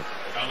there.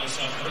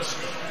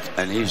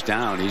 And he's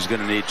down. He's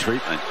going to need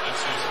treatment.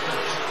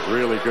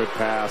 Really good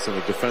pass and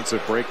a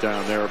defensive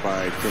breakdown there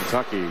by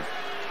Kentucky.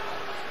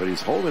 But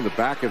he's holding the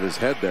back of his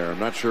head there. I'm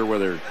not sure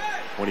whether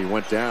when he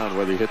went down,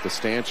 whether he hit the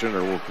stanchion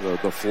or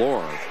the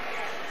floor.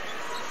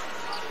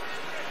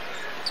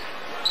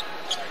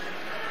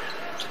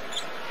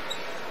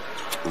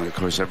 And of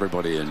course,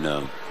 everybody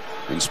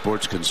in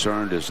sports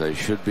concerned, as they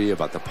should be,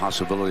 about the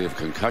possibility of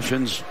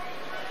concussions.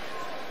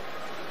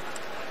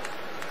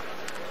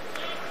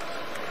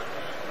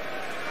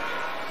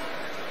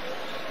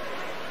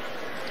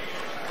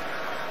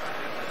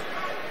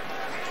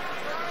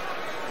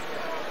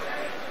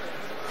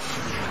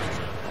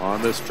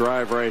 On this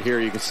drive right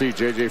here, you can see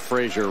J.J.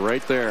 Frazier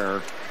right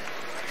there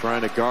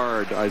trying to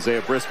guard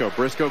Isaiah Briscoe.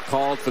 Briscoe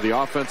called for the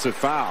offensive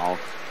foul.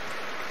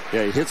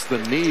 Yeah, he hits the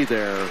knee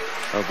there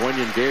of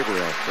Wenyen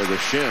Gabriel, or the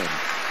shin,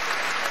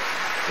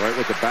 right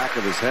with the back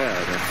of his head.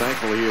 And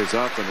thankfully he is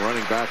up and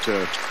running back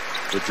to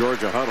the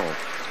Georgia huddle.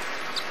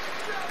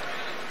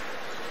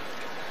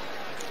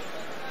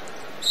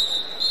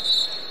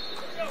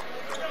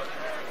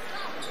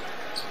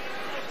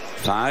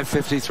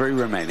 .5:53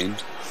 remaining.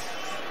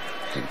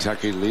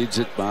 Kentucky leads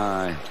it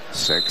by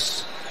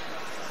 6.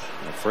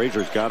 Well,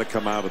 Frazier's got to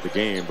come out of the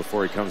game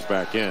before he comes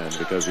back in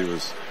because he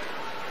was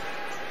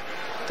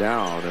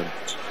down. And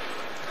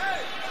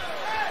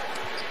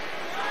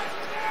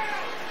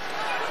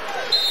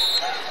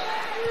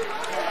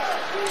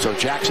so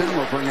Jackson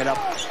will bring it up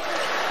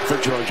for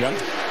Georgia.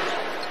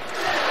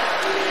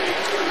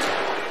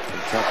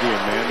 Kentucky in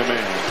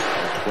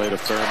man-to-man. Played a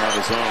fair amount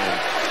of zone.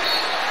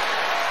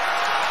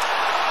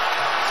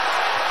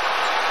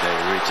 They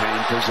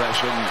retain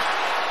possession.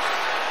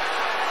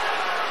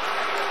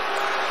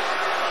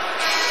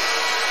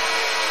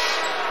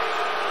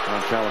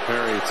 John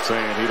Calipari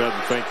saying he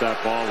doesn't think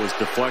that ball was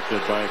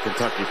deflected by a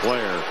Kentucky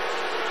player.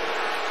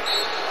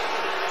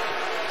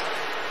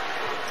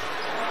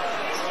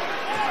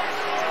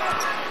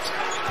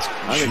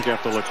 I think you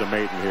have to look to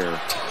Maton here.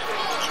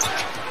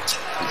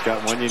 He's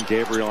got Wenyen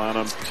Gabriel on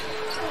him.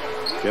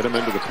 Get him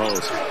into the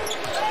post.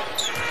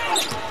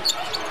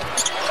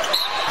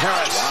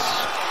 Harris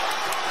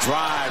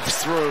drives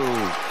through,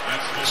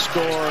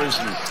 scores,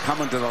 and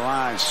coming to the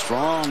line.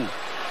 Strong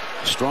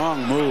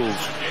move.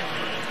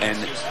 And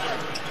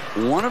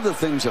one of the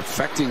things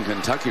affecting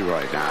Kentucky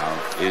right now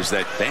is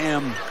that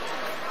Bam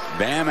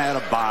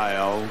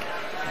Adebayo,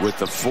 with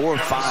the 4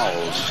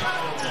 fouls,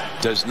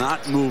 does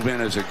not move in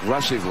as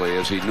aggressively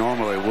as he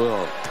normally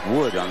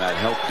would on that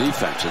help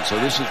defense. And so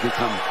this has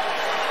become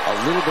a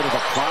little bit of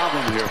a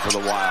problem here for the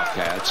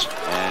Wildcats.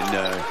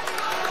 And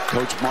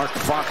Coach Mark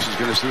Fox is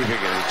going to see if he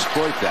can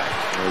exploit that.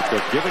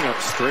 They're giving up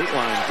straight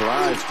line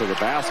drives to the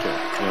basket.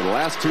 The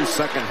last 2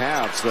 second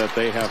halves that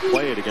they have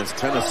played against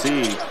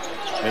Tennessee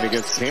and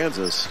against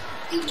Kansas,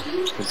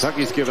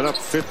 Kentucky's given up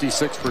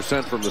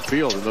 56% from the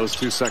field in those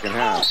 2 second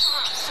halves.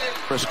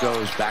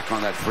 Briscoe's back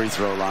on that free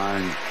throw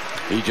line.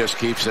 He just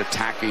keeps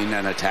attacking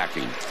and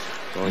attacking.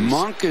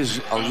 Monk is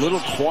a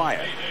little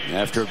quiet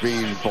after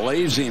being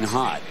blazing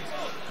hot.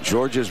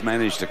 Georgia's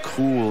managed to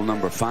cool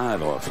number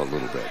 5 off a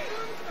little bit.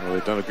 Well,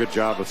 they've done a good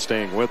job of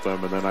staying with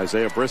them, and then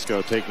Isaiah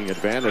Briscoe taking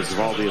advantage of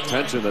all the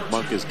attention that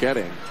Monk is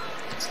getting.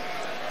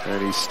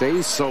 And he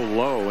stays so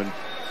low, and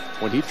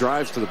when he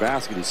drives to the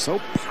basket, he's so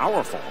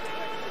powerful.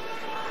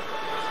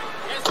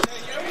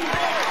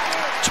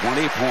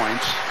 20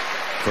 points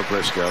for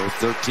Briscoe,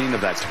 13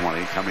 of that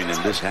 20 coming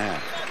in this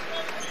half.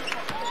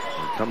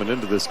 And coming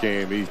into this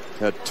game, he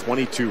had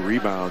 22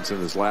 rebounds in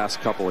his last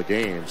couple of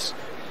games.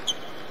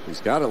 He's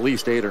got at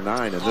least 8 or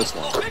 9 in this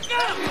one.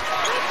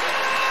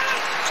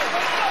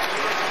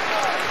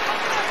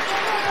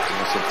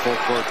 Some full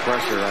court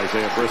pressure.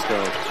 Isaiah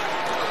Briscoe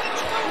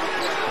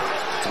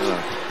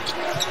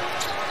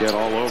get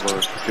all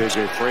over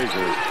J.J.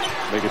 Frazier,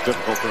 make it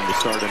difficult for him to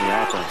start any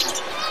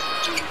offense.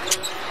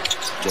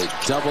 They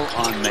double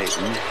on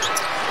Maton.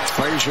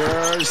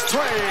 Frazier's 3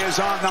 is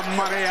on the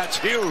money. That's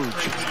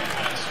huge.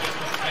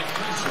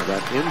 So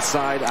that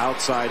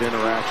inside-outside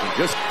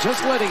interaction,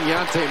 just letting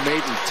Yante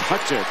Maton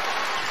touch it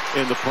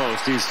in the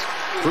post. He's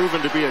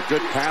proven to be a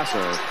good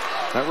passer.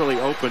 That really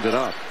opened it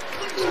up.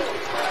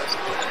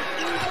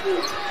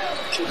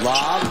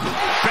 Lob.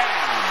 Bam!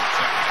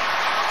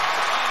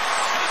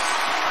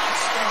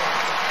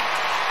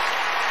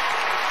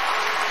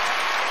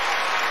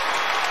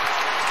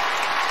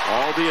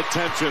 All the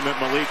attention that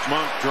Malik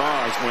Monk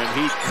draws when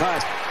he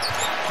cut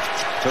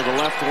to the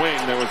left wing.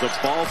 There was a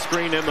ball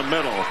screen in the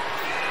middle,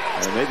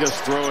 and they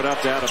just throw it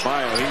up to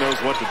Adebayo. He knows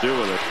what to do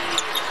with it.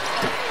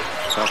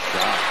 Tough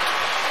shot.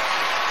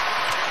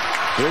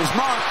 Here's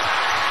Monk.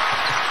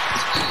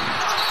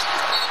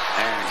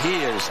 And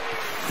he is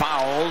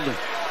fouled.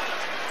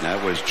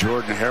 That was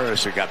Jordan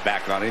Harris who got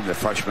back on him, the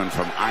freshman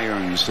from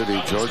Iron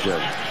City, Georgia.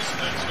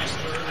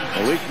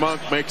 Malik Monk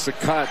makes a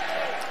cut.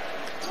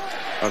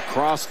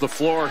 across the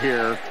floor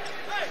here.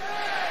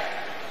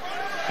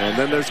 And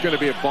then there's going to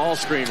be a ball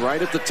screen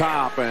right at the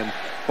top, and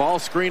ball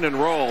screen and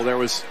roll. There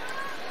was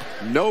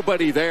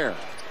nobody there.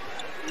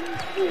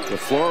 The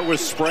floor was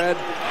spread.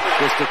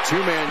 Just a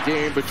two-man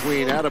game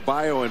between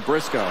Adebayo and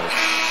Briscoe.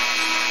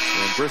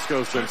 And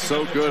Briscoe's been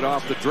so good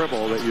off the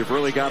dribble that you've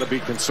really got to be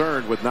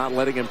concerned with not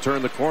letting him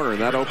turn the corner,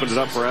 and that opened it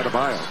up for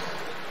Adebayo.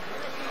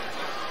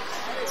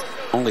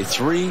 Only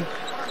 3.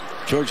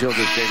 George Hill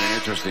just gave an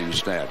interesting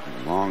stat.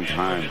 Long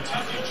time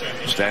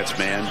stats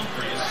man.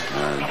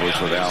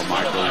 Works with Al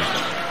Michaels.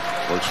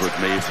 Works with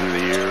me through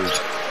the years.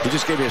 He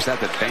just gave me a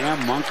stat that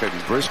Bam, Monk, and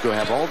Briscoe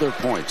have all their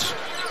points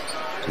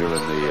here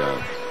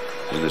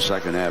in the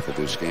second half of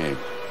this game.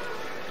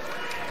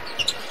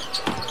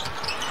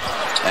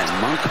 And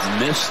Monk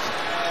missed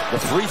the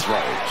free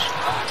throws.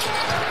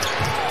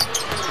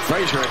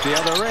 Frazier at the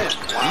other end.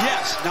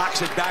 Yes,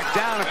 knocks it back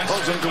down and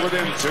pulls him to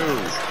within 2.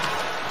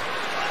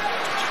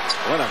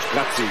 What a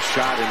gutsy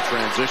shot in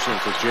transition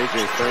for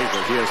J.J.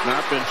 Frazier. He has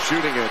not been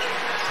shooting it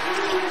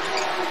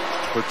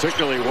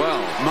particularly well.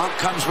 Monk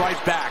comes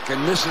right back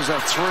and misses a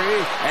 3.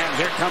 And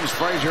here comes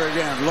Frazier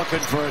again, looking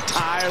for a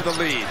tie or the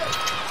lead.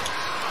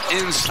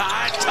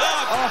 Inside,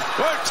 tough.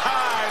 We're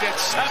tied at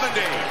 70.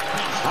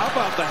 How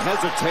about the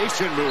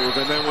hesitation move?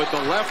 And then with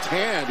the left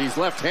hand, he's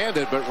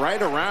left-handed, but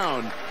right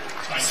around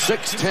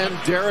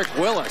 6'10" Derek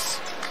Willis.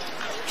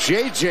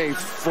 J.J.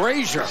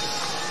 Frazier.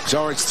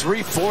 So it's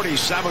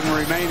 3:47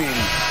 remaining.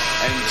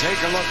 And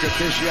take a look at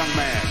this young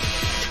man.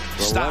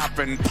 Stop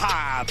and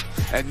pop.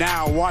 And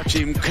now watch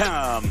him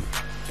come.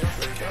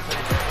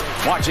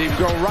 Watch him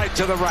go right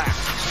to the rack.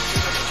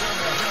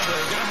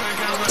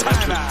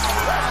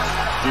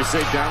 Timeout. Do you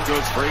say down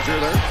goes Frazier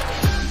there?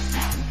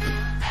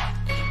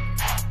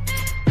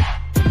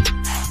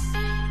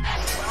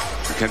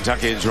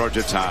 Kentucky and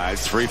Georgia tied.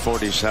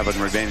 3:47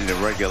 remaining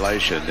in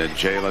regulation. And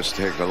Jay, let's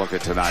take a look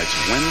at tonight's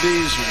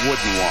Wendy's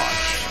Wooden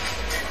Watch.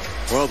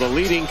 Well, the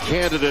leading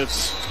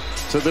candidates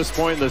to this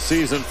point in the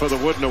season for the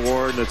Wooden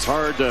Award, and it's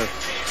hard to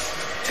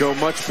go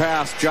much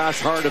past Josh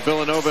Hart of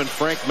Villanova and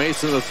Frank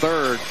Mason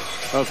III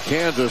of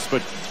Kansas,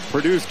 but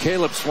Purdue's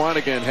Caleb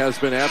Swanigan has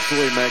been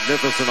absolutely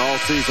magnificent all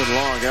season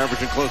long,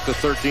 averaging close to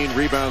 13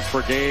 rebounds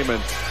per game.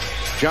 And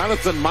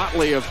Jonathan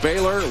Motley of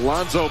Baylor,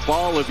 Lonzo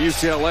Ball of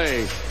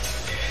UCLA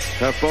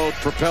have both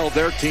propelled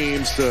their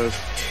teams to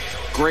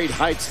great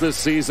heights this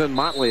season.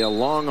 Motley, a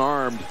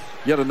long-armed,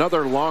 yet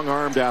another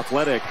long-armed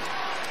athletic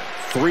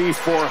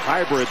 3-4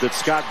 hybrid that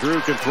Scott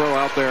Drew can throw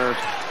out there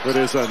that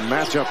is a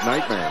matchup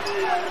nightmare.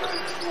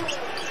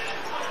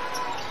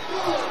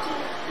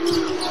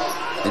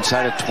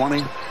 Inside of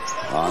 20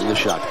 on the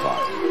shot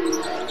clock.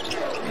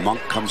 Monk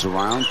comes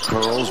around,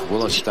 curls,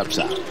 Willis steps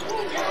out.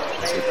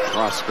 It's a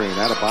cross screen.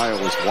 Adebayo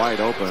was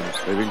wide open.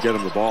 They didn't get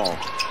him the ball.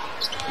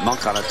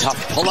 Monk on a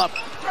tough pull-up.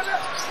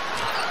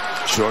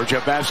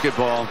 Georgia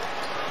basketball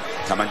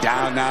coming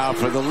down now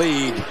for the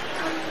lead.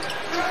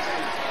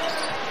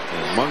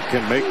 And Monk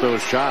can make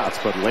those shots,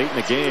 but late in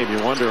the game,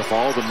 you wonder if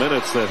all the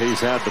minutes that he's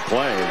had to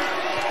play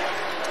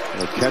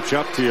will catch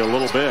up to you a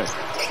little bit.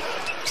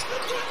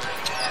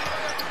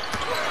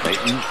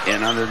 Layton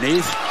in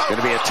underneath. Going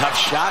to be a tough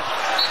shot.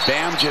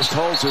 Bam just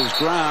holds his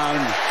ground.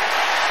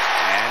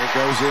 And it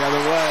goes the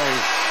other way.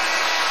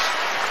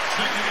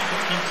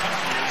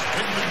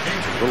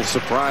 A little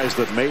surprised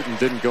that Mayton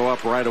didn't go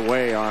up right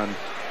away on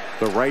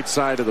the right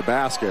side of the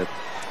basket.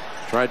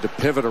 Tried to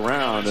pivot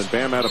around, and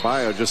Bam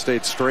Adebayo just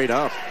stayed straight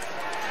up.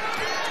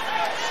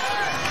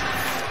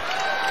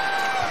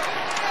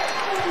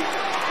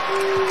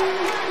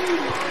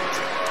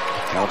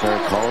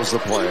 Calipari calls the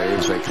play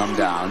as they come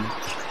down.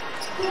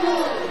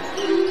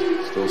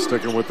 Still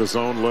sticking with the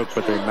zone look,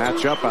 but they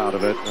match up out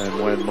of it.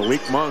 And when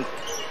Malik Monk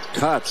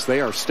cuts,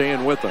 they are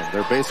staying with him.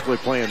 They're basically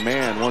playing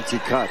man once he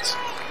cuts.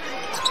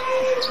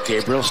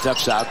 Gabriel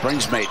steps out,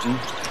 brings Mayton,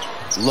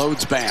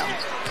 loads Bam.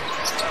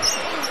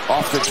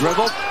 Off the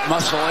dribble,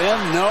 muscle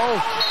in,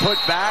 no, put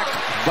back,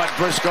 but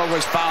Briscoe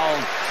was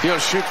fouled. He'll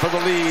shoot for the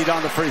lead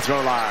on the free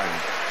throw line.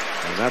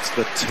 And that's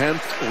the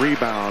 10th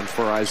rebound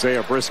for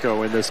Isaiah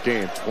Briscoe in this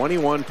game.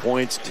 21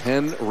 points,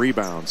 10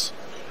 rebounds.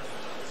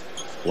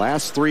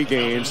 Last 3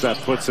 games, that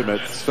puts him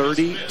at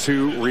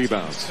 32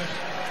 rebounds.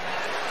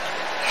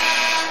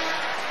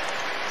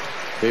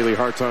 Bailey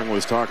Hartung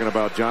was talking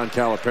about John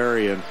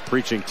Calipari and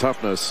preaching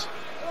toughness.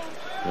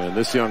 And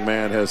this young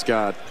man has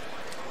got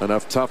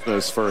enough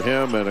toughness for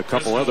him and a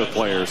couple other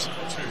players.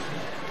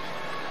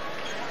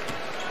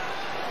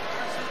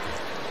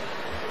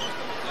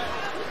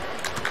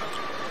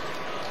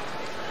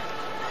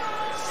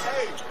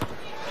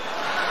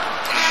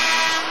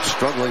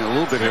 Struggling a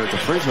little bit here at the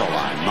free throw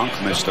line. Monk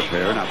missed a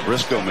pair. Now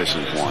Briscoe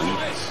misses one.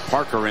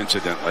 Parker,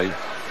 incidentally,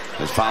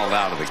 has fouled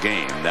out of the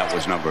game. That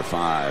was number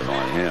 5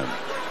 on him.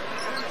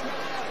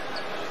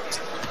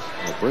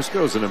 Well,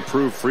 Briscoe's an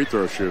improved free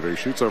throw shooter. He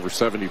shoots over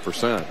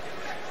 70%.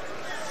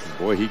 And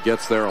boy, he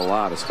gets there a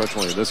lot,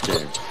 especially in this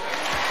game.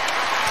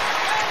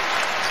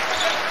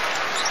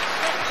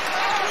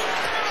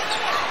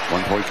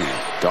 One-point game.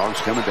 Dogs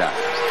coming down.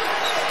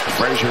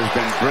 Frazier's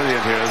been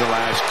brilliant here the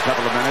last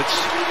couple of minutes.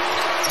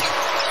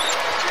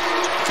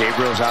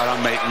 Gabriel's out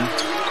on Maton.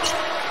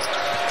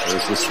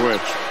 There's the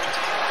switch.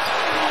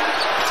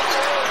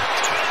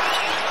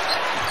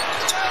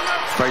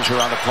 Frazier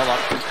on the pull-up.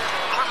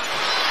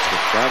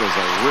 That is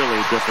a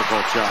really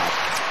difficult shot.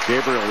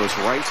 Gabriel was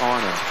right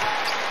on him.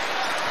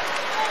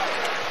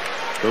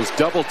 Those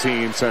double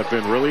teams have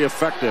been really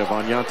effective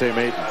on Yante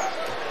Maton.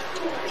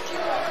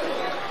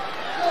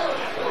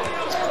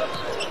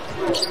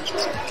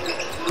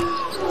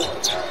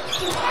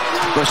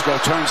 Briscoe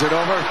turns it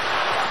over.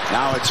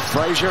 Now it's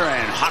Frazier,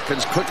 and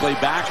Hawkins quickly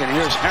back, and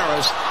here's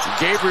Harris.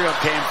 Gabriel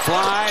came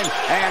flying,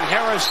 and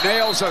Harris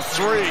nails a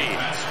three.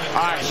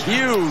 A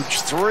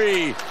huge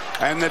three,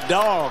 and the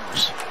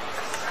Dogs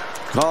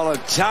call a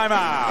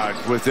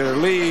timeout with their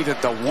lead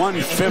at the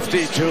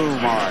 152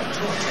 mark.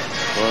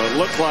 Well, it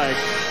looked like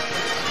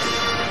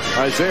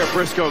Isaiah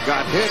Briscoe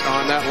got hit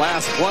on that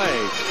last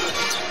play,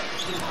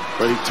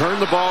 but he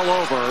turned the ball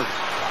over.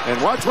 And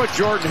watch what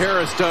Jordan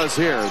Harris does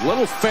here.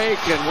 Little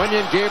fake, and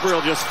Wenyen Gabriel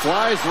just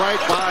flies right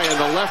by, and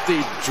the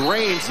lefty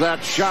drains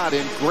that shot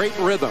in great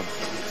rhythm.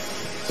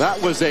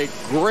 That was a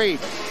great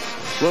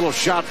little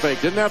shot fake.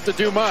 Didn't have to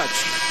do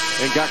much,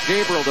 and got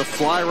Gabriel to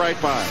fly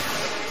right by.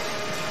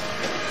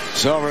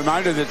 So a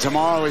reminder that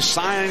tomorrow is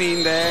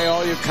signing day.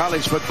 All you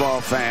college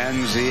football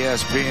fans,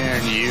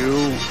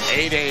 ESPNU,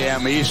 8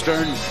 a.m.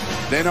 Eastern.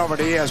 Then over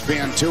to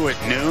ESPN2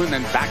 at noon.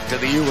 Then back to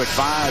the U at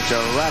 5 to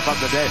wrap up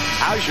the day.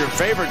 How's your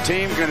favorite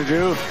team going to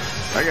do?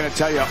 They're going to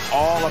tell you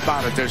all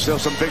about it. There's still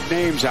some big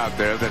names out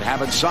there that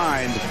haven't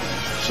signed.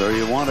 So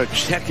you want to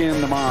check in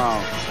tomorrow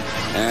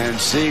and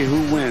see who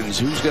wins.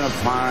 Who's going to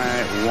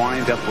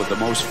wind up with the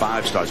most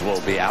 5 stars? Will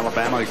it be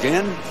Alabama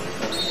again?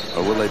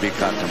 Or will they be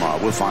cut tomorrow?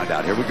 We'll find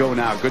out. Here we go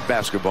now. Good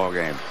basketball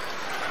game.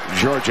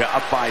 Georgia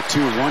up by 2,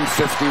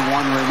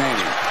 1:51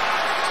 remaining.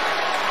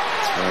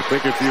 I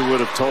think if you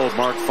would have told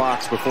Mark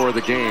Fox before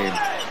the game,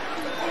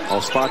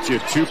 I'll spot you a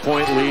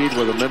 2-point lead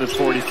with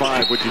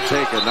 1:45, would you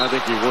take it? And I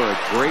think you would.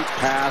 Great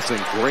pass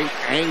and great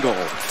angle.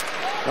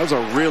 That was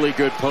a really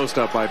good post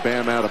up by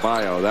Bam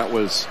Adebayo. That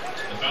was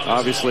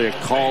obviously a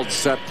called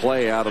set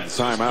play out of the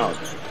timeout.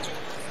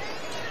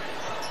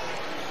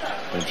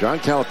 And John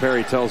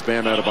Calipari tells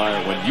Bam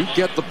Adebayo, when you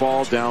get the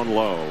ball down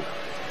low,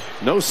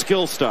 no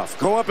skill stuff,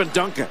 go up and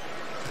dunk it.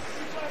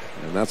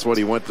 And that's what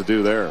he went to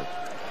do there.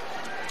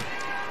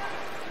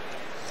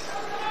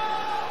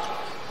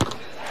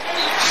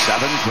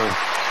 7 for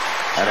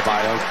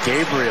Adebayo.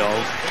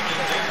 Gabriel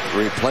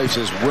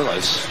replaces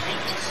Willis.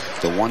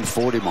 The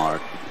 140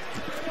 mark.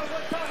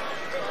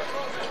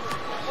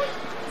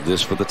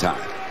 This for the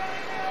tie.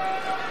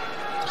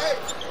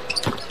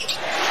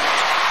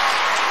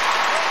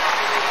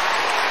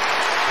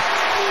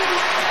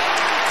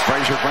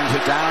 Frazier brings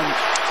it down.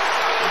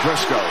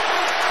 Briscoe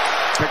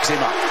picks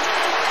him up.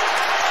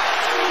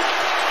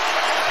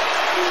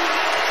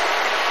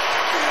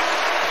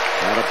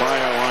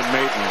 Adebayo on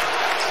Maton.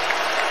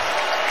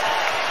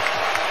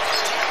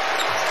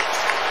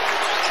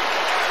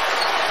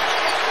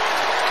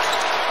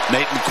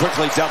 Maton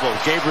quickly doubled.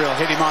 Gabriel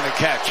hit him on a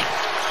catch.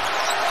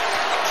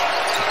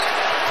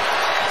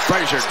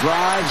 Frazier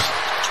drives.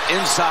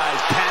 Inside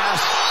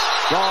pass.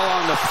 Ball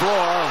on the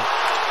floor.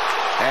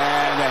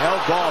 And the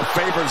held ball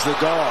favors the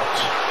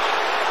Dogs.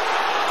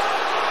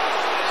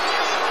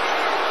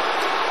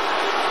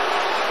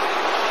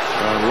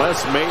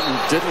 Unless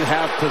Maton didn't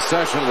have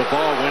possession of the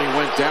ball when he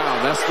went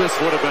down, this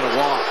would have been a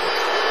walk.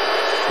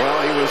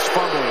 Well, he was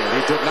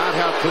fumbling. He did not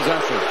have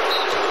possession.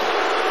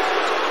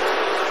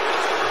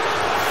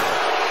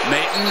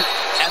 Maton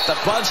at the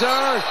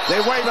buzzer.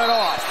 They wave it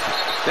off.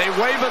 They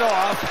wave it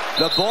off.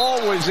 The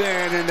ball was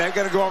in, and they're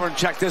going to go over and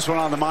check this one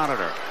on the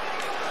monitor.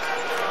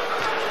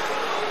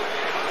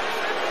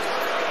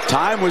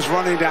 Time was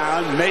running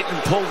down.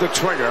 Maton pulled the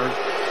trigger.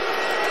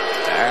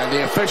 And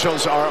the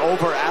officials are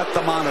over at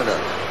the monitor.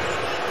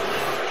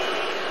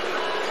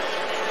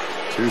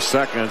 2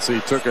 seconds. He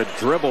took a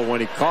dribble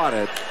when he caught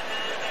it.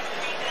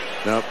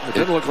 Nope, it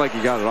didn't look like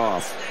he got it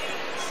off.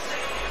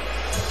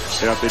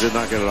 Yep, he did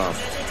not get it off.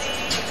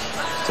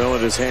 Still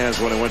in his hands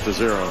when it went to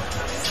 0.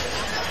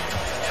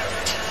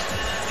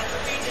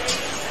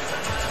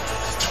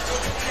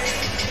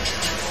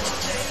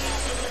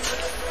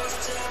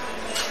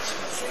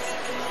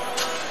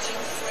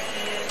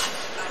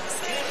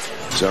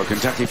 So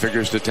Kentucky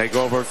figures to take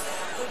over.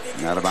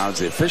 Out of bounds.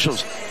 The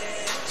officials.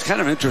 It's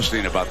kind of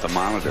interesting about the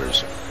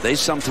monitors. They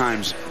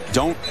sometimes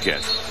don't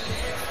get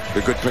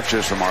the good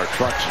pictures from our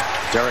trucks.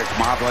 Derek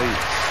Mobley,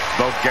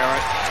 Bo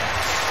Garrett,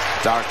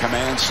 our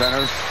command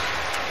center.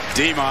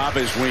 D-Mob,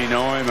 as we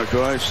know him, of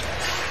course.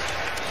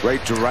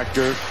 Great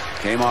director.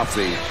 Came off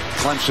the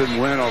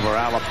Clemson win over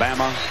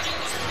Alabama.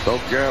 Bo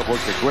Garrett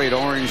worked the great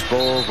Orange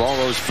Bowl. All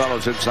those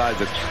fellows inside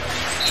the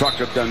truck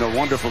have done a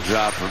wonderful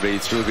job for me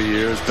through the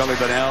years. Billy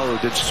Bonnell,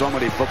 who did so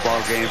many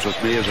football games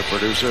with me as a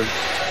producer.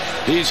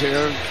 He's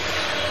here.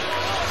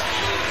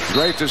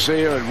 Great to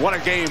see you, and what a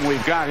game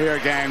we've got here,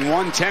 gang.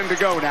 1:10 to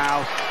go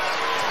now.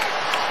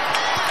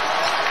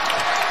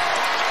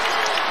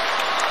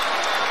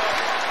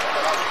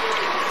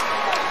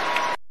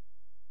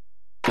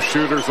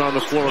 shooters on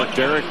the floor,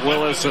 Derek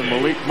Willis and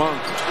Malik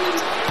Monk.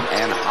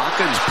 And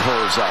Hawkins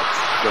pulls up.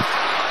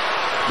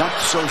 Not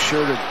so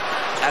sure that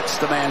that's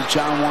the man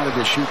John wanted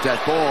to shoot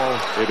that ball.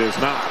 It is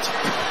not.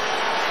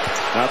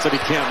 Not that he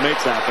can't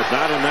make that, but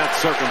not in that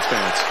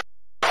circumstance.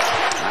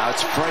 Now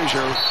it's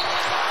Frazier,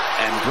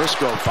 and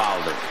Briscoe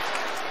fouled him.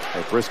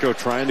 And Briscoe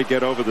trying to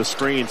get over the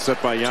screen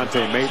set by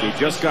Yante Maten. He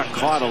just got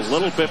caught a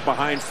little bit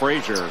behind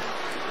Frazier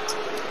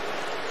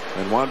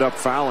and wound up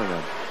fouling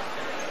him.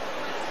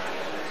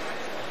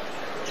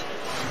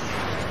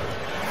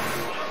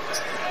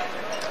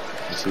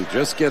 He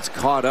just gets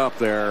caught up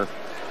there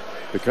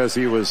because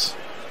he was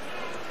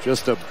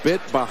just a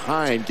bit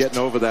behind getting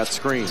over that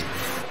screen.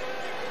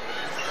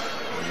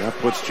 And that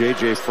puts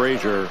J.J.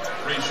 Frazier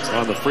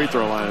on the free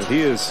throw line.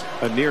 He is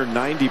a near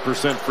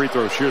 90% free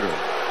throw shooter.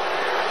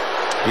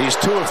 He's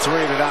 2 of 3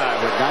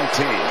 tonight with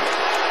 19.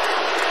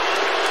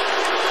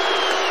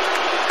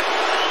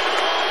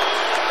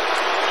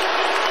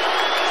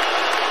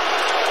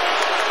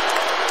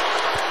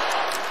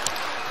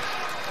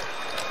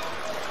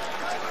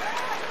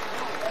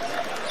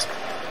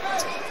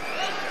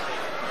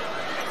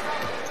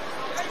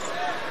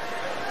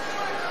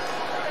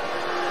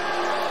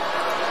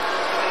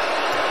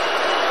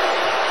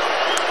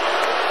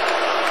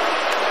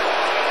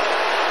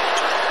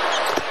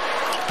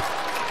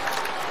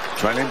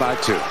 Trailing by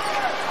 2.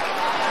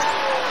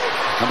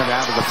 Coming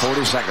down to the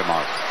 40-second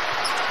mark.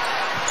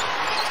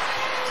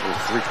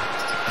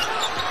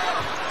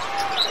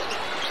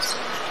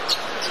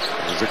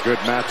 It's a good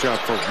matchup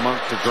for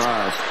Monk to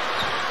drive.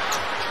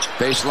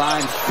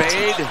 Baseline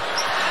fade.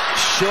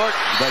 Short,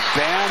 but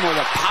Bam with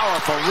a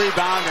powerful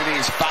rebound, and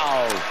he's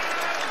fouled.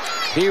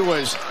 He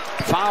was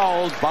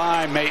fouled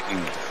by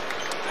Maten.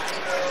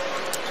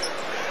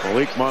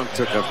 Malik Monk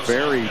took a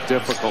very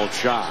difficult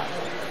shot.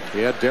 He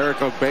had Derek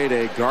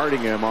Obede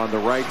guarding him on the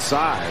right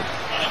side.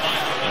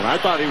 And I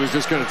thought he was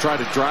just going to try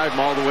to drive him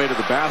all the way to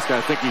the basket.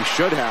 I think he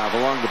should have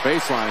along the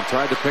baseline,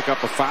 tried to pick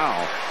up a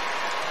foul.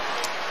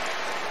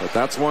 But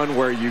that's one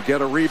where you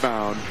get a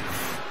rebound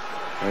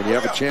and you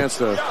have a chance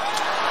to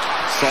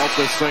salt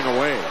this thing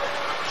away.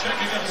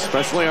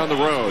 Especially on the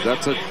road.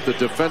 The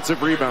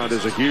defensive rebound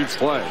is a huge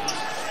play.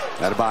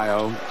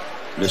 Adebayo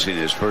missing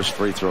his first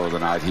free throw of the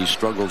night. He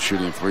struggled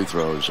shooting free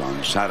throws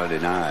on Saturday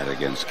night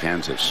against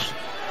Kansas.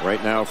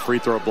 Right now, free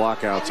throw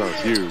blockouts are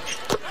huge.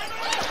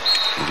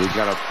 We've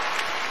got a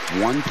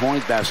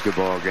 1-point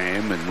basketball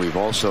game, and we've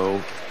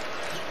also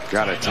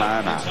got a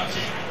timeout.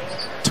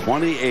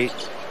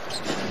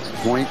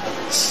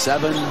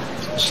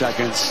 28.7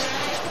 seconds.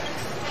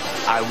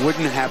 I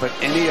wouldn't have it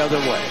any other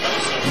way.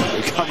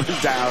 We're coming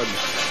down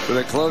to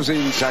the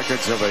closing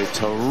seconds of a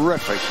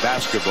terrific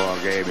basketball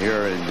game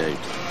here in the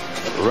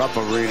Rupp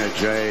Arena,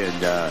 Jay.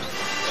 And,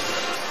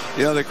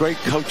 you know, the great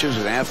coaches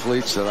and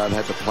athletes that I've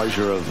had the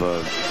pleasure of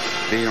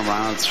being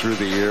around through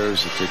the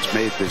years, it's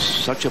made this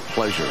such a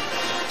pleasure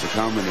to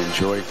come and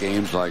enjoy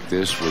games like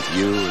this with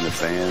you and the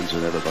fans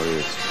and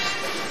everybody.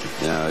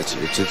 It's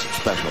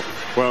special.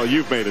 Well,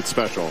 you've made it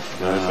special.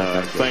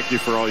 And thank you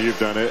for all you've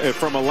done.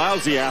 From a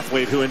lousy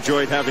athlete who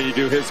enjoyed having you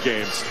do his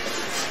games,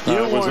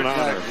 it was an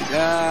honor.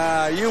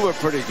 You were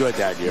pretty good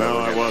that year. No,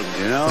 I wasn't.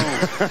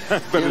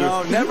 You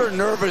know, never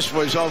nervous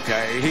was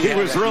okay. He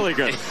was really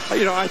good.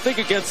 You know, I think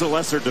against a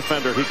lesser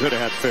defender, he could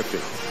have had 50.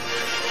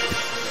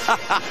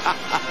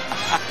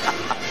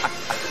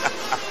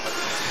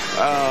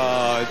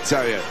 I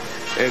tell you,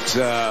 it's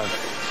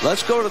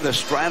let's go to the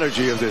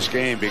strategy of this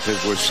game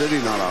because we're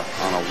sitting on a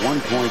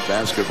 1-point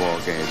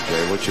basketball game,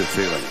 Jay. What's your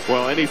feeling?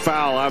 Well, any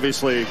foul,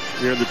 obviously,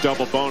 you're in the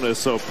double bonus,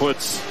 so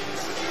puts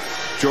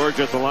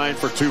Georgia at the line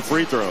for 2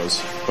 free throws.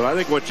 But I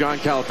think what John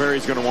Calipari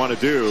is going to want to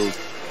do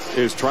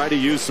is try to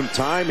use some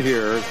time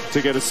here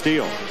to get a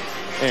steal.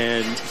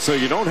 And so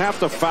you don't have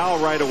to foul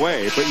right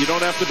away, but you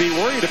don't have to be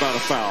worried about a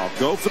foul.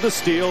 Go for the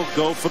steal,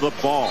 go for the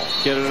ball.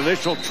 Get an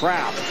initial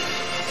trap.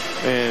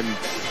 And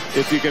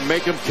if you can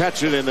make them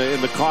catch it in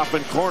the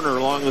coffin corner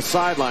along the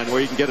sideline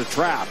where you can get a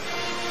trap,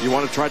 you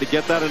want to try to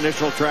get that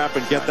initial trap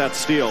and get that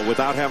steal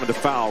without having to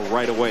foul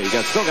right away. You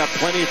still got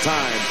plenty of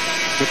time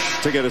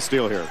to get a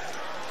steal here. I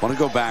want to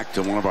go back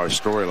to one of our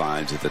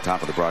storylines at the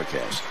top of the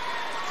broadcast.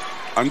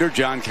 Under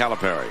John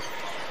Calipari,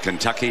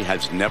 Kentucky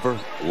has never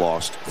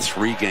lost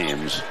 3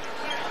 games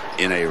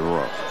in a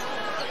row.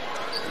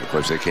 Of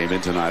course, they came in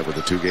tonight with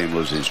a 2-game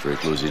losing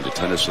streak, losing to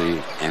Tennessee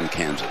and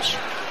Kansas.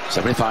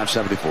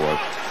 75-74.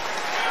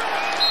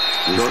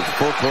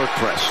 Full court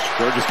press.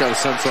 Georgia's got to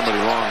send somebody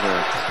long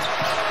here.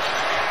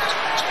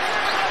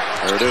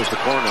 There it is, the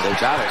corner. They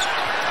got it.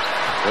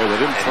 Boy, they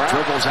didn't trap.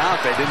 Dribbles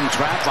out. They didn't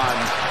trap on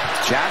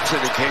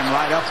Jackson. It came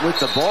right up with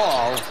the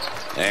ball.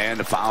 And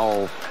a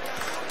foul.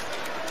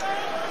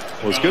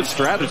 Well, it's good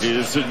strategy.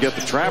 Just didn't get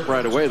the trap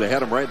right away. They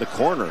had him right in the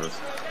corner.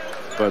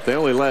 But they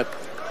only let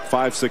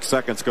 5-6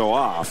 seconds go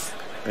off.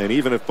 And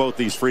even if both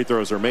these free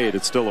throws are made,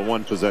 it's still a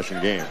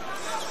 1-possession game.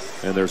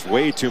 And there's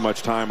way too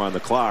much time on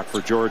the clock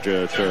for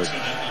Georgia to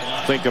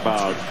think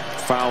about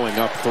fouling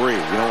up 3. You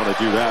don't want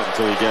to do that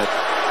until you get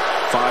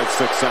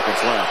 5-6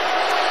 seconds left.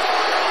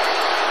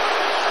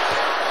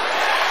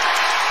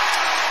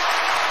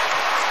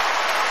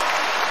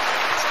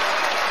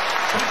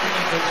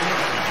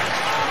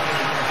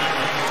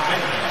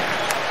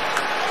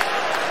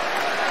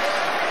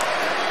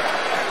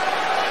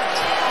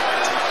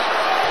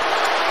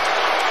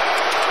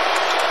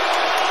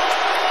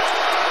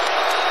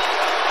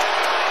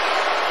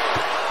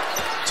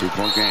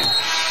 Two-point game.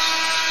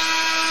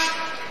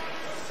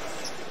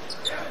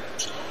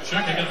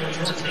 Checking in for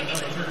Georgia,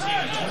 number 13,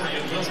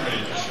 Torian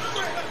Wilridge.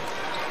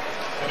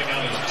 Coming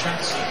out is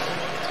Jackson.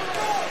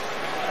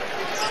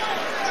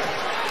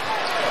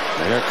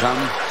 Here come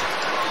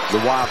the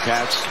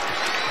Wildcats.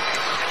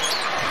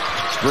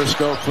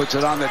 Briscoe puts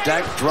it on the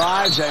deck,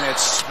 drives, and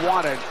it's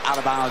swatted out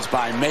of bounds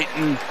by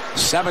Mayton.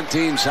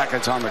 17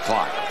 seconds on the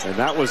clock. And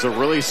that was a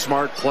really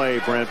smart play,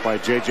 Brent, by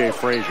J.J.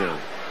 Frazier.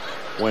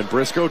 When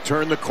Briscoe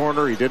turned the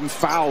corner, he didn't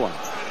foul him.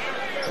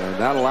 And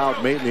that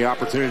allowed Mayton the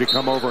opportunity to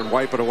come over and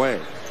wipe it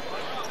away.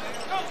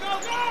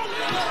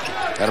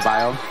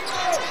 Adebayo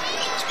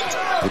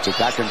puts it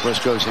back in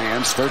Briscoe's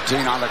hands.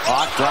 13 on the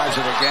clock. Drives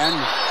it again.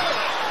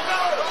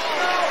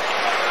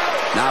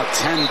 Now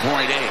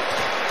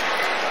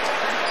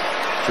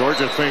 10.8.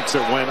 Georgia thinks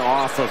it went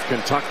off of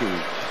Kentucky.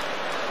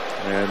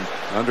 And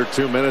under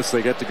 2 minutes,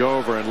 they get to go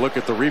over and look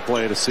at the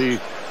replay to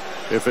see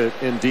if it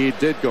indeed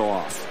did go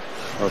off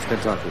of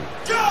Kentucky.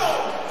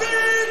 Go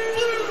Big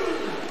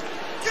Blue!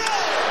 Go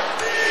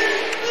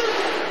Big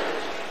Blue!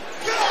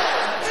 Go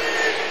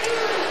Big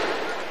Blue!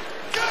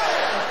 Go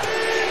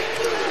Big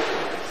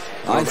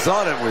Blue! I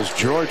thought it was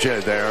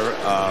Georgia there.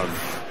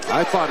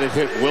 I thought it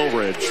hit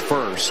Wilridge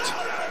first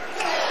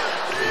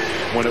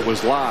when it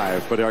was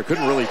live, but I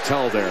couldn't really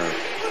tell there.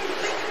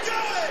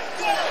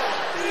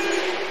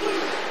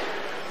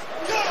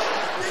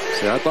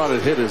 See, I thought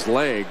it hit his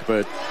leg,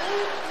 but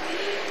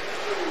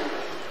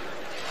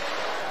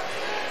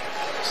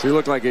see, it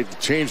looked like it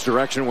changed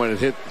direction when it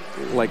hit,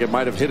 like it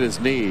might have hit his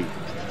knee.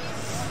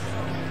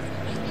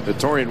 The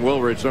Torian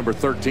Wilridge, number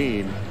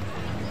 13.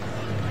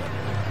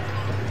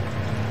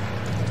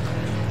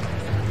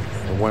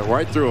 It went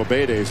right through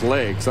Obede's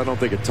legs. I don't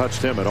think it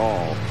touched him at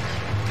all.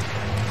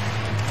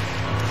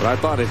 But I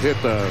thought it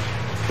hit the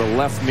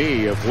left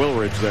knee of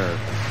Wilridge there.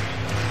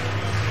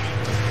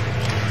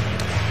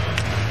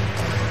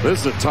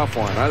 This is a tough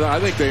one. I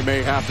think they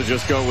may have to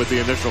just go with the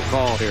initial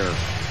call here.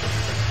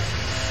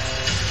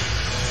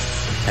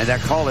 And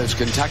that call is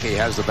Kentucky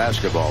has the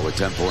basketball with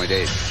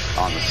 10.8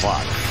 on the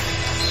clock.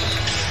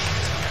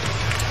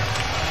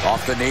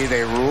 Off the knee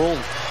they rule,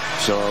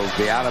 so it'll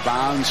be out of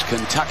bounds.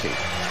 Kentucky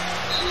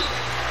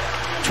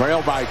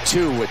trail by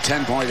 2 with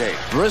 10.8.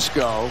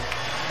 Briscoe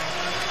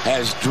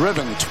has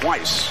driven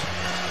twice.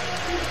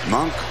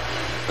 Monk,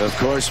 of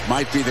course,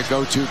 might be the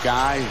go-to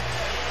guy.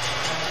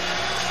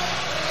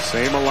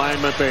 Same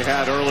alignment they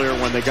had earlier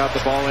when they got the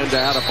ball into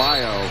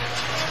Adebayo.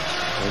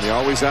 And you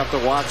always have to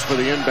watch for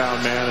the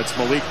inbound man. It's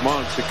Malik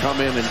Monk to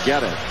come in and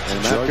get it.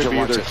 And that Georgia could be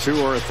either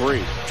 2 or a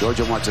 3.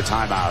 Georgia wants a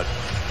timeout.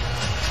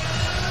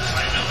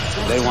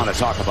 They want to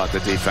talk about the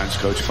defense.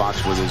 Coach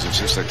Fox with his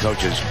assistant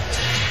coaches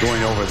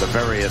going over the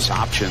various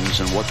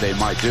options and what they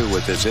might do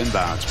with this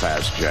inbounds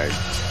pass, Jay.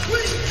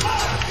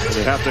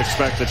 You have to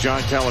expect that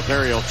John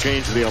Calipari will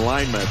change the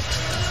alignment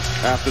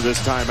after this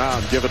timeout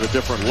and give it a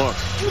different look.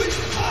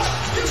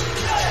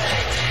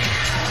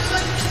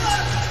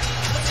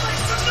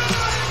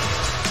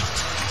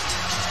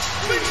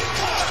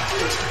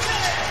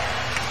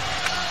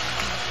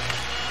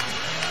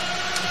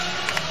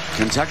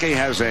 Kentucky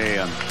has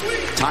a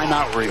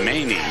timeout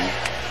remaining.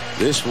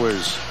 This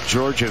was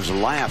Georgia's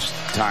last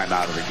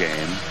timeout of the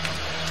game.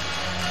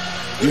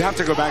 You have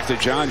to go back to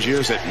John's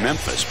years at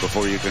Memphis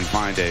before you can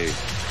find a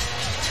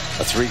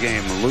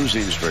 3-game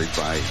losing streak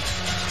by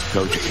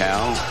Coach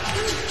Cal.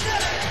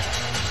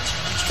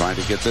 He's trying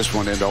to get this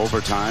one into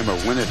overtime or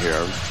win it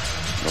here in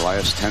the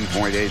last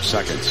 10.8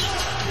 seconds.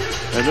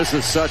 And this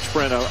is such,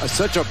 Brent,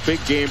 such a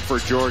big game for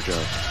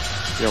Georgia.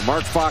 You know,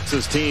 Mark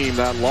Fox's team,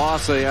 that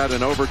loss they had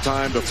in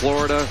overtime to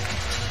Florida,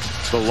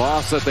 the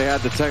loss that they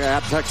had to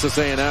at Texas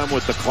A&M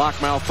with the clock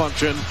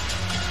malfunction.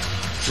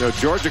 You know,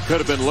 Georgia could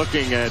have been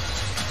looking at,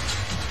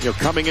 you know,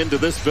 coming into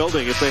this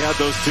building if they had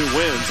those 2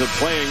 wins and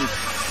playing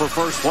for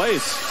first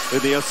place in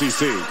the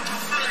SEC.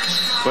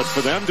 But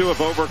for them to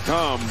have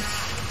overcome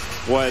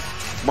what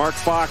Mark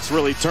Fox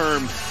really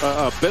termed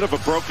a bit of a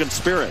broken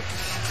spirit,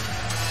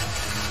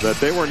 that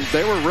they were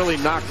really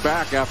knocked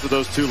back after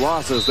those 2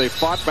 losses. They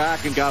fought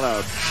back and got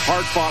a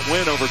hard-fought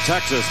win over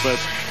Texas, but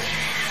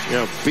you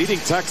know, beating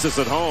Texas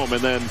at home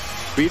and then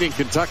beating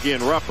Kentucky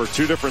and Rupp are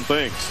 2 different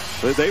things.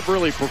 They've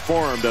really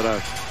performed at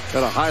a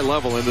high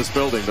level in this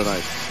building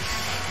tonight.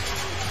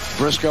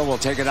 Briscoe will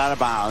take it out of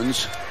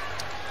bounds.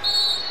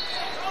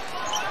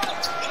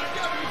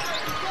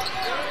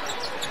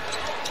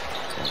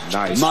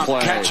 Nice Monk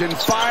play. catching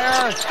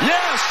fire.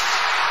 Yes!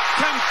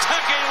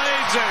 Kentucky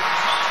leads it.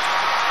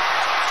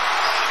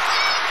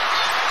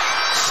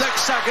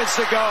 6 seconds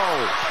to go.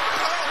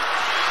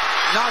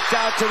 Knocked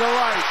out to the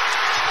right.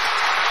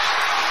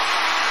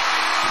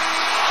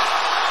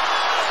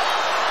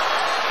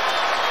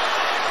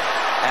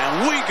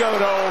 And we go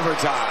to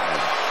overtime.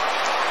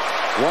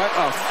 What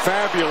a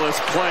fabulous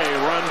play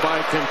run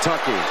by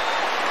Kentucky.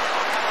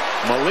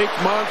 Malik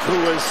Monk, who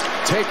was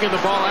taking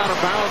the ball out of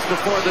bounds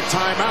before the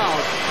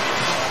timeout,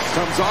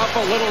 comes off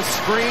a little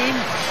screen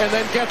and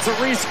then gets a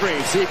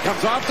rescreen. See, he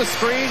comes off the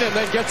screen and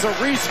then gets a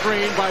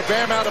rescreen by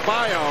Bam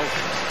Adebayo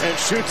and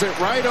shoots it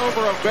right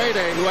over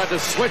Obede, who had to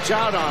switch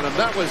out on him.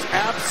 That was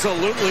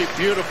absolutely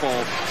beautiful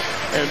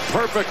and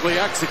perfectly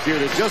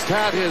executed. Just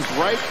had his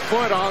right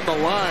foot on the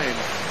line.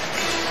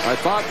 I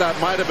thought that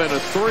might have been a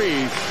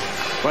three,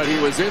 but he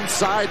was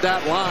inside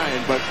that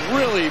line, but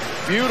really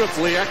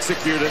beautifully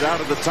executed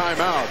out of the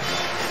timeout.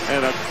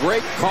 And a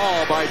great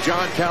call by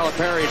John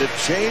Calipari to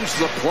change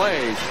the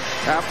play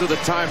after the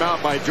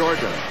timeout by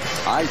Georgia.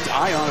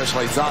 I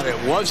honestly thought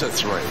it was a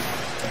three.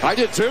 I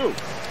did too.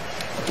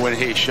 When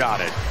he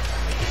shot it.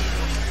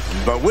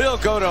 But we'll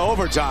go to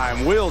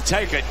overtime. We'll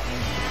take it.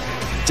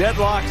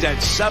 Deadlocked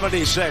at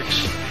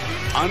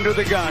 76. Under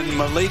the gun,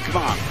 Malik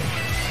Monk.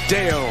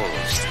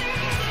 Dale's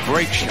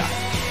break shot.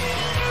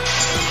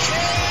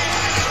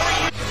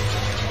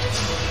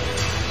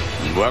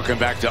 Welcome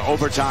back to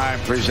Overtime,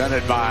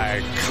 presented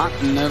by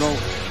Continental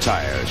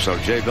Tire. So,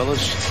 Jay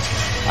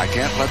Billis, I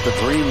can't let the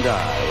dream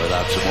die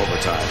without some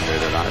overtime here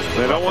tonight.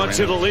 They don't want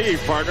you to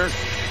leave, partner.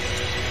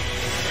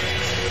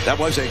 That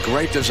was a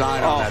great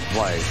design on that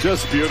play.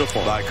 Just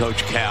beautiful. By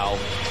Coach Cal.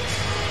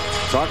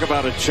 Talk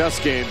about a chess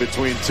game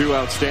between two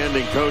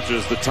outstanding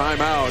coaches. The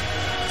timeout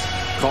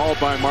called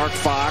by Mark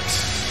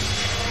Fox.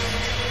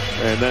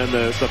 And then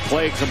the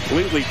play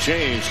completely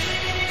changed.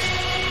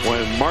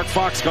 When Mark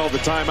Fox called the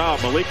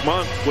timeout, Malik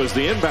Monk was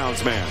the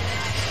inbounds man.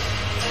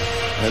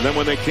 And then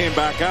when they came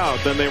back out,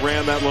 then they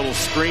ran that little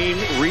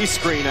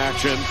rescreen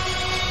action.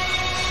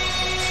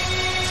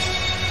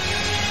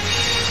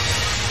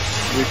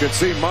 You could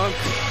see Monk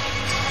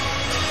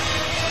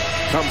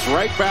comes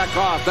right back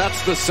off.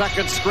 That's the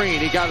second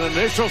screen. He got an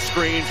initial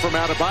screen from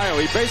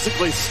Adebayo. He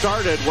basically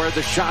started where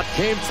the shot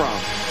came from.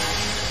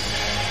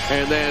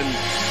 And then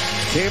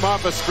came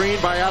off a screen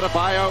by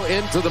Adebayo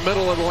into the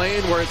middle of the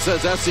lane where it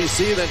says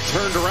SEC, then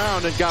turned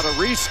around and got a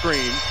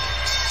rescreen.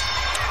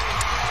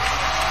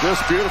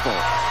 Just beautiful.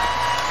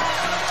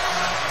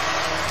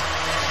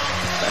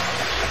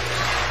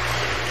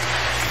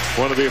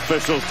 One of the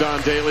officials, Don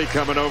Daly,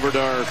 coming over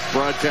to our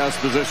broadcast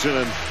position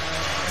and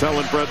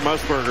telling Brent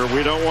Musburger,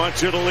 we don't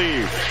want you to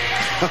leave.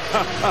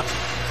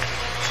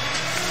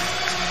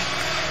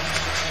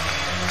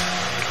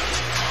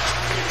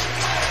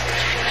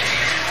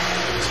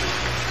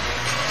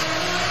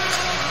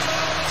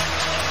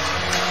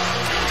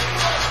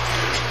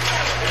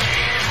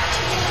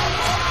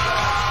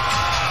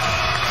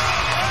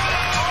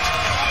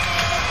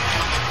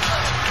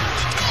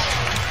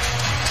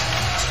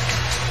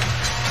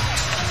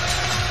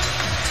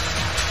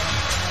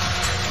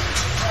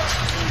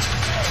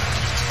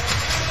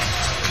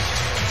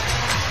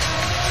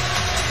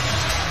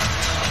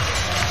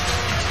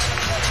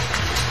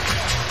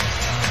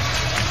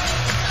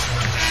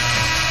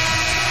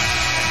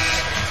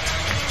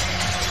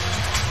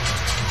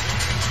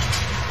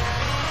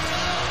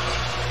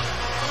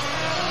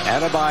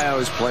 Adebayo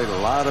has played a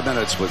lot of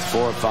minutes with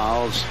 4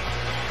 fouls.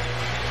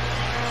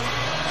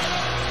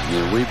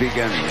 And we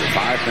begin the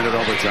 5-minute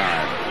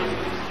overtime.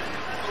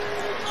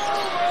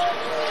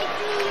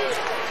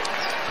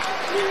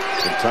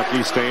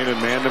 Kentucky staying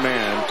in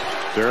man-to-man.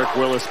 Derek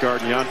Willis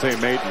guarding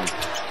Yante Maiden.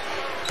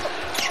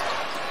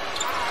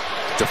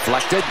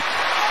 Deflected.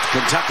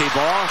 Kentucky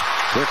ball.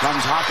 Here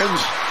comes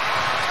Hawkins.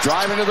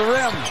 Driving to the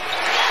rim.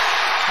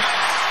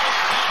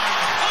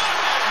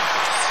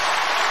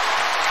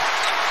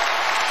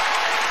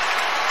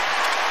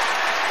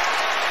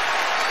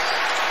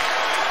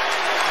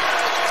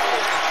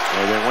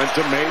 They went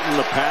to Maiden.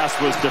 The pass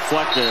was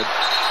deflected.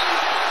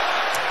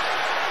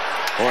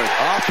 Boy,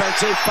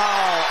 offensive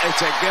foul.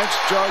 It's against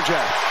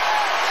Georgia.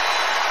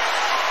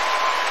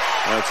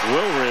 That's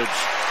Willridge.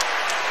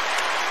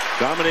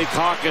 Dominique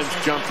Hawkins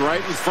jumped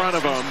right in front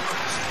of him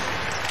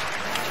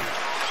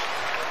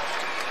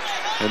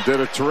and did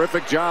a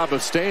terrific job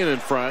of staying in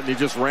front, and he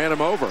just ran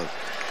him over.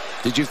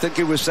 Did you think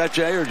he was set,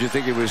 Jay, or did you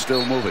think he was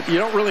still moving? You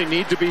don't really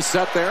need to be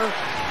set there.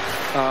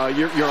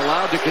 You're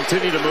allowed to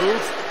continue to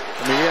move.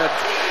 I mean, he had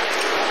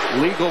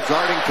legal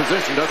guarding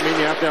position. Doesn't mean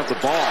you have to have the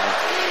ball.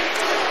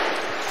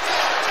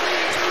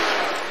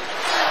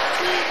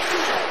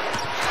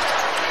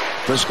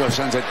 Briscoe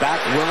sends it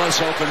back.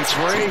 Willis open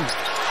 3.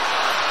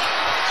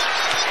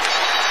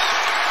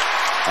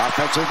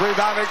 Offensive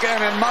rebound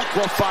again, and Monk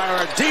will fire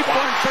a deep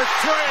one for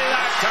 3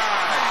 that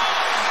time.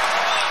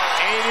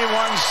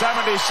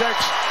 81-76.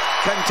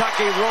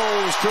 Kentucky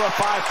rolls to a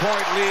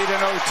 5-point lead in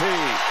OT.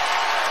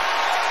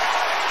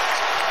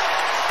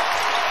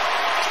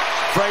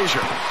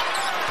 Frazier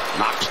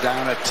knocks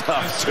down a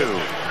tough 2.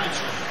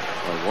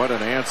 But what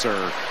an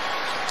answer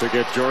to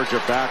get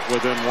Georgia back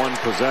within 1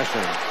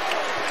 possession.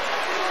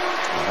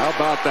 How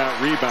about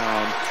that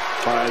rebound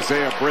by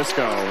Isaiah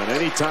Briscoe? And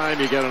anytime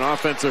you get an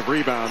offensive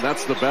rebound,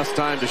 that's the best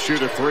time to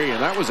shoot a 3.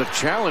 And that was a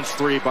challenge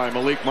 3 by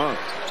Malik Monk.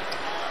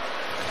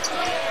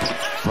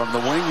 From the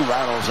wing,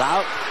 rattles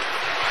out.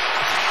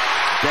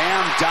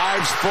 Bam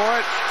dives for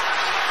it.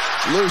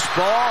 Loose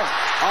ball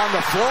on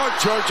the floor.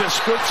 Georgia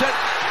scoops it,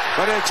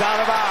 but it's out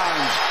of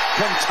bounds.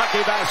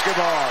 Kentucky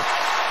basketball.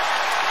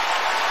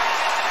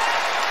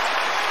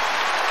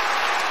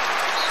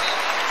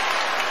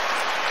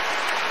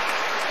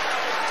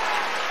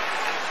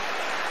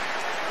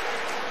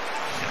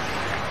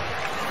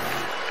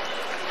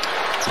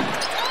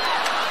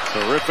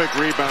 Terrific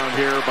rebound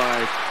here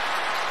by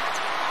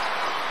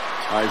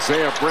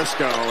Isaiah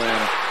Briscoe,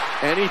 and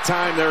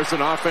anytime there's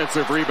an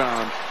offensive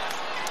rebound,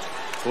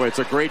 boy, it's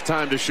a great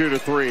time to shoot a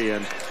three.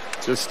 And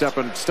just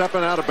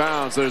stepping out of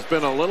bounds. There's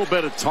been a little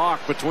bit of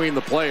talk between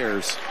the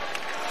players.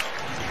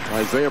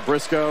 Isaiah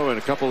Briscoe and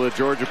a couple of the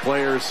Georgia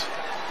players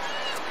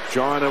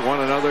jawing at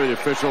one another. The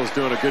officials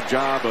doing a good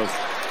job of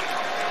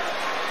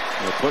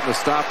putting a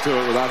stop to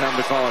it without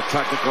having to call a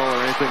technical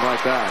or anything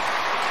like that.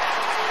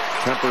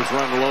 Tempers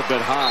running a little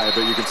bit high,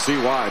 but you can see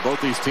why. Both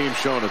these teams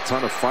showing a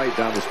ton of fight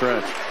down the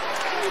stretch.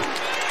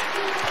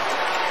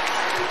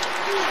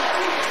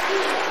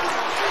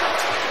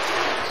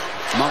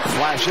 Monk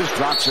flashes,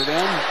 drops it in.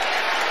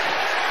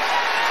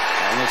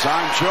 And it's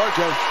on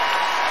Georgia.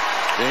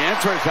 The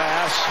entry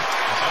pass.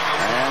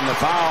 And the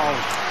foul.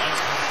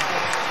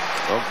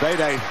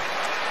 Obede.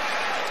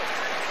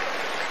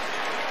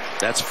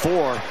 That's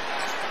 4.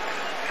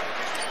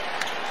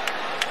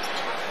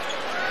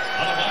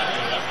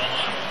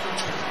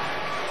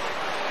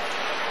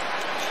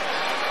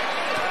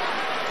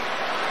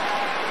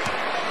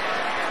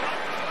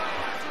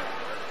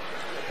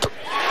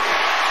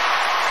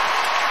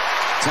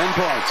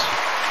 Points.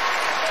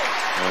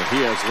 He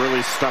has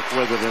really stuck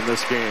with it in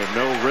this game.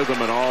 No rhythm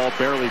at all.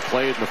 Barely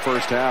played in the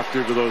first half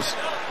due to those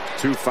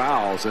 2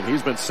 fouls, and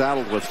he's been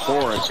saddled with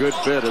 4 a good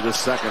bit of this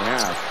second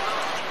half.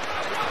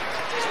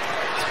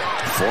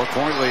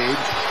 4-point lead.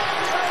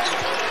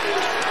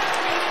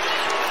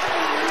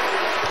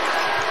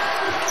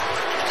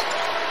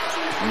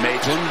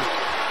 Maton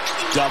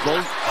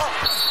doubled,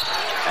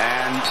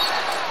 and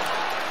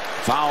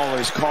foul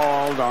is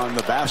called on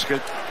the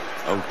basket.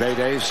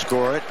 Obede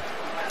score it.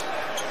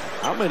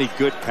 How many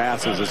good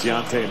passes has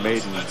Yante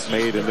Maton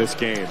made in this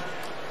game?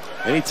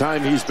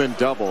 Anytime he's been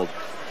doubled.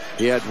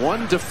 He had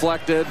 1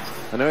 deflected.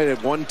 I know he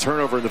had 1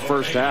 turnover in the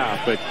first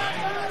half, but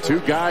 2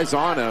 guys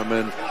on him,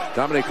 and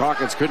Dominique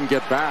Hawkins couldn't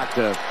get back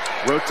to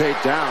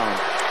rotate down.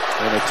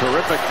 And a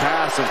terrific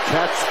pass and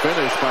catch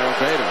finish by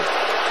Obede.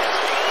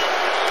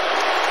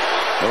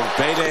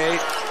 Obede,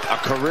 a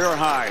career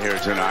high here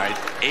tonight.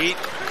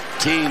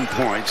 18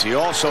 points. He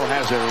also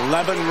has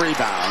 11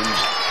 rebounds.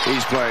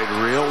 He's played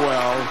real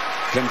well.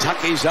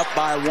 Kentucky's up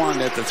by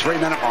 1 at the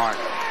 3-minute mark.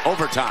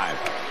 Overtime.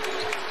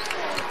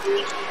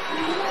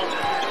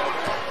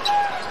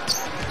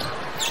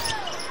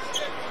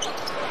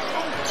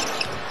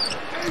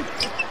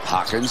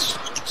 Hawkins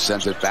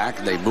sends it back,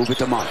 and they move it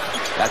to Monk.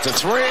 That's a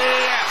 3.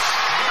 Yes!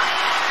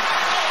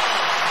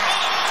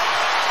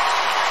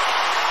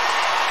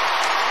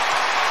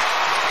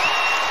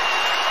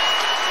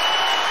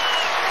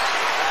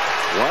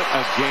 What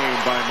a game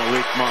by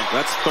Malik Monk.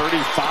 That's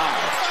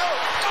 35.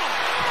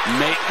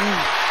 Maton,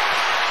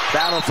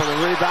 battle for the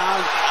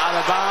rebound, out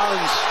of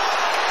bounds.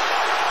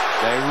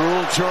 They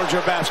rule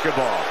Georgia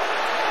basketball.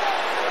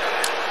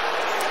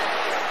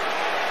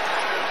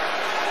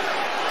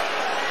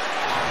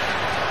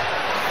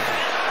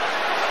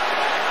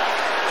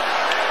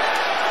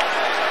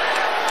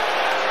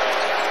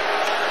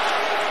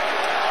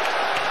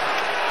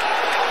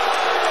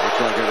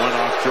 Looks like it went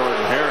off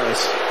Jordan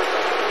Harris.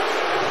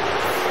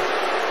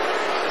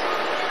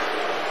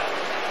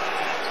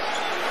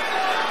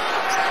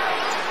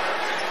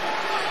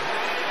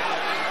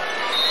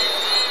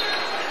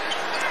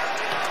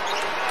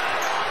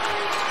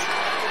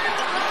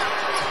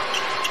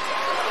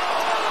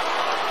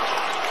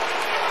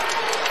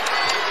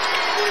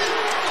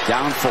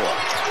 Down 4.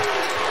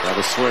 Got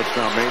a switch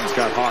now. Maton's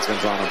got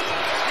Hawkins on him.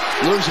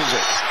 Loses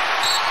it.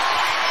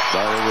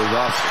 But it was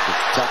off the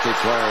Kentucky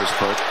player's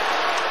foot.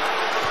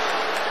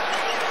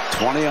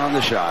 20 on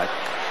the shot.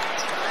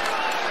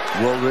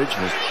 Woolridge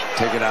will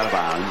take it out of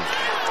bounds.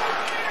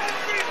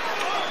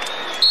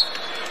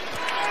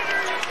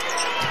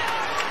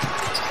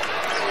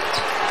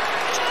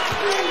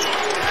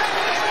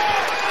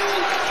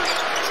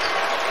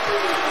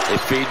 They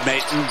feed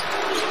Maton.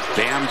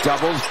 Bam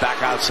doubles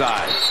back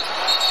outside.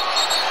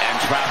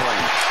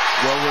 Traveling.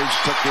 Woolridge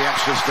took the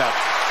extra step.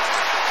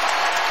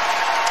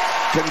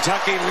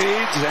 Kentucky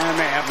leads, and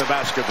they have the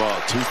basketball.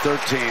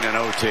 2:13 in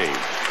OT.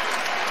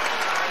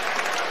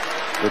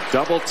 The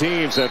double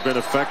teams have been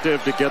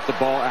effective to get the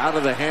ball out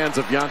of the hands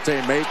of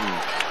Yante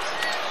Maton.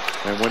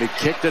 And when he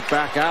kicked it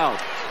back out,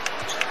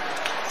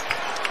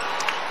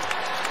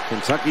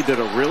 Kentucky did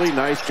a really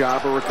nice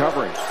job of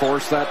recovering.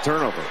 Forced that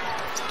turnover.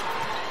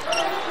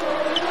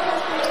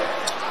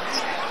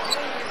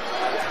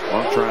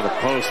 Monk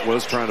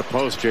was trying to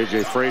post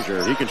J.J.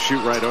 Frazier. He can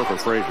shoot right over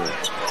Frazier.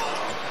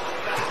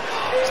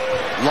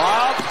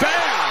 Lob,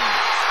 bam!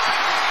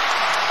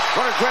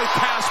 What a great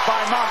pass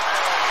by Monk.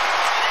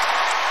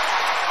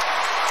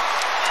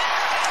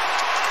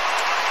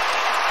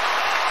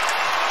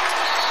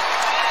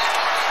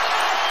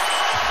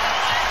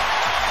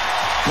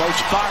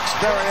 Coach Fox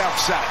very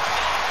upset.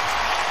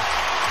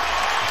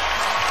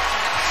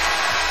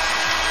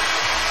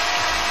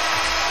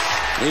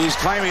 He's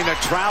claiming that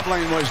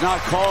traveling was not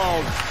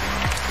called.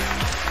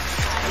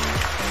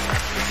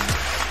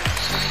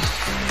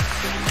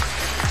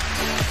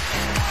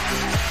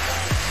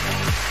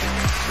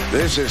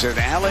 This is an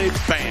alley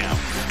bam.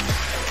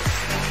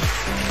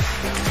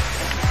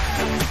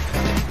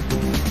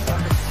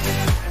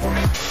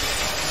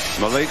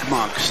 Malik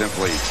Monk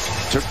simply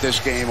took this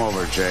game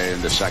over, Jay,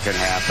 in the second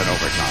half and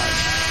overtime.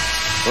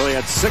 Well, he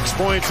had 6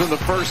 points in the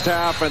first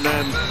half, and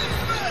then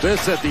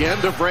this at the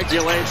end of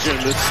regulation,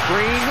 the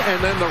screen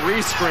and then the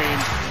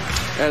rescreen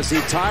as he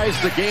ties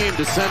the game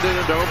to send it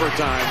into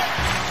overtime.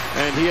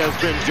 And he has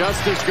been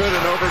just as good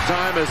in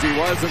overtime as he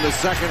was in the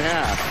second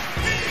half.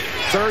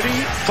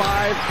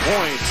 35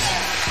 points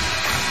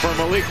for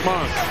Malik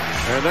Monk.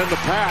 And then the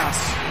pass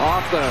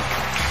off the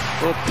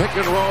little pick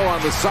and roll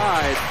on the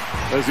side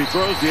as he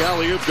throws the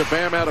alley-oop to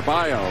Bam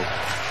Adebayo.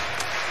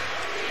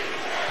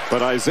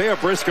 But Isaiah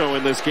Briscoe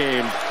in this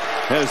game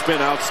has been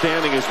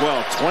outstanding as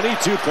well.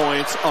 22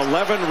 points,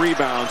 11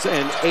 rebounds,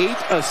 and 8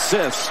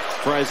 assists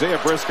for Isaiah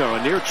Briscoe,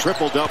 a near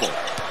triple-double.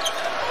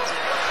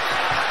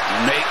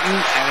 Mayton,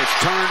 and it's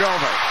turned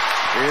over.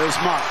 Here's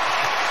Monk.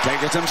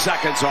 Taking some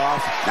seconds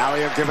off. Now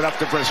he'll give it up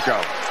to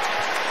Briscoe.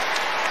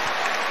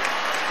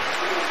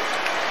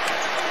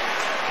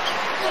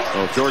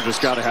 Well, Georgia's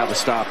got to have a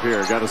stop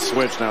here. Got to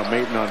switch now.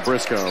 Mayton on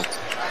Briscoe.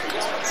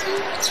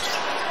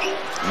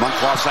 Monk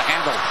lost the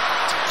handle.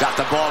 Got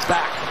the ball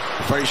back.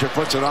 Frazier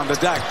puts it on the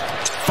deck.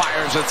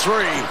 Fires a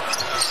three.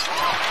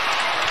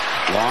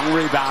 Long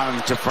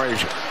rebound to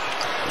Frazier.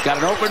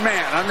 Got an open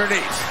man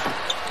underneath.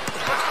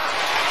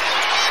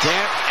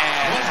 Dent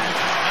and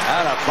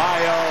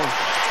Adebayo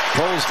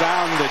pulls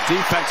down the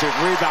defensive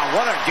rebound.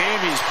 What a game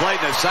he's played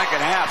in the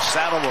second half.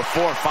 Saddled with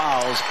 4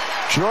 fouls.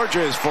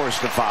 Georgia is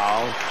forced to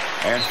foul.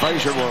 And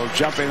Frazier will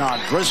jump in on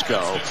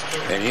Briscoe.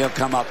 And he'll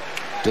come up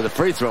to the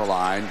free throw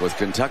line with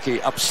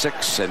Kentucky up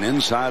 6 and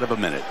inside of a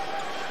minute.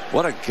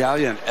 What a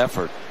gallant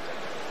effort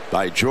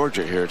by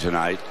Georgia here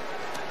tonight.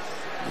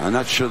 I'm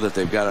not sure that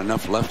they've got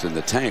enough left in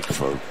the tank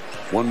for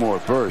one more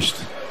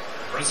burst.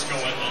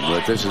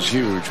 But this is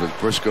huge with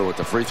Briscoe at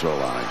the free throw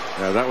line.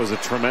 Yeah, that was a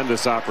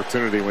tremendous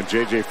opportunity when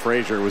J.J.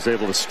 Frazier was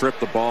able to strip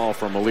the ball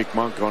from Malik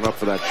Monk going up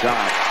for that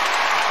shot.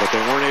 But they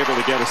weren't able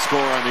to get a score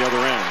on the other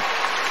end.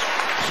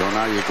 So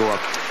now you go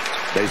up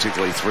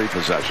basically 3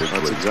 possessions.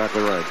 That's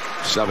exactly right.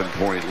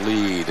 7-point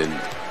lead, and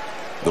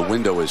the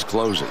window is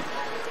closing.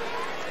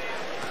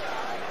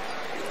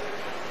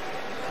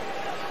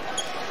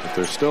 But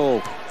there's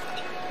still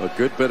a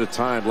good bit of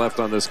time left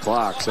on this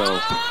clock, so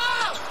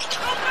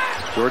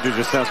Georgia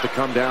just has to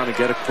come down and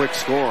get a quick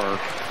score. And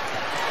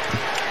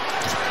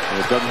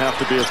it doesn't have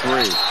to be a 3.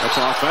 That's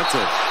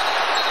offensive.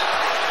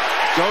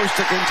 Goes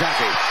to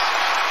Kentucky.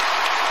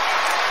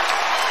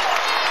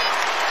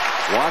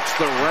 Watch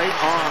the right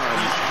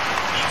arm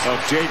of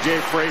J.J.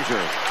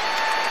 Frazier.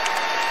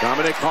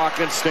 Dominic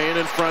Hawkins staying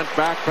in front,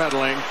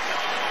 backpedaling.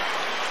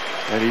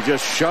 And he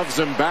just shoves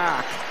him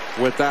back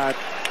with that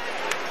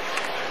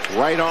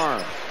right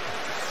arm.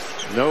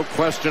 No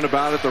question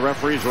about it. The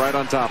referee's right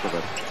on top of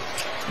it.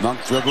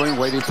 Monk dribbling,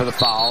 waiting for the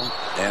foul,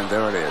 and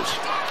there it is.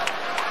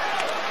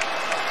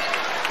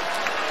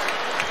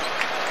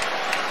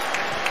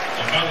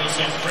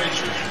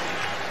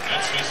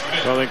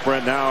 I think,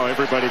 Brent, now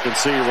everybody can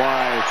see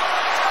why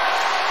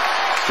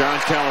John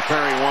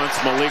Calipari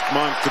wants Malik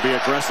Monk to be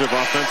aggressive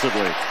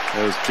offensively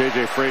as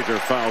J.J. Frazier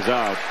fouls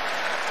out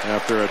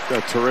after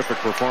a terrific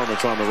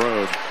performance on the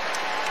road.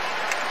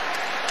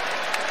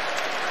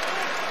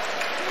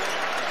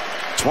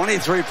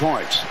 23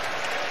 points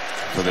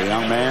for the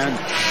young man.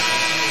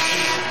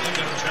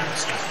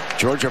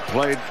 Georgia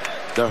played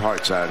their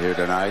hearts out here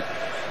tonight.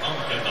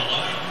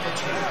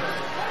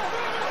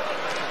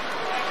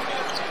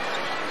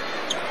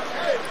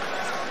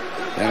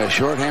 And a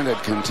shorthanded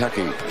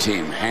Kentucky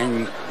team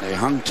they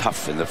hung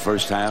tough in the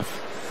first half.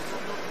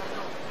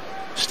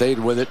 Stayed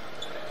with it.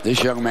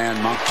 This young man,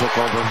 Monk, took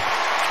over.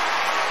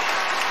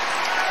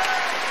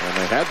 And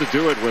they had to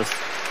do it with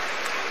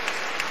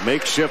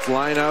makeshift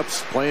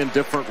lineups, playing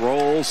different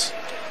roles,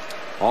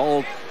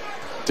 all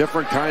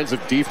different kinds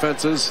of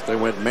defenses. They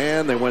went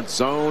man, they went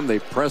zone, they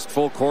pressed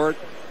full court.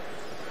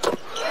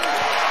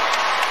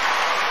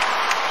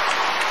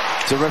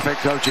 Terrific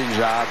coaching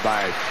job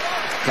by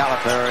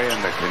Calipari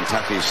and the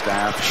Kentucky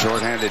staff.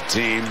 Shorthanded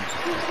team.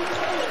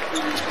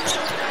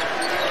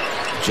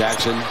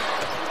 Jackson,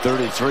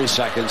 33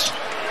 seconds.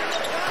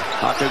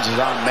 Hawkins is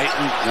on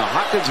Mayton. Now,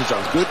 Hawkins is a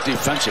good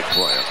defensive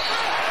player.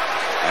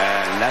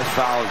 And that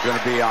foul is going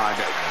to be on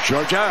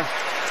Georgia.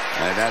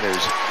 And that is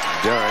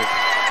Derek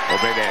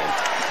Obede.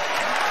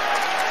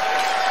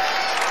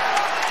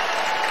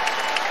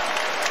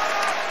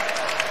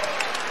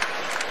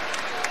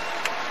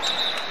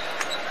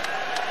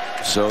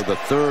 So the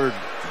third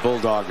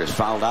Bulldog is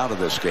fouled out of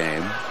this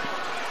game.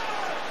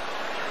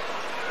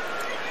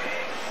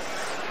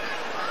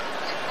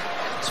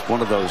 It's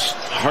one of those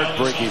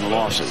heartbreaking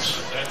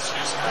losses.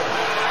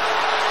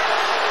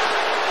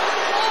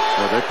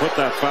 Well, they put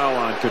that foul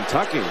on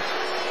Kentucky.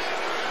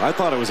 I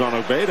thought it was on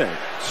Obede.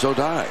 So did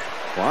I.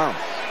 Wow.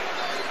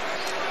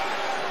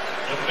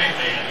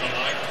 Obede on the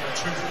line for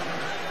 2.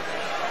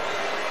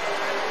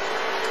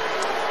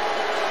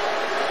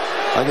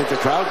 I think the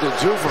crowd did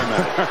too for a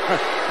minute.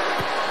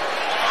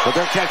 But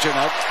they're catching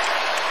up.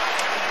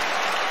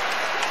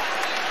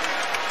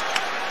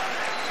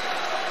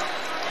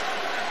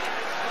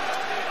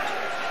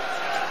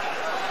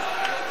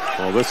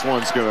 Well, this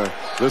one's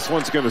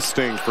gonna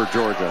sting for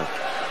Georgia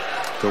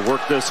to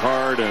work this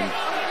hard and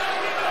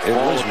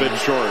fall a bit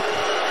short.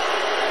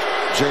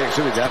 Jay,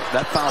 excuse me,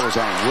 that foul was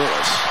on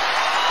Willis.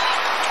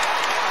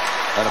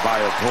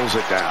 Adebayo pulls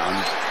it down.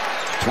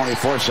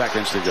 24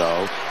 seconds to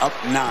go. Up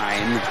 9.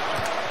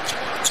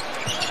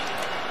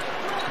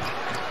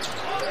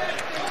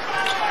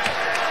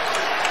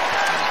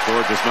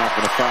 Georgia's not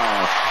going to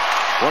foul.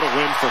 What a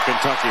win for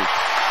Kentucky.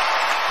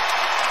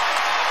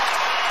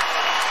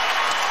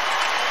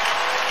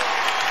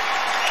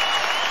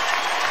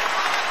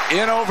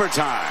 In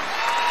overtime,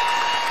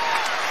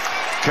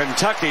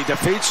 Kentucky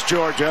defeats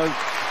Georgia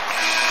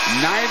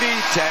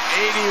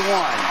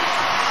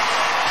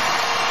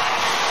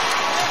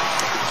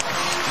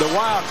 90-81. The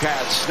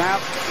Wildcats snap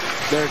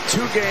their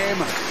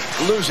 2-game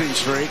losing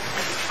streak,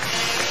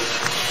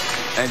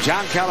 and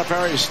John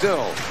Calipari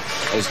still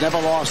has never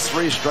lost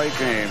 3 straight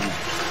games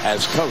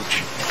as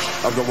coach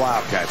of the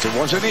Wildcats. It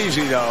wasn't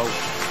easy, though.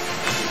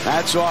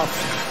 Hats off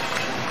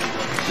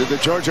to the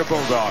Georgia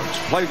Bulldogs.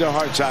 Played their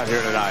hearts out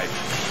here tonight.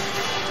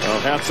 Well,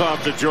 hats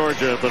off to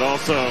Georgia, but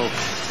also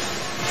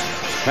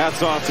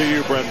hats off to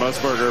you, Brent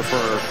Musburger,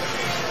 for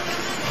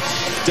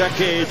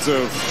decades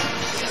of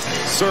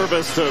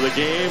service to the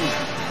game,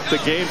 the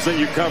games that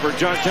you covered.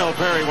 John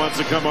Calipari wants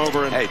to come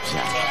over and... Hey,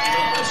 John.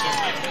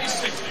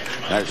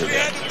 Thank you,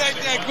 man.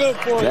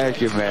 Thank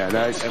you, man.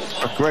 A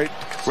great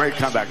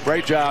comeback.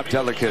 Great job.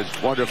 Tell the kids.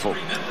 Wonderful.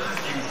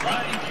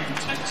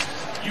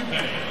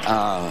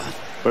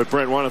 But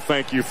Brent, want to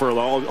thank you for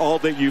all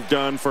that you've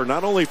done for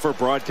not only for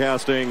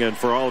broadcasting and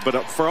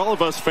but for all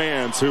of us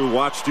fans who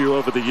watched you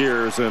over the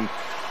years, and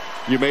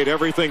you made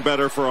everything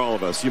better for all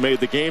of us. You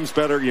made the games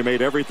better. You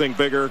made everything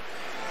bigger,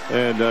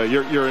 and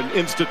you're an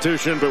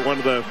institution, but one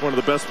of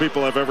the best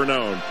people I've ever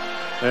known.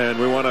 And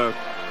we want to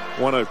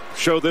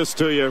show this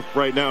to you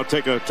right now.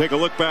 Take a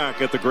look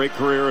back at the great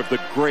career of the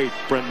great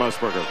Brent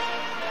Musburger.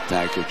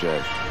 Thank you,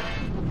 Jay.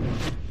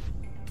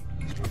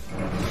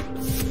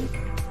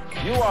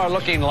 You are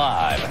looking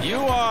live. You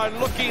are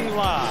looking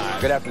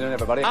live. Good afternoon,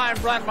 everybody. I'm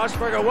Brent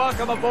Musburger.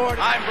 Welcome aboard.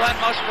 I'm Brent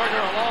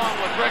Musburger along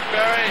with Rick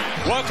Barry.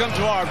 Welcome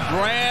to our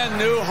brand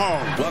new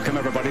home. Welcome,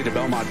 everybody, to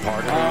Belmont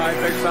Park. All right,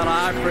 big fella,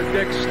 I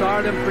predict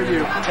stardom for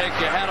you. Take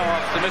your hat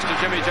off to Mr.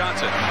 Jimmy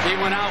Johnson. He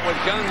went out with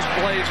guns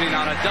blazing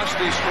on a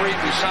dusty street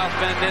in South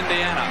Bend,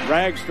 Indiana.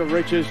 Rags to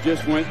riches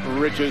just went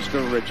riches to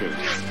riches.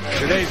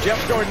 Today,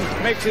 Jeff Jordan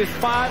makes his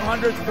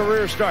 500th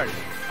career start.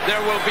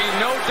 There will be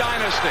no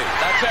dynasty.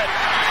 That's it.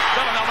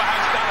 Villanova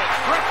has done it.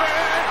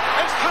 Griffin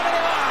is coming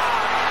alive.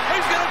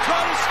 He's going to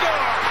try to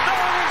score.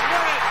 Mariners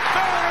win it.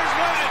 Mariners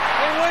win it.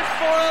 They went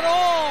for it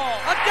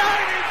all. A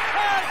diving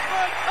pass for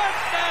a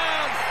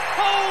touchdown.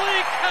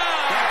 Holy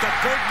cow. Got the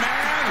big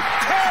man.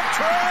 Tap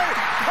try.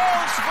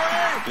 Post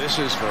free.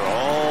 This is for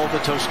all the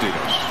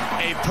Tostitos.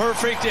 A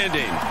perfect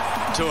ending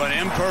to an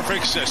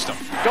imperfect system.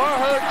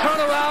 Garher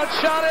turnaround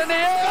shot in the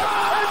air.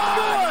 It's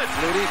good.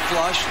 Flutie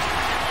flushed.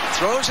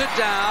 Throws it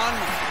down.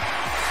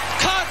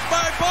 Caught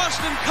by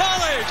Boston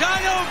College.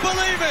 I don't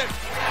believe it.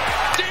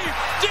 Deep,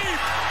 deep.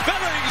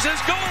 Billings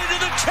is going to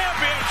the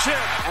championship.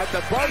 At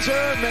the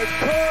buzzer,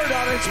 McCord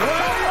on his way.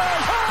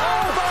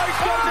 Oh, my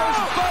goodness,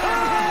 Buddy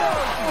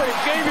Hield. They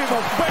gave him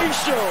a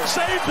facial.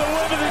 Saved the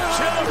limited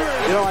champion.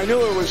 You know, I knew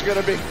it was going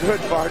to be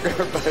good, Parker,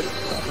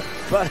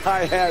 but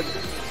I had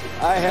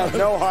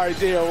no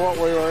idea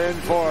what we were in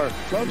for.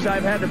 Folks,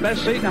 I've had the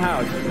best seat in the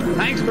house.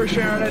 Thanks for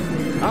sharing it.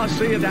 I'll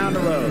see you down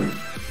the road.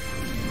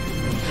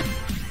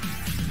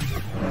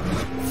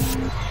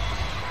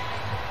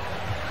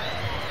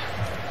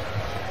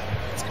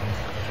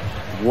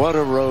 What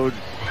a road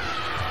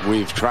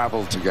we've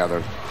traveled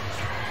together.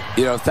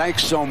 You know,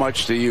 thanks so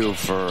much to you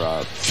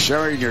for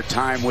sharing your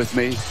time with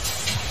me.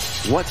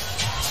 What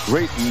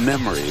great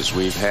memories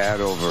we've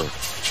had over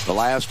the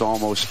last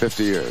almost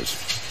 50 years.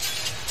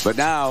 But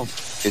now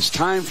it's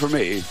time for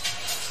me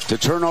to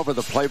turn over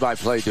the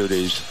play-by-play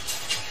duties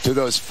to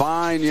those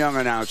fine young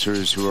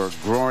announcers who are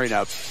growing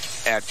up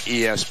at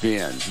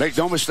ESPN. Make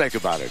no mistake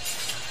about it.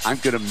 I'm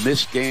going to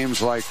miss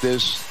games like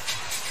this.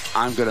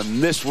 I'm going to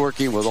miss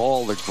working with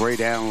all the great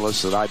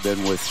analysts that I've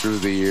been with through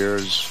the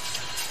years.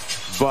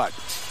 But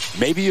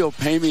maybe you'll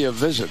pay me a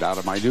visit out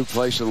of my new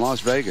place in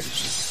Las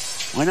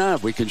Vegas. Why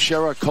not? We can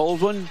share a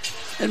cold one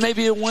and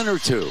maybe a win or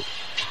two.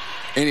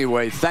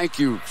 Anyway, thank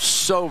you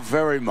so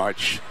very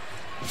much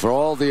for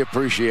all the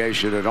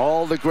appreciation and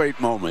all the great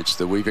moments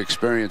that we've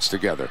experienced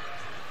together.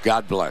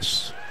 God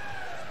bless.